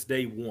on since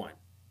day one?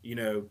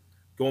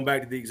 Going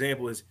back to the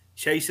example is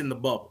chasing the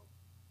bubble.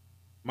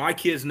 My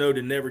kids know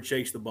to never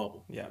chase the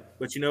bubble. Yeah.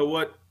 But you know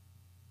what?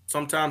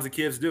 Sometimes the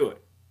kids do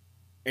it.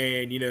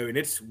 And, and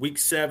it's week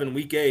 7,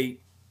 week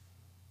 8,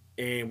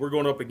 and we're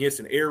going up against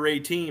an air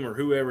raid team or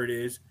whoever it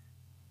is,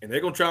 and they're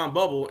going to try and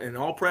bubble, and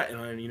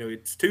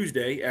it's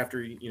Tuesday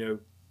after, and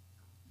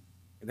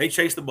they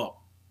chase the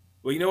bubble.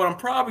 Well, you know what? I'm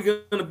probably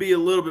going to be a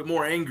little bit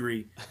more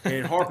angry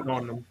and harping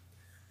on them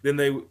than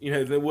they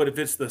would if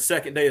it's the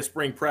second day of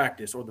spring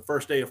practice or the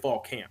first day of fall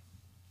camp.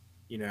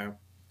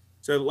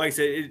 So like I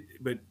said,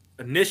 but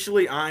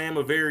initially I am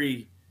a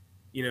very,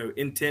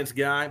 intense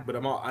guy, but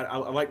I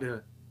like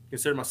to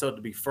consider myself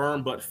to be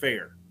firm but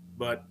fair.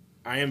 But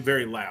I am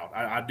very loud.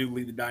 I do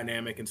lead the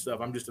dynamic and stuff.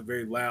 I'm just a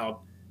very loud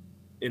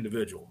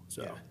individual.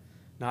 So, yeah.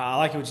 No, I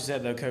like what you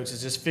said though, Coach.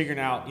 Is just figuring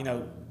out,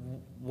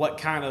 what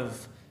kind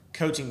of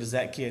coaching does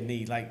that kid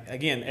need?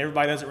 Again,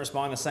 everybody doesn't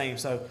respond the same.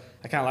 So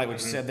I kind of like what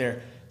you said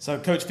there. So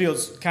Coach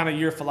Fields, kind of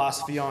your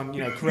philosophy on,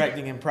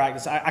 correcting in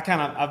practice.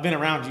 I've been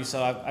around you,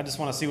 so I just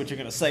want to see what you're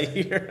going to say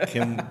here.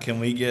 Can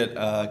we get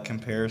a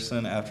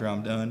comparison after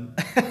I'm done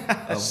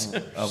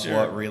of Sure.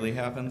 what really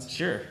happens?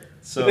 Sure.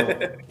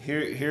 So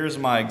here's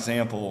my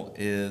example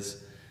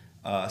is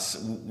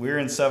we're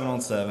in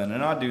 7-on-7,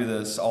 and I do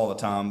this all the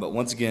time, but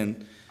once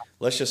again,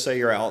 let's just say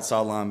you're an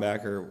outside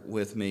linebacker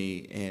with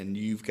me and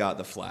you've got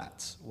the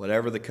flats.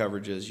 Whatever the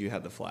coverage is, you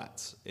have the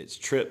flats. It's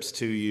trips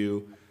to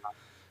you.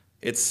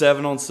 It's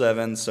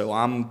 7-on-7, so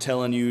I'm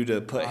telling you to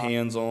put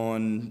hands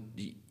on,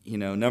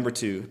 number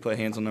 2, put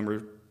hands on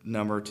number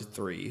number to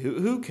 3.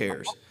 Who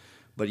cares?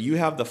 But you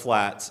have the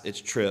flats, it's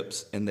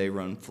trips, and they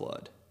run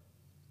flood.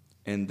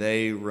 And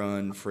they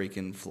run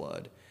freaking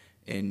flood.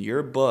 And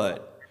your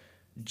butt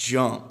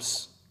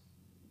jumps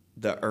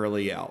the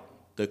early out,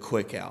 the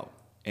quick out,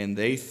 and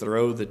they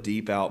throw the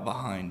deep out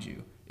behind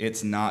you.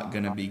 It's not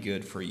going to be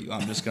good for you.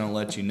 I'm just going to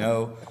let you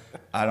know.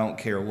 I don't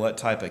care what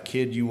type of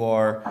kid you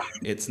are.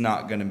 It's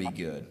not going to be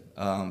good.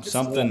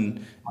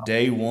 Something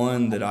day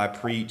one that I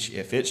preach,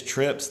 if it's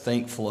trips,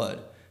 think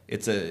flood.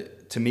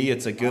 To me,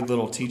 it's a good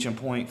little teaching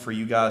point for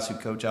you guys who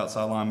coach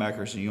outside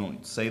linebackers, and you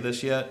don't say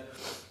this yet.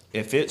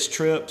 If it's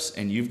trips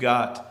and you've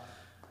got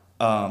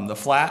the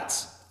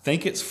flats,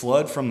 think it's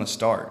flood from the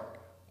start.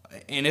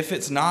 And if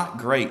it's not,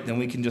 great, then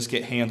we can just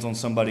get hands on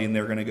somebody and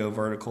they're going to go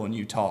vertical and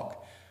you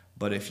talk.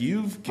 But if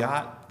you've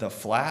got the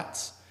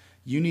flats,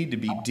 you need to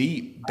be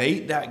deep,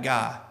 bait that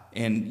guy.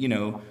 And,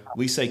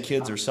 we say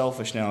kids are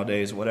selfish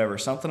nowadays, whatever.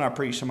 Something I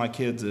preach to my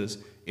kids is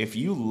if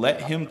you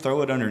let him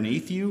throw it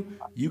underneath you,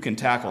 you can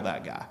tackle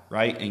that guy,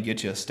 right, and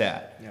get you a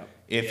stat. Yep.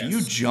 If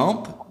you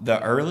jump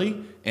the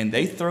early and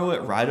they throw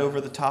it right over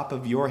the top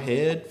of your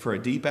head for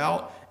a deep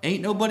out,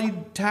 ain't nobody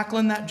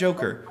tackling that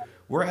joker.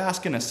 We're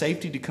asking a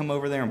safety to come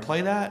over there and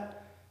play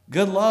that.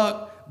 Good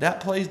luck.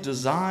 That play's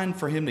designed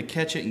for him to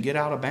catch it and get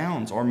out of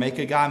bounds or make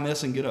a guy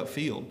miss and get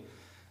upfield.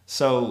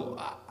 So,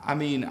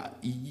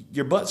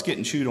 your butt's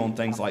getting chewed on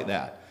things like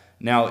that.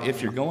 Now,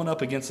 if you're going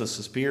up against a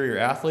superior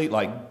athlete,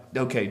 like,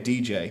 okay,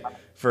 DJ,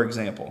 for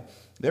example,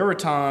 there were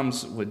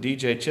times with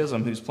DJ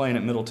Chisholm, who's playing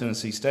at Middle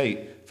Tennessee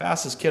State,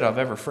 fastest kid I've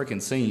ever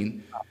freaking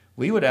seen,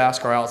 we would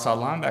ask our outside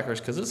linebackers,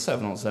 because it's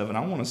 7-on-7,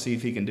 I want to see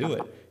if he can do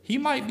it. He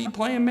might be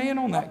playing man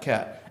on that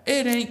cat.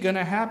 It ain't going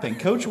to happen.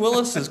 Coach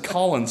Willis is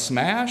calling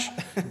smash.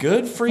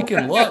 Good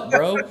freaking luck,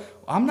 bro.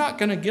 I'm not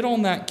going to get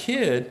on that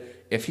kid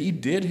if he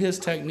did his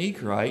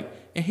technique right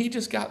and he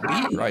just got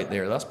beat right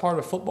there. That's part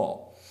of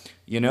football.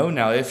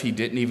 Now if he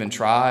didn't even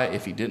try,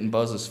 if he didn't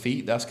buzz his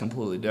feet, that's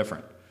completely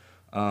different.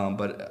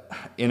 But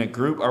in a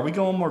group, are we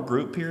going more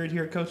group period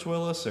here, Coach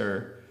Willis,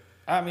 or?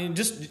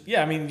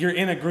 You're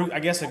in a group,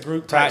 I guess a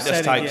group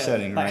practice type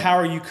setting. Like, right? how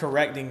are you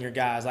correcting your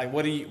guys? Like,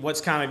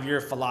 what's kind of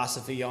your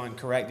philosophy on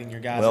correcting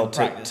your guys in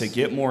practice? To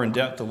get more in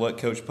depth of what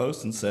Coach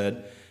Poston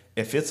said,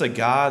 if it's a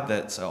guy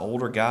that's an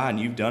older guy and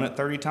you've done it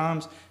 30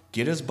 times,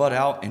 get his butt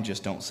out and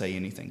just don't say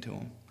anything to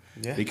him.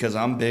 Yeah. Because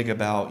I'm big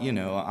about,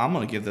 I'm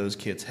going to give those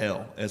kids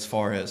hell as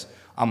far as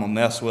I'm going to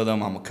mess with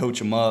them, I'm going to coach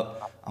them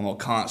up, I'm going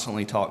to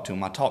constantly talk to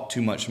them. I talk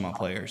too much to my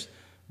players.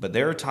 But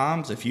there are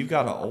times if you've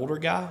got an older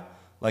guy,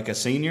 like a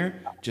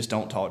senior, just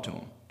don't talk to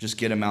him. Just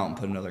get him out and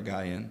put another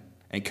guy in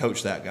and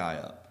coach that guy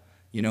up.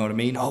 You know what I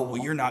mean? Oh,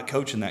 well, you're not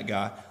coaching that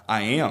guy.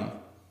 I am.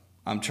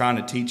 I'm trying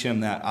to teach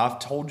him that I've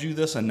told you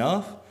this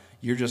enough.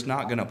 You're just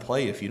not going to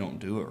play if you don't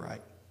do it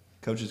right.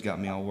 Coach has got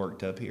me all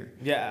worked up here.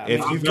 Yeah.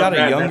 If you've got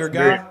a younger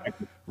guy,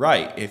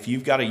 right, if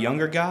you've got a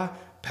younger guy,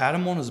 pat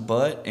him on his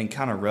butt and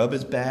kind of rub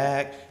his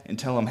back and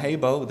tell him, hey,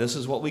 Bo, this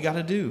is what we got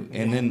to do.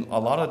 And then a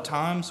lot of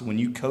times when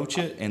you coach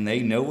it and they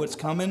know what's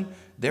coming,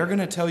 they're going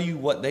to tell you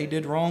what they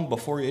did wrong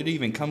before it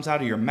even comes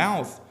out of your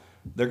mouth.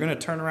 They're going to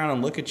turn around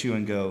and look at you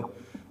and go,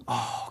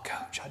 oh,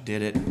 Coach, I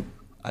did it.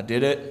 I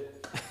did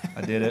it.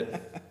 I did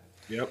it.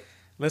 Yep.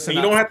 Listen,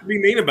 you don't have to be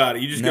mean about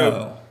it. You just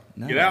go,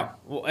 get out.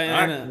 Well,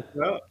 and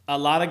a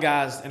lot of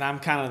guys, and I'm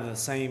kind of the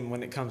same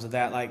when it comes to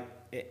that. Like,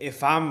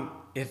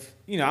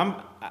 you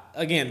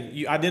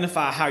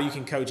identify how you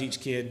can coach each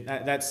kid.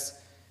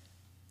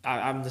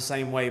 I'm the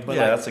same way. But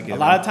that's a good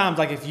lot of times,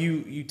 like if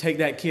you take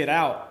that kid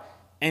out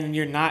and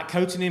you're not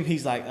coaching him,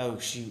 he's like, oh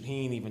shoot,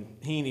 he ain't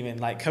even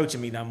like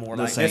coaching me no more.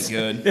 This like, ain't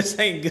good. This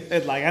ain't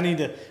good. Like I need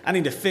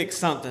to fix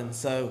something.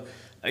 So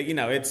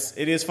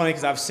it is funny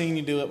because I've seen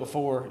you do it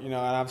before. And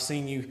I've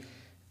seen you.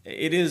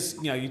 It is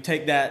you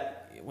take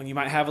that when you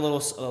might have a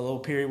little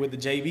period with the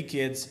JV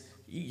kids.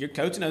 You're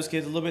coaching those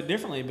kids a little bit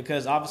differently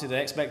because obviously the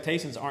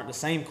expectations aren't the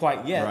same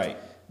quite yet. Right.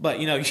 But,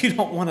 you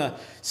don't want to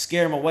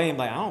scare them away and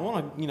be like, I don't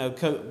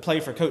want to, play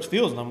for Coach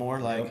Fields no more.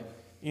 Like,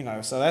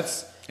 so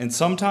that's. And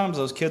sometimes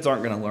those kids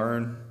aren't going to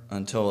learn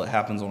until it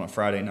happens on a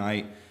Friday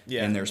night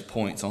and there's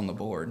points on the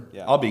board.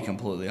 Yeah. I'll be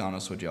completely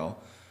honest with y'all.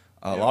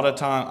 A lot of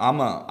time,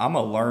 I'm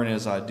a learn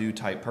as I do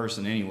type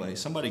person anyway.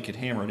 Somebody could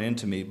hammer it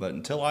into me, but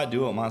until I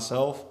do it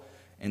myself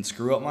and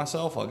screw up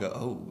myself, I'll go,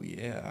 oh,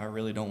 yeah, I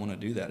really don't want to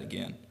do that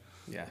again.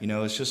 Yeah.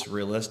 It's just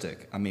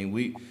realistic. I mean,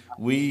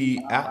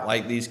 we act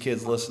like these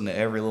kids listen to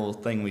every little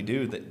thing we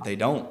do. That they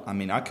don't. I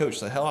mean, I coach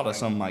the hell out of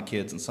some of my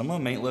kids, and some of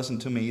them ain't listen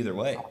to me either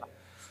way.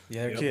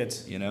 Yeah, they're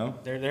kids.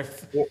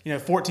 They're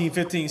 14,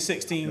 15,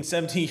 16,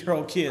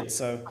 17-year-old kids.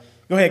 So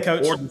go ahead,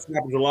 Coach. Or this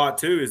happens a lot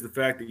too is the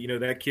fact that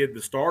that kid,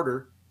 the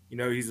starter,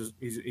 he's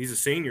a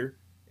senior,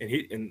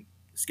 and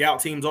scout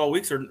teams all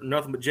weeks are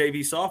nothing but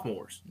JV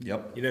sophomores.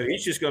 Yep.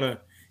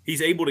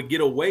 He's able to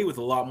get away with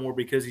a lot more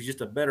because he's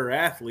just a better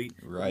athlete,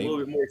 right. A little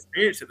bit more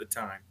experienced at the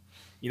time.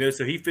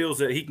 So he feels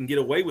that he can get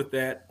away with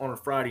that on a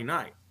Friday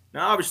night.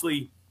 Now,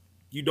 obviously,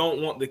 you don't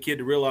want the kid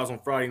to realize on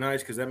Friday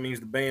nights because that means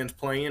the band's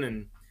playing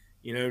and,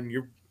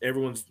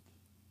 everyone's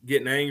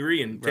getting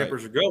angry and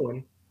tempers are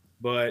going.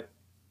 But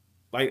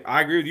like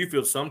I agree with you,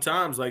 Phil.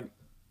 Sometimes like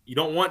you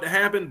don't want it to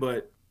happen,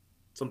 but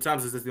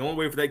sometimes it's the only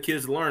way for that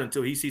kid to learn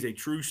until he sees a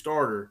true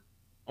starter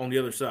on the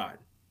other side.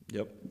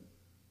 Yep.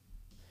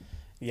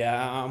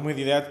 Yeah, I'm with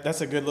you. That's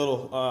a good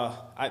little.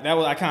 I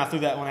kind of threw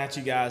that one at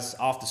you guys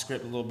off the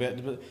script a little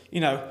bit, but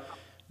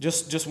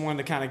just wanted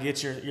to kind of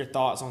get your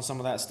thoughts on some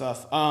of that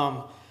stuff.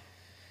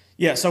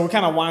 Yeah, so we're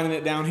kind of winding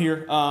it down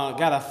here.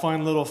 Got a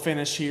fun little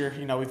finish here.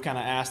 We've kind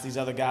of asked these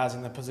other guys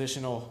in the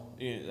positional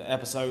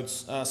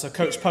episodes. So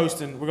Coach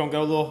Poston, we're gonna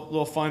go a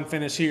little fun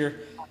finish here.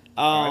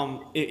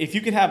 If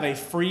you could have a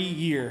free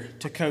year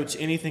to coach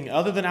anything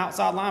other than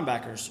outside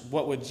linebackers,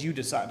 what would you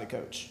decide to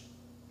coach?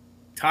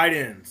 Tight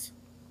ends.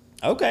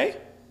 Okay.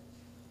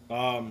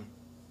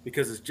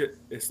 Because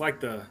it's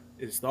the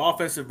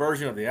offensive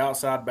version of the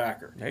outside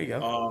backer. There you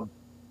go.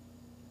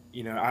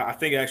 I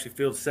think actually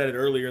Phil said it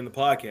earlier in the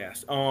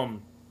podcast.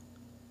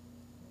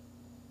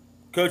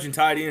 Coaching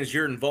tight ends,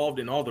 you're involved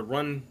in all the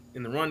run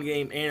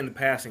game and the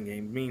passing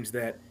game. It means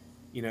that,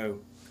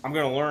 I'm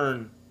going to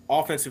learn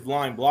offensive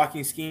line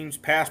blocking schemes,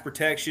 pass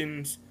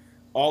protections,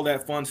 all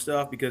that fun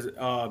stuff because,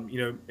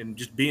 and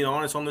just being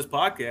honest on this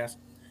podcast,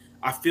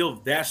 I feel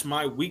that's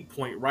my weak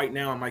point right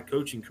now in my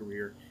coaching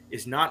career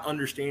is not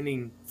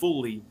understanding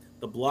fully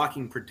the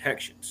blocking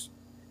protections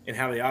and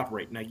how they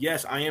operate. Now,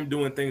 yes, I am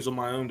doing things on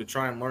my own to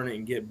try and learn it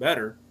and get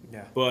better.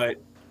 Yeah.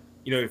 But,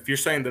 if you're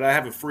saying that I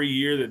have a free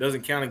year that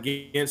doesn't count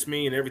against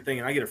me and everything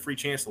and I get a free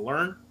chance to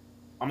learn,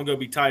 I'm going to go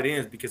be tight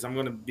ends because I'm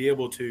going to be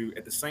able to,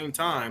 at the same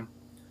time,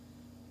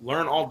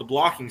 learn all the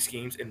blocking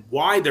schemes and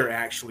why they're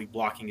actually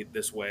blocking it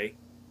this way.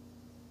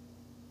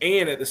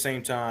 And at the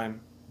same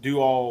time,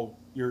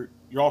 you're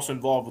also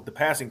involved with the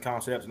passing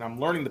concepts, and I'm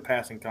learning the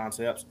passing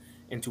concepts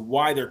into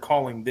why they're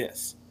calling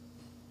this.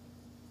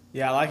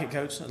 Yeah, I like it,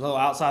 Coach. A little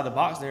outside the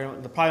box there.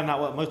 Probably not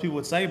what most people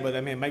would say, but,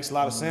 it makes a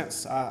lot of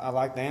sense. I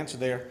like the answer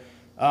there.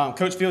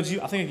 Coach Fields,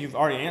 I think you've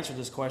already answered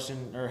this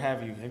question, or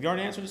have you? Have you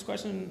already answered this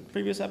question in the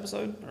previous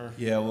episode? Or?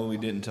 Yeah, what we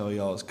didn't tell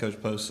y'all is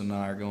Coach Poston and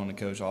I are going to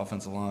coach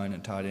offensive line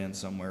and tight end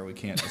somewhere. We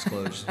can't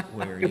disclose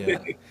where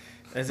yet.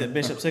 Is it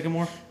Bishop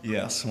Sycamore?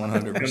 Yes,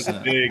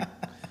 100%. Big.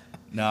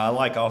 No, I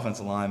like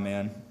offensive line,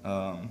 man.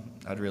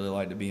 I'd really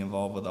like to be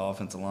involved with the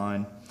offensive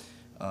line.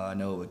 I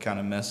know it would kind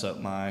of mess up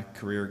my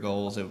career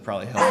goals. It would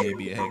probably help me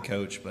be a head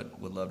coach, but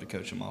would love to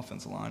coach some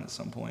offensive line at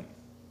some point.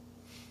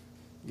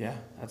 Yeah,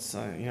 that's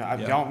you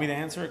want me to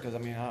answer it because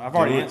I've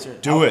already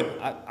answered. Do it.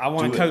 I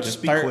want to coach.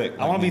 Just be third, quick.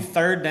 I want to be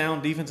third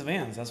down defensive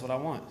ends. That's what I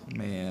want.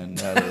 Man,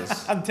 that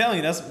is. I'm telling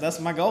you, that's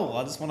my goal.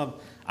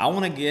 I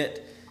want to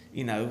get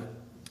Can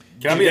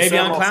I be a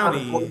Davion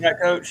Clowney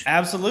quarterback coach?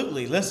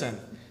 Absolutely. Listen,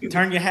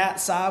 turn your hat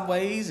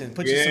sideways and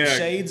put you some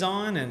shades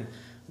on, and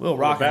we'll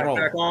rock and roll.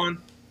 Backpack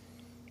on.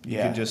 You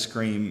could just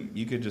scream.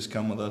 You could just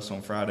come with us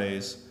on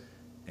Fridays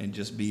and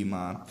just be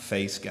my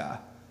face guy.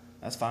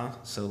 That's fine.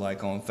 So,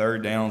 like, on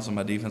third downs on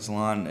my defensive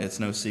line, it's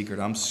no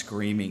secret. I'm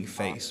screaming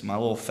face. My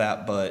little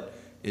fat butt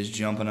is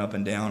jumping up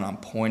and down. I'm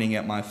pointing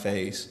at my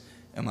face,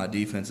 and my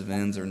defensive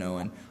ends are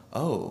knowing,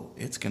 oh,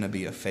 it's going to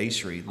be a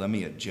face read. Let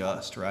me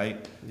adjust,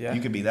 right? Yeah. You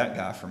could be that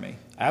guy for me.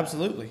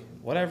 Absolutely.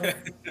 Whatever.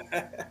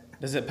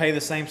 Does it pay the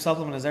same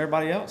supplement as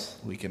everybody else?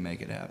 We can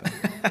make it happen.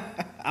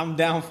 I'm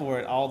down for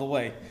it all the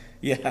way.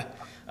 Yeah.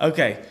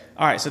 Okay.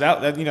 All right. So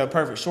that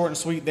perfect. Short and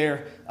sweet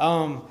there.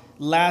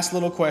 Last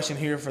little question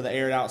here for the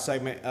aired out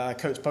segment,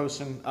 Coach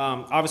Poston.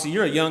 Obviously,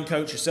 you're a young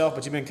coach yourself,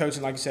 but you've been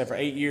coaching, like you said, for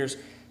 8 years.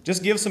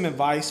 Just give some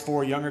advice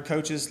for younger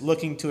coaches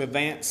looking to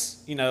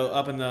advance,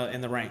 up in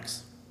the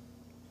ranks.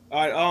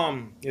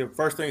 All right.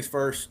 First things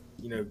first.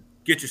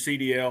 Get your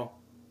CDL.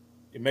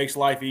 It makes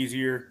life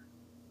easier.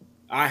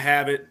 I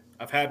have it.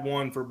 I've had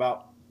one for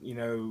about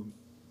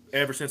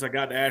ever since I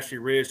got to Ashley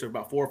Ridge, so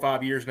about 4 or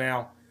 5 years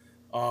now.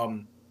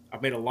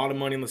 I've made a lot of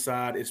money on the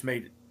side. It's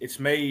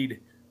made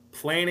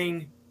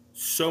planning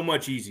so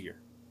much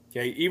easier.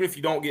 Okay, even if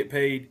you don't get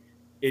paid,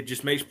 it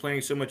just makes planning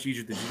so much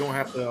easier that you don't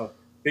have to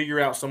figure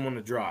out someone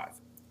to drive.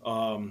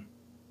 And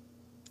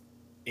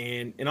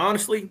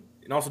honestly,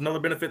 and also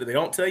another benefit that they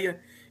don't tell you,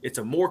 it's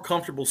a more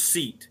comfortable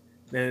seat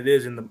than it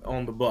is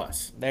on the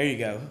bus. There you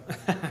go.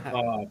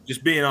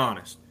 Just being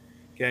honest.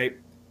 Okay.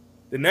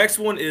 The next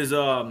one is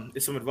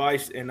some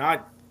advice, and I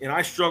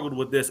struggled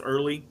with this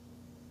early.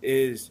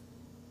 Is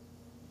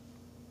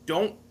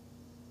don't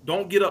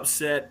get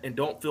upset and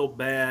don't feel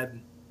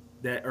bad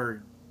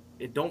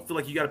don't feel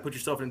like you got to put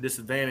yourself in a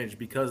disadvantage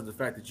because of the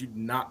fact that you did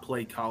not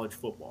play college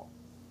football.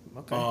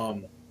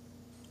 Okay.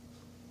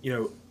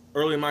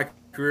 Early in my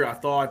career, I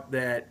thought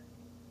that,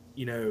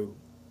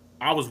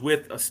 I was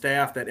with a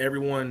staff that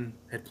everyone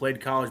had played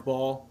college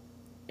ball,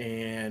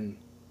 and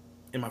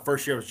in my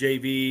first year I was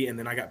JV, and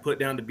then I got put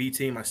down to B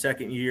team my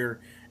second year,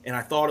 and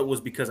I thought it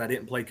was because I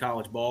didn't play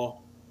college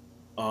ball.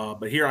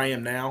 But here I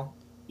am now,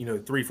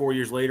 3-4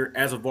 years later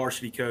as a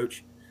varsity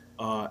coach,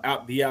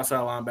 the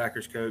outside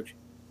linebackers coach.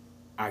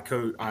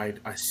 I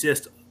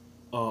assist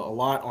a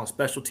lot on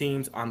special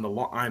teams. I'm the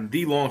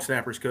long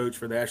snappers coach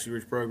for the Ashley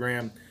Ridge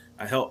program.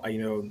 I help.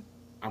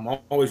 I'm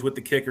always with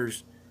the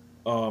kickers.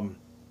 And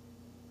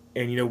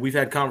we've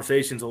had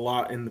conversations a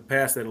lot in the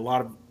past that a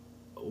lot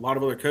a lot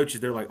of other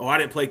coaches, they're like, oh, I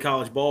didn't play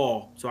college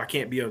ball, so I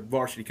can't be a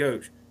varsity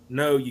coach.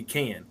 No, you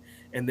can.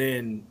 And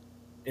then,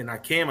 I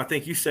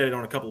think you said it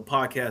on a couple of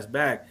podcasts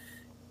back,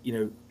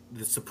 the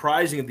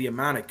surprising of the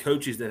amount of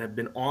coaches that have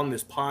been on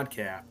this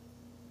podcast,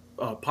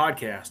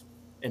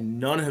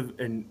 and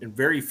and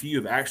very few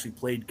have actually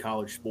played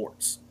college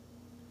sports.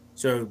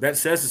 So that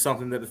says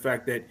something, that the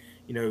fact that,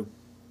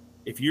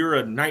 if you're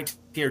a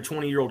 19 or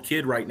 20-year-old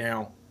kid right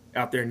now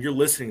out there and you're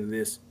listening to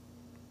this,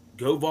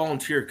 go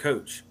volunteer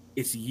coach.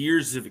 It's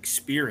years of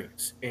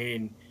experience,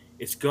 and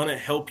it's going to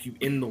help you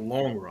in the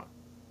long run.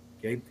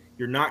 Okay.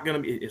 You're not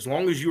going to be, as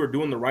long as you are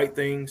doing the right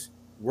things,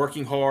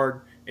 working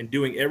hard, and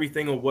doing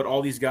everything of what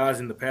all these guys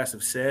in the past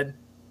have said,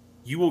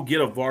 you will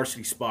get a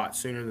varsity spot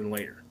sooner than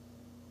later.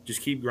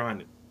 Just keep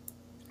grinding.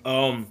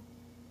 The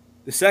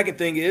second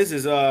thing is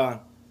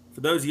for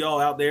those of y'all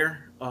out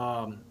there,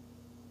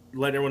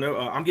 letting everyone know,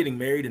 I'm getting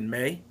married in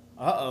May.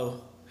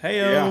 Uh-oh.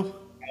 Hey-o.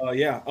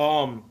 Yeah.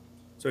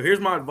 So here's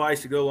my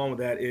advice to go along with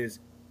that is,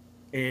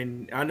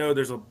 and I know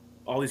there's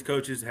all these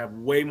coaches have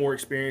way more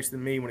experience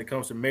than me when it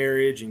comes to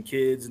marriage and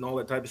kids and all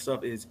that type of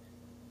stuff,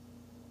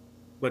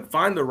 but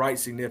find the right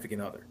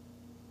significant other.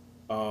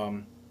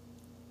 The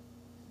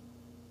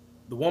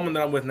woman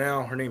that I'm with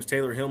now, her name's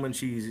Taylor Hillman.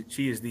 She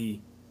is the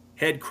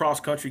head cross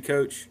country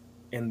coach,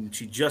 and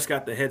she just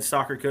got the head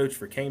soccer coach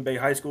for Cane Bay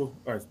High School,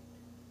 or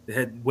the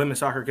head women's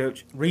soccer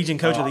coach. Region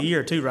coach of the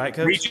year too, right,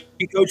 Coach? Region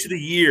coach of the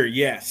year,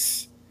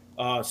 yes.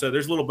 So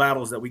there's little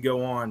battles that we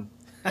go on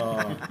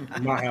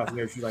in my house.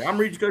 She's like, I'm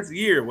region coach of the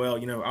year. Well,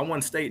 I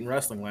won state in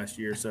wrestling last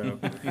year, so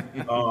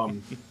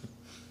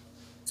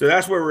so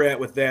that's where we're at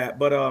with that.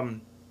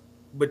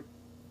 But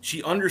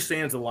she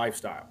understands the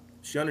lifestyle.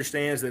 She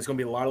understands that it's going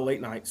to be a lot of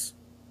late nights.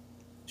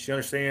 She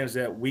understands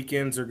that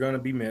weekends are going to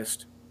be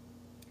missed,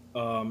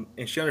 and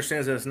she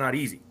understands that it's not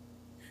easy.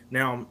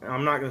 Now,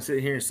 I'm not going to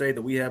sit here and say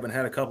that we haven't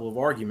had a couple of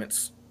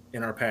arguments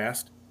in our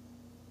past,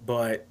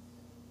 but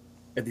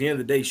at the end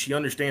of the day, she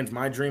understands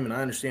my dream and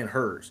I understand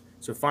hers.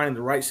 So finding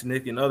the right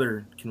significant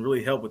other can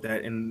really help with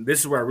that. And this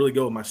is where I really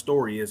go with my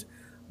story is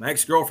my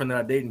ex-girlfriend that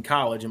I dated in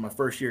college in my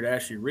first year at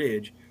Ashley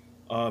Ridge,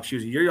 she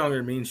was a year younger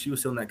than me, and she was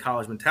still in that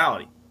college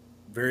mentality.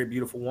 Very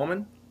beautiful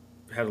woman,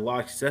 had a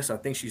lot of success. I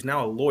think she's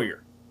now a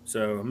lawyer,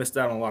 so I missed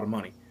out on a lot of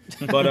money.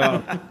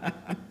 But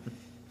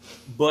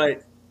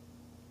but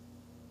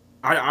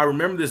I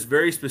remember this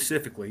very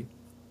specifically.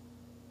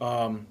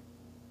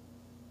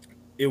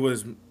 It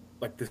was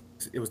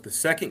the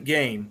second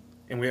game,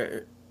 and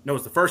it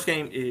was the first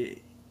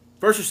game,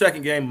 first or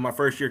second game of my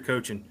first year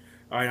coaching.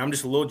 All right, I'm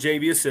just a little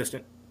JV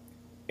assistant,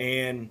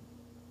 and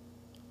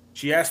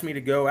she asked me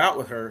to go out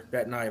with her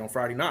that night on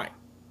Friday night.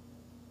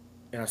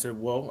 And I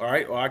said, well, all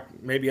right, well,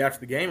 maybe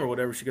after the game or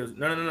whatever. She goes,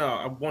 no,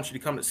 I want you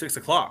to come at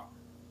 6:00.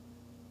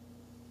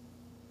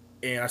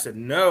 And I said,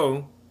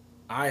 no,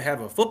 I have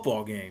a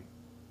football game.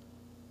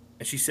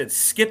 And she said,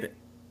 skip it.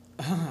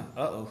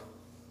 Uh-oh.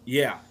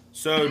 Yeah.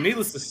 So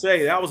needless to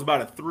say, that was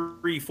about a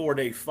 3-4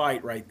 day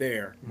fight right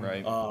there.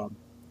 Right.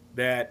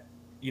 That,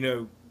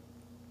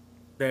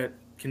 that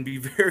can be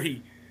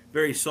very,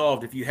 very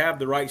solved if you have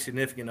the right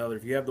significant other,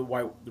 if you have the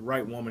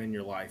right woman in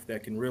your life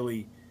that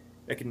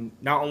can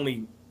not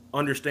only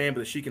understand,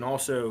 but that she can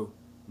also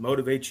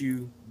motivate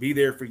you, be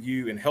there for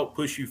you, and help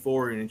push you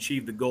forward and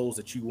achieve the goals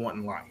that you want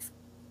in life.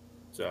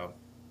 So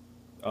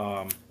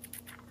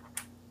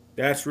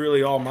that's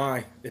really all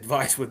my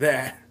advice with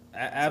that.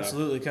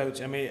 Absolutely,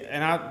 Coach. I mean,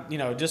 and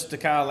I, just to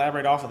kind of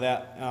elaborate off of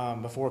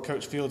that, before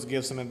Coach Fields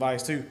gives some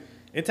advice too,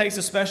 it takes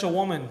a special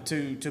woman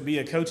to be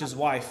a coach's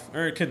wife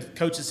or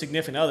coach's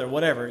significant other,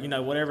 whatever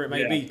it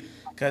may be.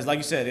 Because like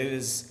you said, it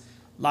is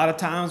a lot of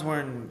times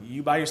when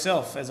you by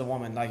yourself as a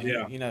woman,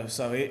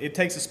 so it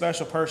takes a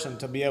special person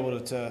to be able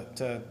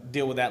to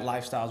deal with that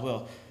lifestyle as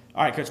well.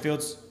 All right, Coach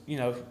Fields,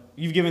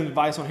 you've given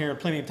advice on here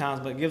plenty of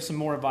times, but give some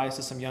more advice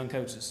to some young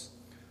coaches.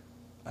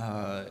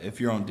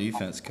 If you're on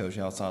defense, coach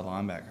outside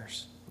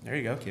linebackers. There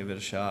you go. Give it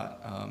a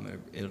shot.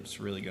 It's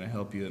really going to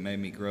help you. It made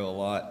me grow a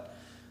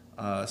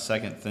lot.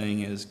 Second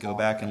thing is go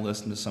back and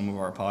listen to some of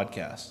our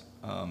podcasts.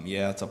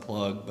 It's a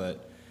plug,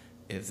 but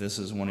if this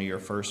is one of your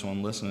first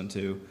one listening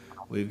to,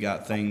 we've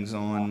got things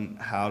on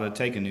how to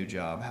take a new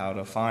job, how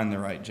to find the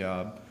right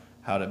job,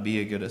 how to be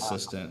a good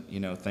assistant,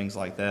 things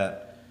like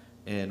that.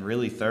 And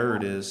really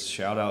third is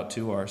shout out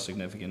to our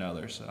significant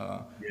others.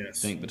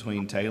 Yes. I think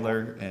between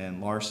Taylor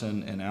and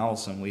Larson and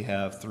Allison, we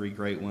have three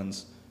great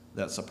ones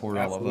that support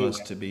Absolutely. all of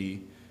us to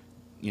be,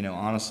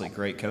 honestly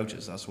great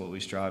coaches. That's what we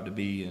strive to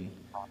be, and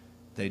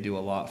they do a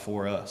lot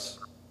for us,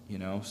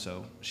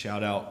 So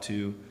shout out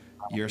to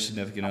your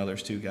significant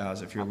others too,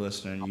 guys. If you're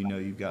listening,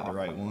 you've got the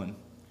right one.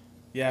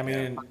 Yeah, I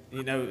mean,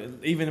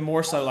 even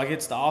more so, like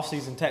it's the off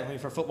season technically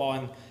for football,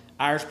 and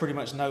Irish pretty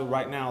much know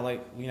right now,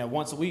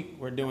 once a week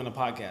we're doing a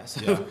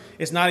podcast. So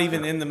it's not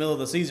even in the middle of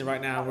the season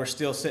right now. We're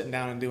still sitting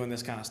down and doing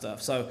this kind of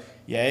stuff. So,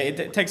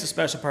 it takes a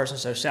special person,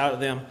 so shout out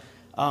to them.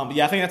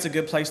 I think that's a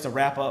good place to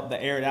wrap up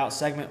the Air It Out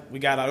segment. We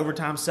got an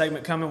overtime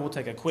segment coming. We'll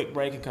take a quick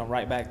break and come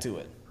right back to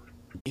it.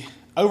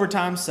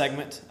 Overtime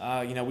segment,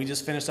 we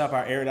just finished up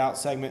our Air It Out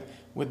segment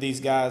with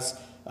these guys.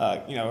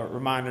 A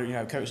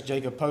reminder, Coach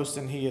Jacob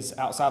Poston, he is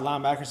outside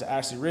linebackers at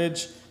Ashley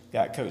Ridge.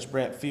 Got Coach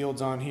Brett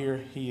Fields on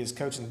here. He is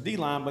coaching the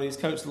D-line, but he's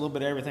coached a little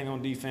bit of everything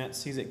on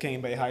defense. He's at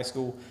Cane Bay High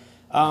School.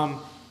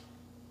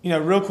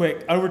 Real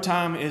quick,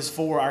 overtime is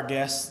for our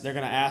guests. They're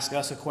going to ask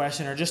us a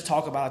question or just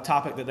talk about a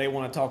topic that they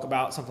want to talk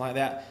about, something like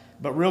that.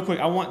 But real quick,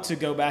 I want to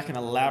go back and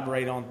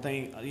elaborate on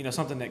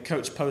something that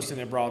Coach Poston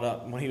had brought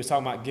up when he was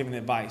talking about giving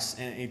advice.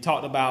 And he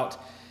talked about,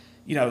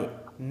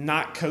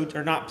 not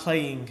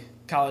playing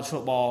college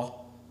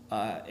football.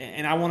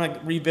 And I want to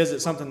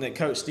revisit something that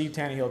Coach Steve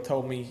Tannehill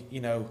told me,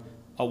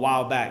 a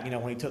while back,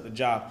 when he took the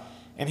job.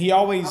 And he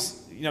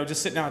always,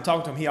 just sitting down and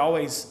talking to him, he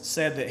always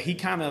said that he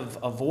kind of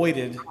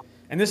avoided,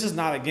 and this is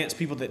not against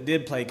people that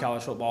did play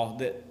college football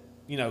that,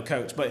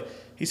 coach, but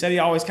he said he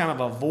always kind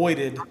of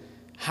avoided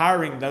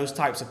hiring those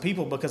types of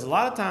people because a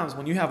lot of times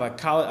when you have a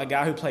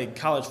guy who played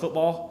college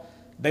football,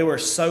 they were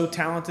so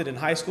talented in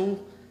high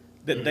school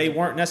that they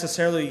weren't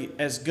necessarily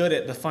as good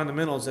at the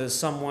fundamentals as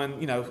someone,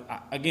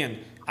 again,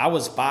 I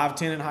was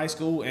 5'10" in high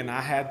school and I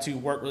had to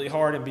work really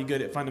hard and be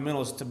good at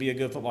fundamentals to be a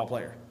good football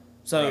player.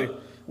 So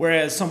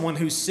whereas someone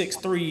who's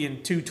 6'3"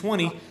 and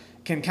 220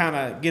 can kind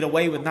of get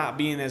away with not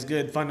being as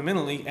good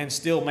fundamentally and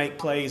still make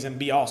plays and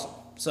be awesome.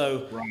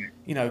 So,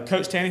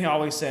 Coach Tannehill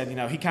always said,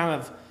 he kind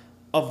of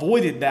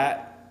avoided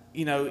that,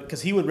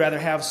 because he would rather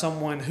have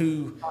someone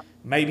who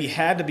maybe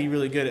had to be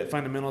really good at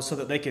fundamentals so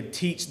that they could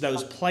teach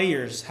those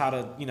players how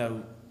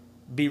to,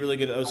 be really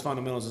good at those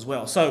fundamentals as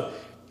well. So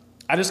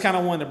I just kind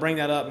of wanted to bring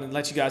that up and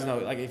let you guys know,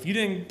 like, if you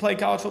didn't play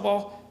college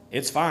football,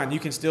 it's fine. You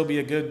can still be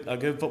a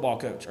good football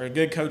coach or a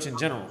good coach in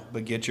general.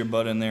 But get your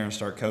butt in there and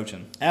start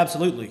coaching.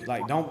 Absolutely.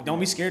 Like, don't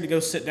be scared to go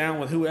sit down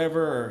with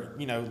whoever or,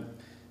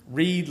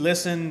 read,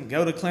 listen,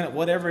 go to clinic,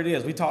 whatever it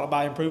is. We talked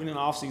about improving in the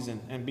offseason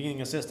and being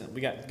an assistant.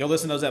 Go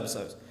listen to those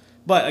episodes.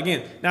 But,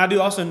 again, now I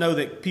do also know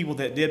that people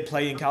that did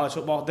play in college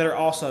football, that are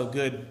also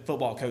good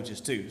football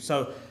coaches too.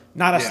 So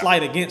not a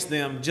slight against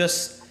them,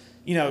 just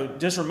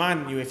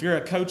reminding you, if you're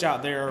a coach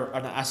out there,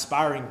 an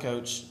aspiring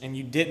coach, and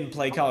you didn't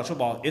play college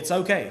football, it's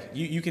okay.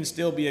 You can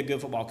still be a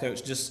good football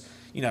coach. Just,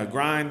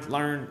 grind,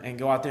 learn, and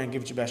go out there and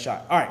give it your best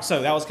shot. All right,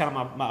 so that was kind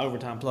of my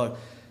overtime plug.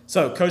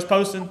 So, Coach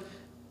Poston,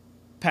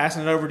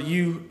 passing it over to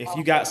you. If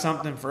you got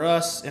something for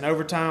us in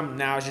overtime,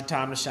 now is your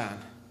time to shine.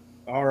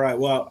 All right.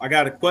 Well, I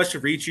got a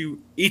question for each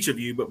of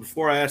you. But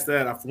before I ask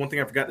that, one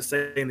thing I forgot to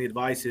say in the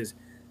advice is,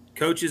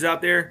 coaches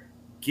out there,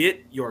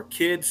 get your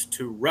kids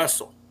to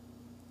wrestle.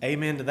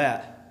 Amen to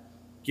that.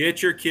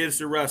 Get your kids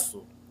to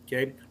wrestle.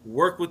 Okay.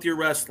 Work with your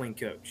wrestling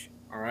coach.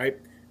 All right.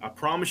 I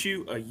promise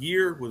you, a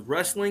year with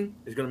wrestling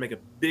is going to make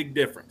a big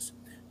difference.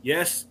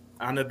 Yes,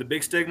 I know the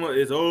big stigma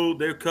is,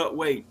 they're cut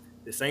weight.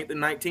 This ain't the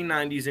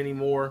 1990s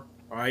anymore.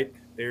 All right.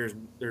 There's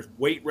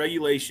weight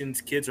regulations.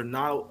 Kids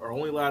are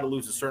only allowed to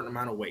lose a certain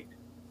amount of weight.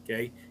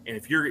 Okay. And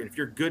if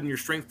you're good in your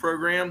strength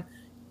program,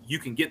 you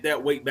can get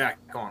that weight back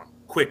on them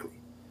quickly.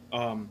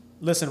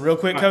 Listen, real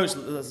quick, Coach,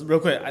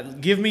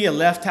 give me a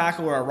left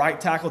tackle or a right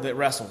tackle that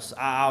wrestles.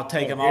 I'll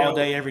take them all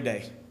day, every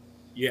day.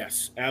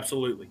 Yes,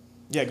 absolutely.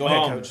 Yeah, go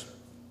ahead, Coach.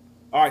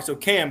 All right, so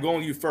Cam,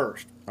 going to you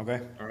first.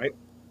 Okay. All right.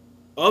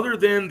 Other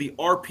than the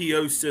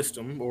RPO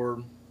system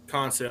or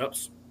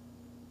concepts,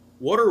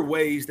 what are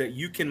ways that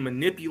you can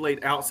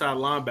manipulate outside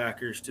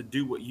linebackers to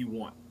do what you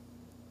want?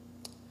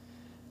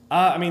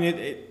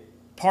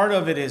 Part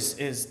of it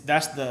is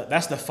that's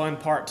the fun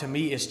part to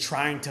me, is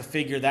trying to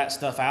figure that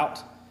stuff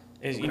out.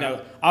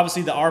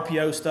 Obviously the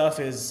RPO stuff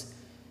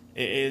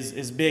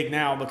is big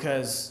now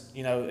because,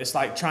 it's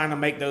like trying to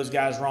make those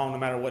guys wrong no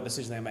matter what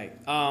decision they make.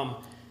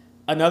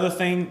 Another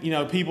thing,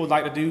 people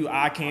like to do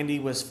eye candy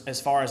was as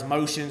far as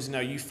motions,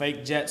 you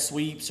fake jet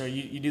sweeps or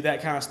you do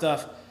that kind of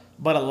stuff.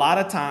 But a lot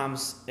of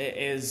times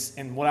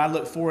and what I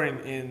look for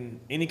in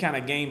any kind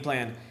of game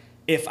plan,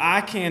 if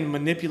I can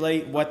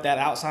manipulate what that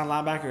outside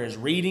linebacker is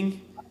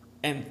reading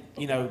and,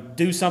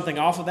 do something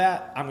off of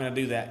that, I'm going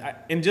to do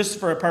that. And just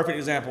for a perfect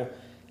example,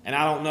 and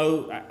I don't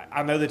know,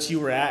 I know that you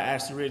were at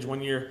Ashley Ridge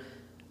one year.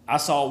 I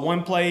saw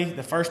one play,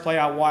 the first play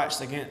I watched,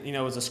 again, it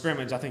was a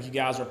scrimmage. I think you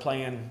guys were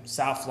playing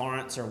South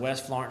Florence or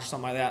West Florence or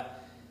something like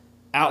that.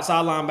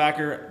 Outside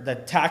linebacker, the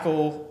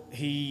tackle,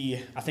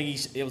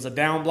 it was a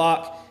down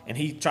block, and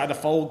he tried to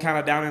fold kind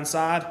of down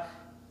inside.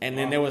 And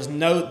then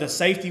the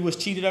safety was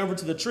cheated over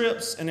to the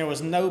trips, and there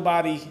was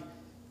nobody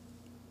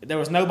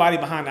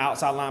behind the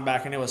outside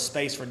linebacker, and there was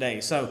space for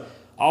days. So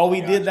all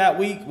we did that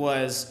week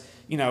was,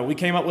 we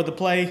came up with the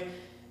play,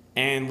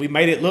 and we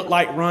made it look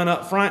like run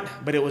up front,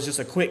 but it was just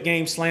a quick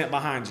game slant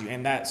behind you.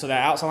 And that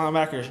outside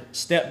linebacker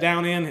stepped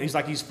down in,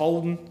 and he's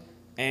folding.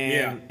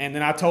 And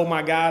then I told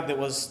my guy that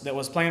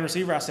was playing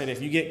receiver, I said,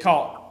 if you get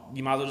caught,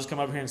 you might as well just come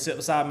over here and sit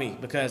beside me,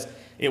 because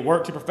it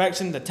worked to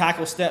perfection. The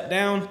tackle stepped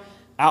down,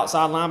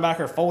 outside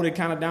linebacker folded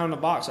kind of down the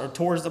box or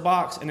towards the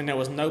box, and then there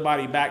was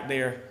nobody back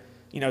there,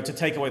 to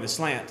take away the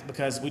slant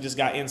because we just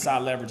got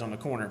inside leverage on the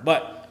corner.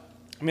 But,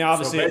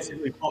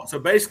 obviously. So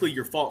basically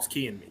you're false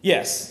keying me.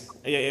 Yes.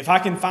 If I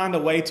can find a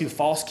way to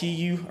false key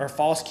you or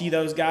false key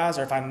those guys,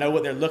 or if I know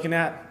what they're looking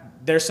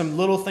at, there's some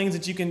little things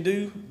that you can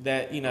do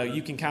that,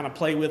 you can kind of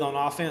play with on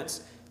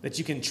offense that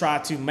you can try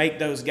to make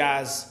those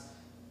guys,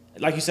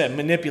 like you said,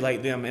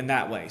 manipulate them in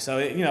that way. So,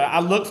 I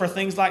look for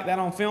things like that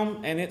on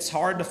film, and it's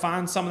hard to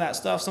find some of that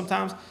stuff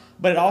sometimes,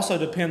 but it also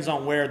depends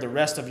on where the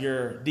rest of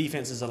your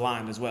defense is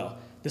aligned as well.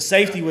 The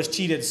safety was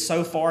cheated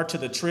so far to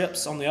the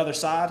trips on the other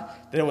side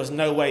that there was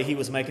no way he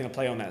was making a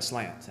play on that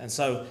slant. And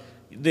so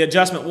the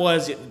adjustment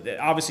was,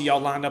 obviously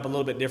y'all lined up a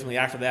little bit differently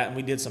after that, and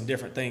we did some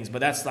different things, but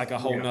that's like a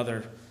whole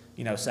nother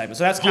segment.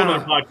 So that's kind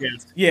of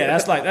podcast. Yeah,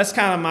 that's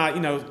kind of my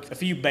a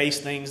few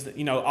base things that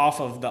off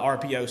of the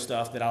RPO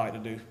stuff that I like to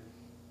do.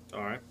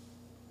 All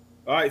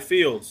right,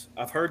 Fields.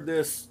 I've heard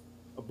this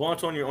a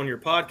bunch on your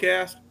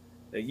podcast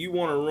that you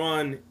want to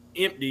run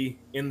empty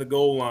in the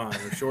goal line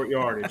or short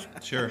yardage.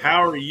 Sure.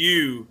 How are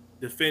you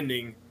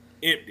defending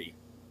empty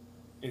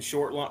in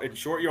short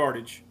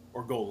yardage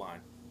or goal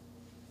line?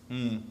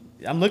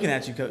 I'm looking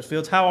at you, Coach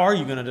Fields. How are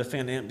you going to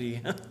defend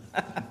empty?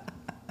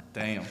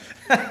 Damn.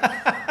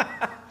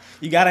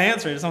 You got to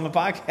answer it. It's on the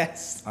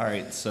podcast. All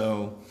right,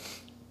 so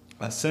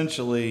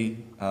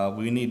essentially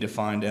we need to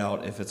find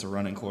out if it's a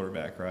running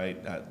quarterback,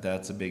 right?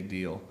 That's a big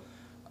deal.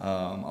 A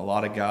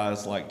lot of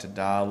guys like to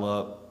dial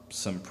up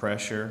some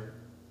pressure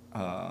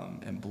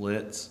and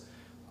blitz.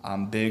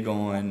 I'm big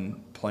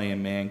on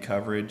playing man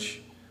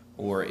coverage,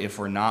 or if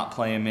we're not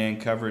playing man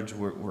coverage,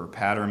 we're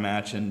pattern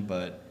matching,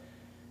 but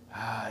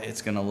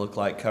it's going to look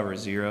like cover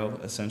zero,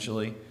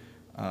 essentially.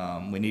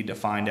 We need to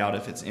find out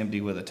if it's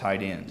empty with a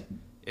tight end.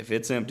 If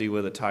it's empty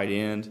with a tight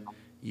end,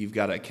 you've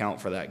got to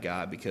account for that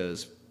guy,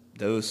 because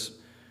those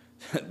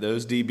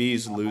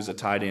DBs lose a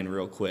tight end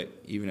real quick,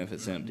 even if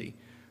it's empty.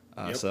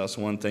 So that's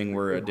one thing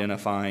we're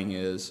identifying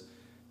is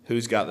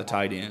who's got the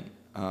tight end.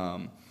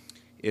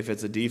 If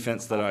it's a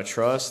defense that I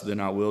trust, then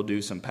I will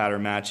do some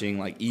pattern matching,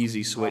 like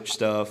easy switch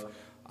stuff.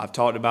 I've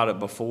talked about it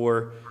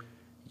before.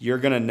 You're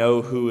going to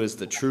know who is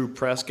the true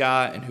press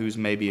guy and who's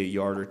maybe a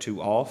yard or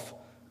two off.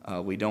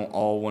 We don't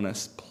all want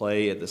to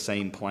play at the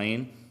same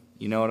plane.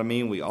 You know what I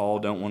mean? We all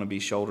don't want to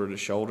be shoulder to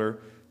shoulder.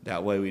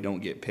 That way we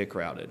don't get pick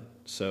routed.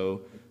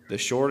 So the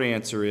short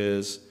answer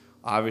is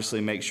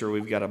obviously make sure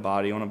we've got a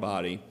body on a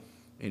body.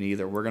 And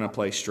either we're going to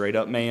play straight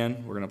up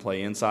man, we're going to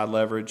play inside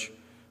leverage,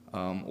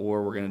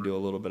 or we're going to do a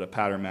little bit of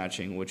pattern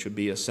matching, which would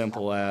be as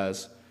simple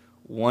as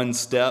one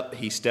step,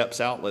 he steps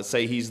out. Let's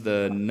say he's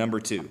the number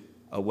 2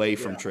 away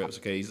from trips.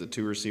 Okay, he's the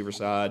 2 receiver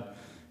side,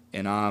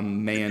 and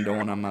I'm manned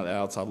on. I'm the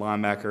outside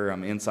linebacker.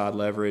 I'm inside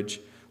leverage.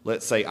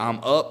 Let's say I'm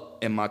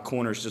up and my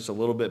corner's just a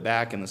little bit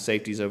back and the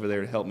safety's over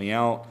there to help me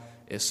out.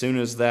 As soon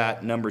as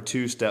that number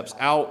 2 steps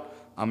out,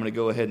 I'm going to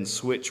go ahead and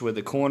switch with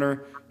the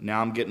corner.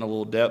 Now I'm getting a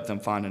little depth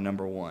and find a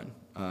number 1.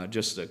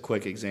 Just a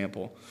quick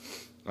example.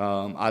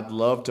 I'd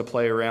love to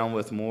play around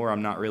with more.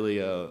 I'm not really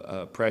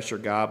a pressure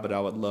guy, but I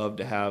would love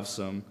to have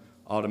some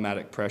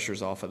automatic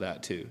pressures off of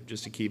that too,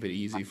 just to keep it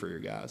easy for your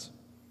guys.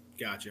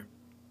 Gotcha.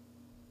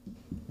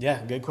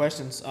 Yeah, good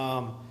questions.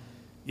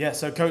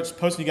 So Coach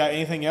Poston, you got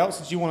anything else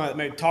that you want to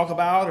maybe talk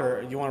about,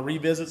 or you want to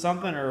revisit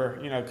something, or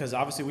because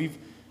obviously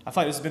I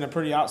feel like this has been a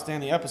pretty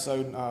outstanding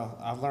episode.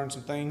 I've learned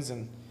some things,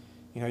 and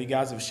you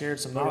guys have shared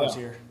some knowledge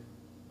here.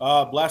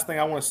 Last thing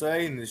I want to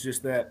say, and it's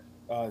just that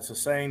it's a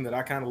saying that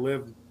I kind of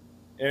live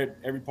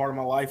every part of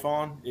my life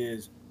on,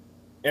 is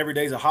every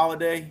day's a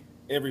holiday,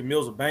 every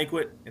meal's a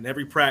banquet, and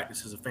every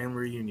practice is a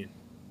family reunion.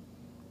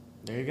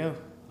 There you go.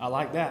 I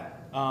like that.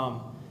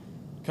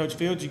 Coach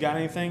Fields, you got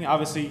anything?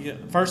 Obviously,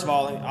 first of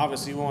all,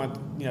 we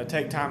want to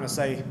take time to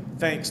say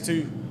thanks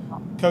to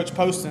Coach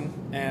Poston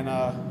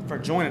and for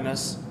joining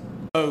us.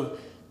 So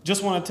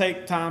just want to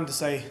take time to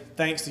say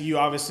thanks to you.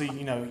 Obviously,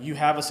 you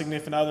have a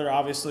significant other,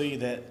 obviously,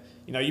 that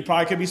you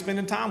probably could be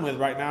spending time with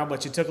right now,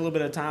 but you took a little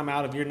bit of time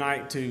out of your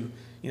night to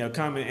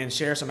come and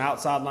share some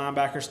outside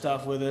linebacker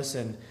stuff with us,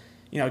 and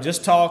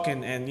just talk,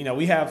 and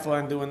we have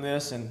fun doing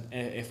this, and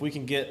if we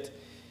can get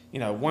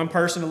one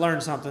person to learn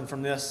something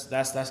from this,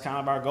 that's kind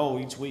of our goal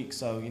each week.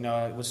 So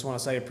I just want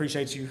to say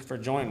appreciate you for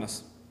joining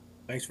us.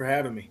 Thanks for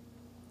having me,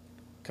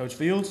 Coach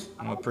Fields.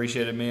 I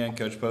appreciate it, man.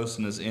 Coach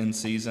Poston is in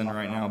season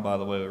right now, by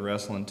the way, with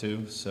wrestling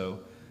too, so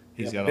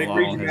he's got a lot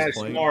on his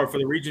plate. Tomorrow for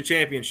the region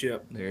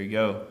championship. There you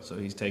go. So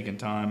he's taking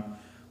time,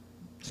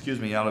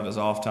 out of his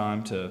off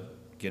time to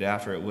get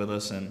after it with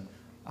us, and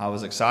I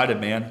was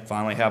excited, man.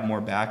 Finally have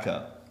more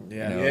backup.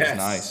 Yeah, it's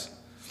nice.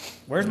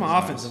 Where's my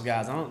offensive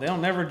guys? They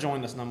don't never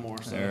join us no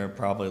more. So. They're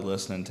probably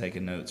listening,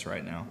 taking notes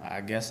right now.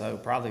 I guess so,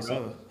 probably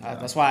so.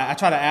 That's why I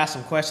try to ask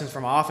some questions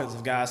from my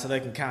offensive guys so they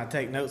can kind of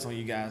take notes on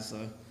you guys.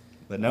 So.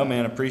 But no,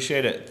 man,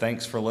 appreciate it.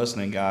 Thanks for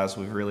listening, guys.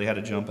 We've really had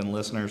to jump in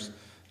listeners.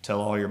 Tell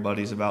all your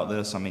buddies about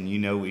this. I mean,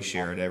 we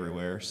share it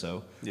everywhere.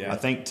 So I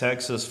think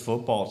Texas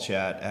Football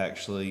Chat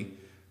actually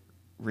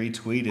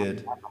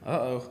retweeted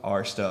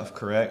our stuff,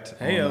 correct?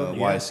 Hey-o,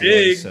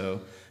 YCA.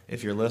 So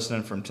if you're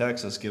listening from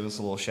Texas, give us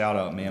a little shout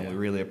out, man. We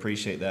really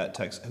appreciate that.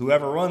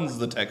 Whoever runs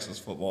the Texas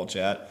Football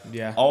Chat.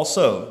 Yeah.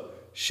 Also,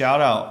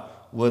 shout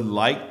out, would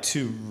like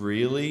to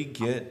really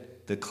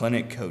get the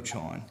clinic coach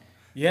on.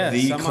 Yeah,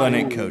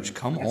 clinic coach.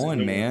 Come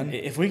on, man.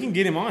 If we can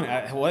get him on,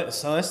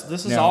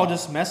 this is all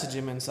just message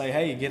him and say,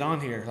 hey, get on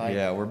here.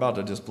 Yeah, we're about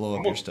to just blow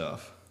up your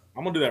stuff.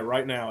 I'm gonna do that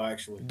right now.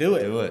 Actually, Do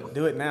it. Do it.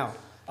 Do it now.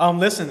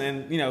 Listen,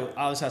 and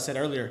as I said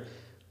earlier,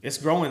 it's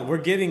growing. We're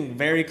getting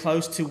very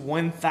close to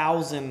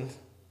 1,000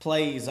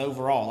 plays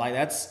overall. Like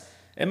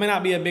it may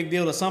not be a big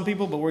deal to some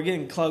people, but we're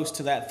getting close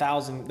to that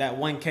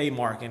 1K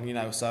mark,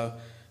 and so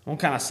we'll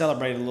kind of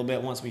celebrate it a little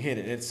bit once we hit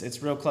it.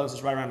 It's real close.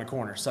 It's right around the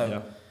corner.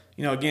 So,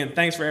 again,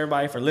 thanks for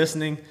everybody for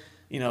listening.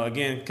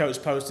 Again,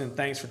 Coach Poston,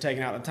 thanks for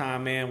taking out the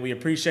time, man. We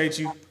appreciate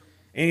you.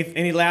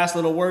 Any last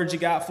little words you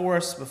got for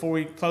us before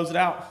we close it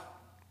out?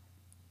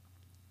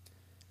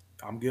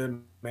 I'm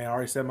good, man. I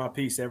already said my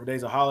piece. Every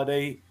day's a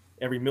holiday.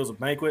 Every meal's a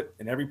banquet,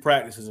 and every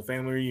practice is a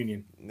family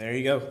reunion. There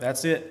you go.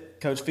 That's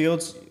it. Coach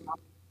Fields.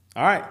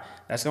 All right.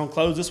 That's going to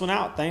close this one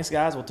out. Thanks,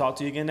 guys. We'll talk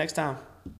to you again next time.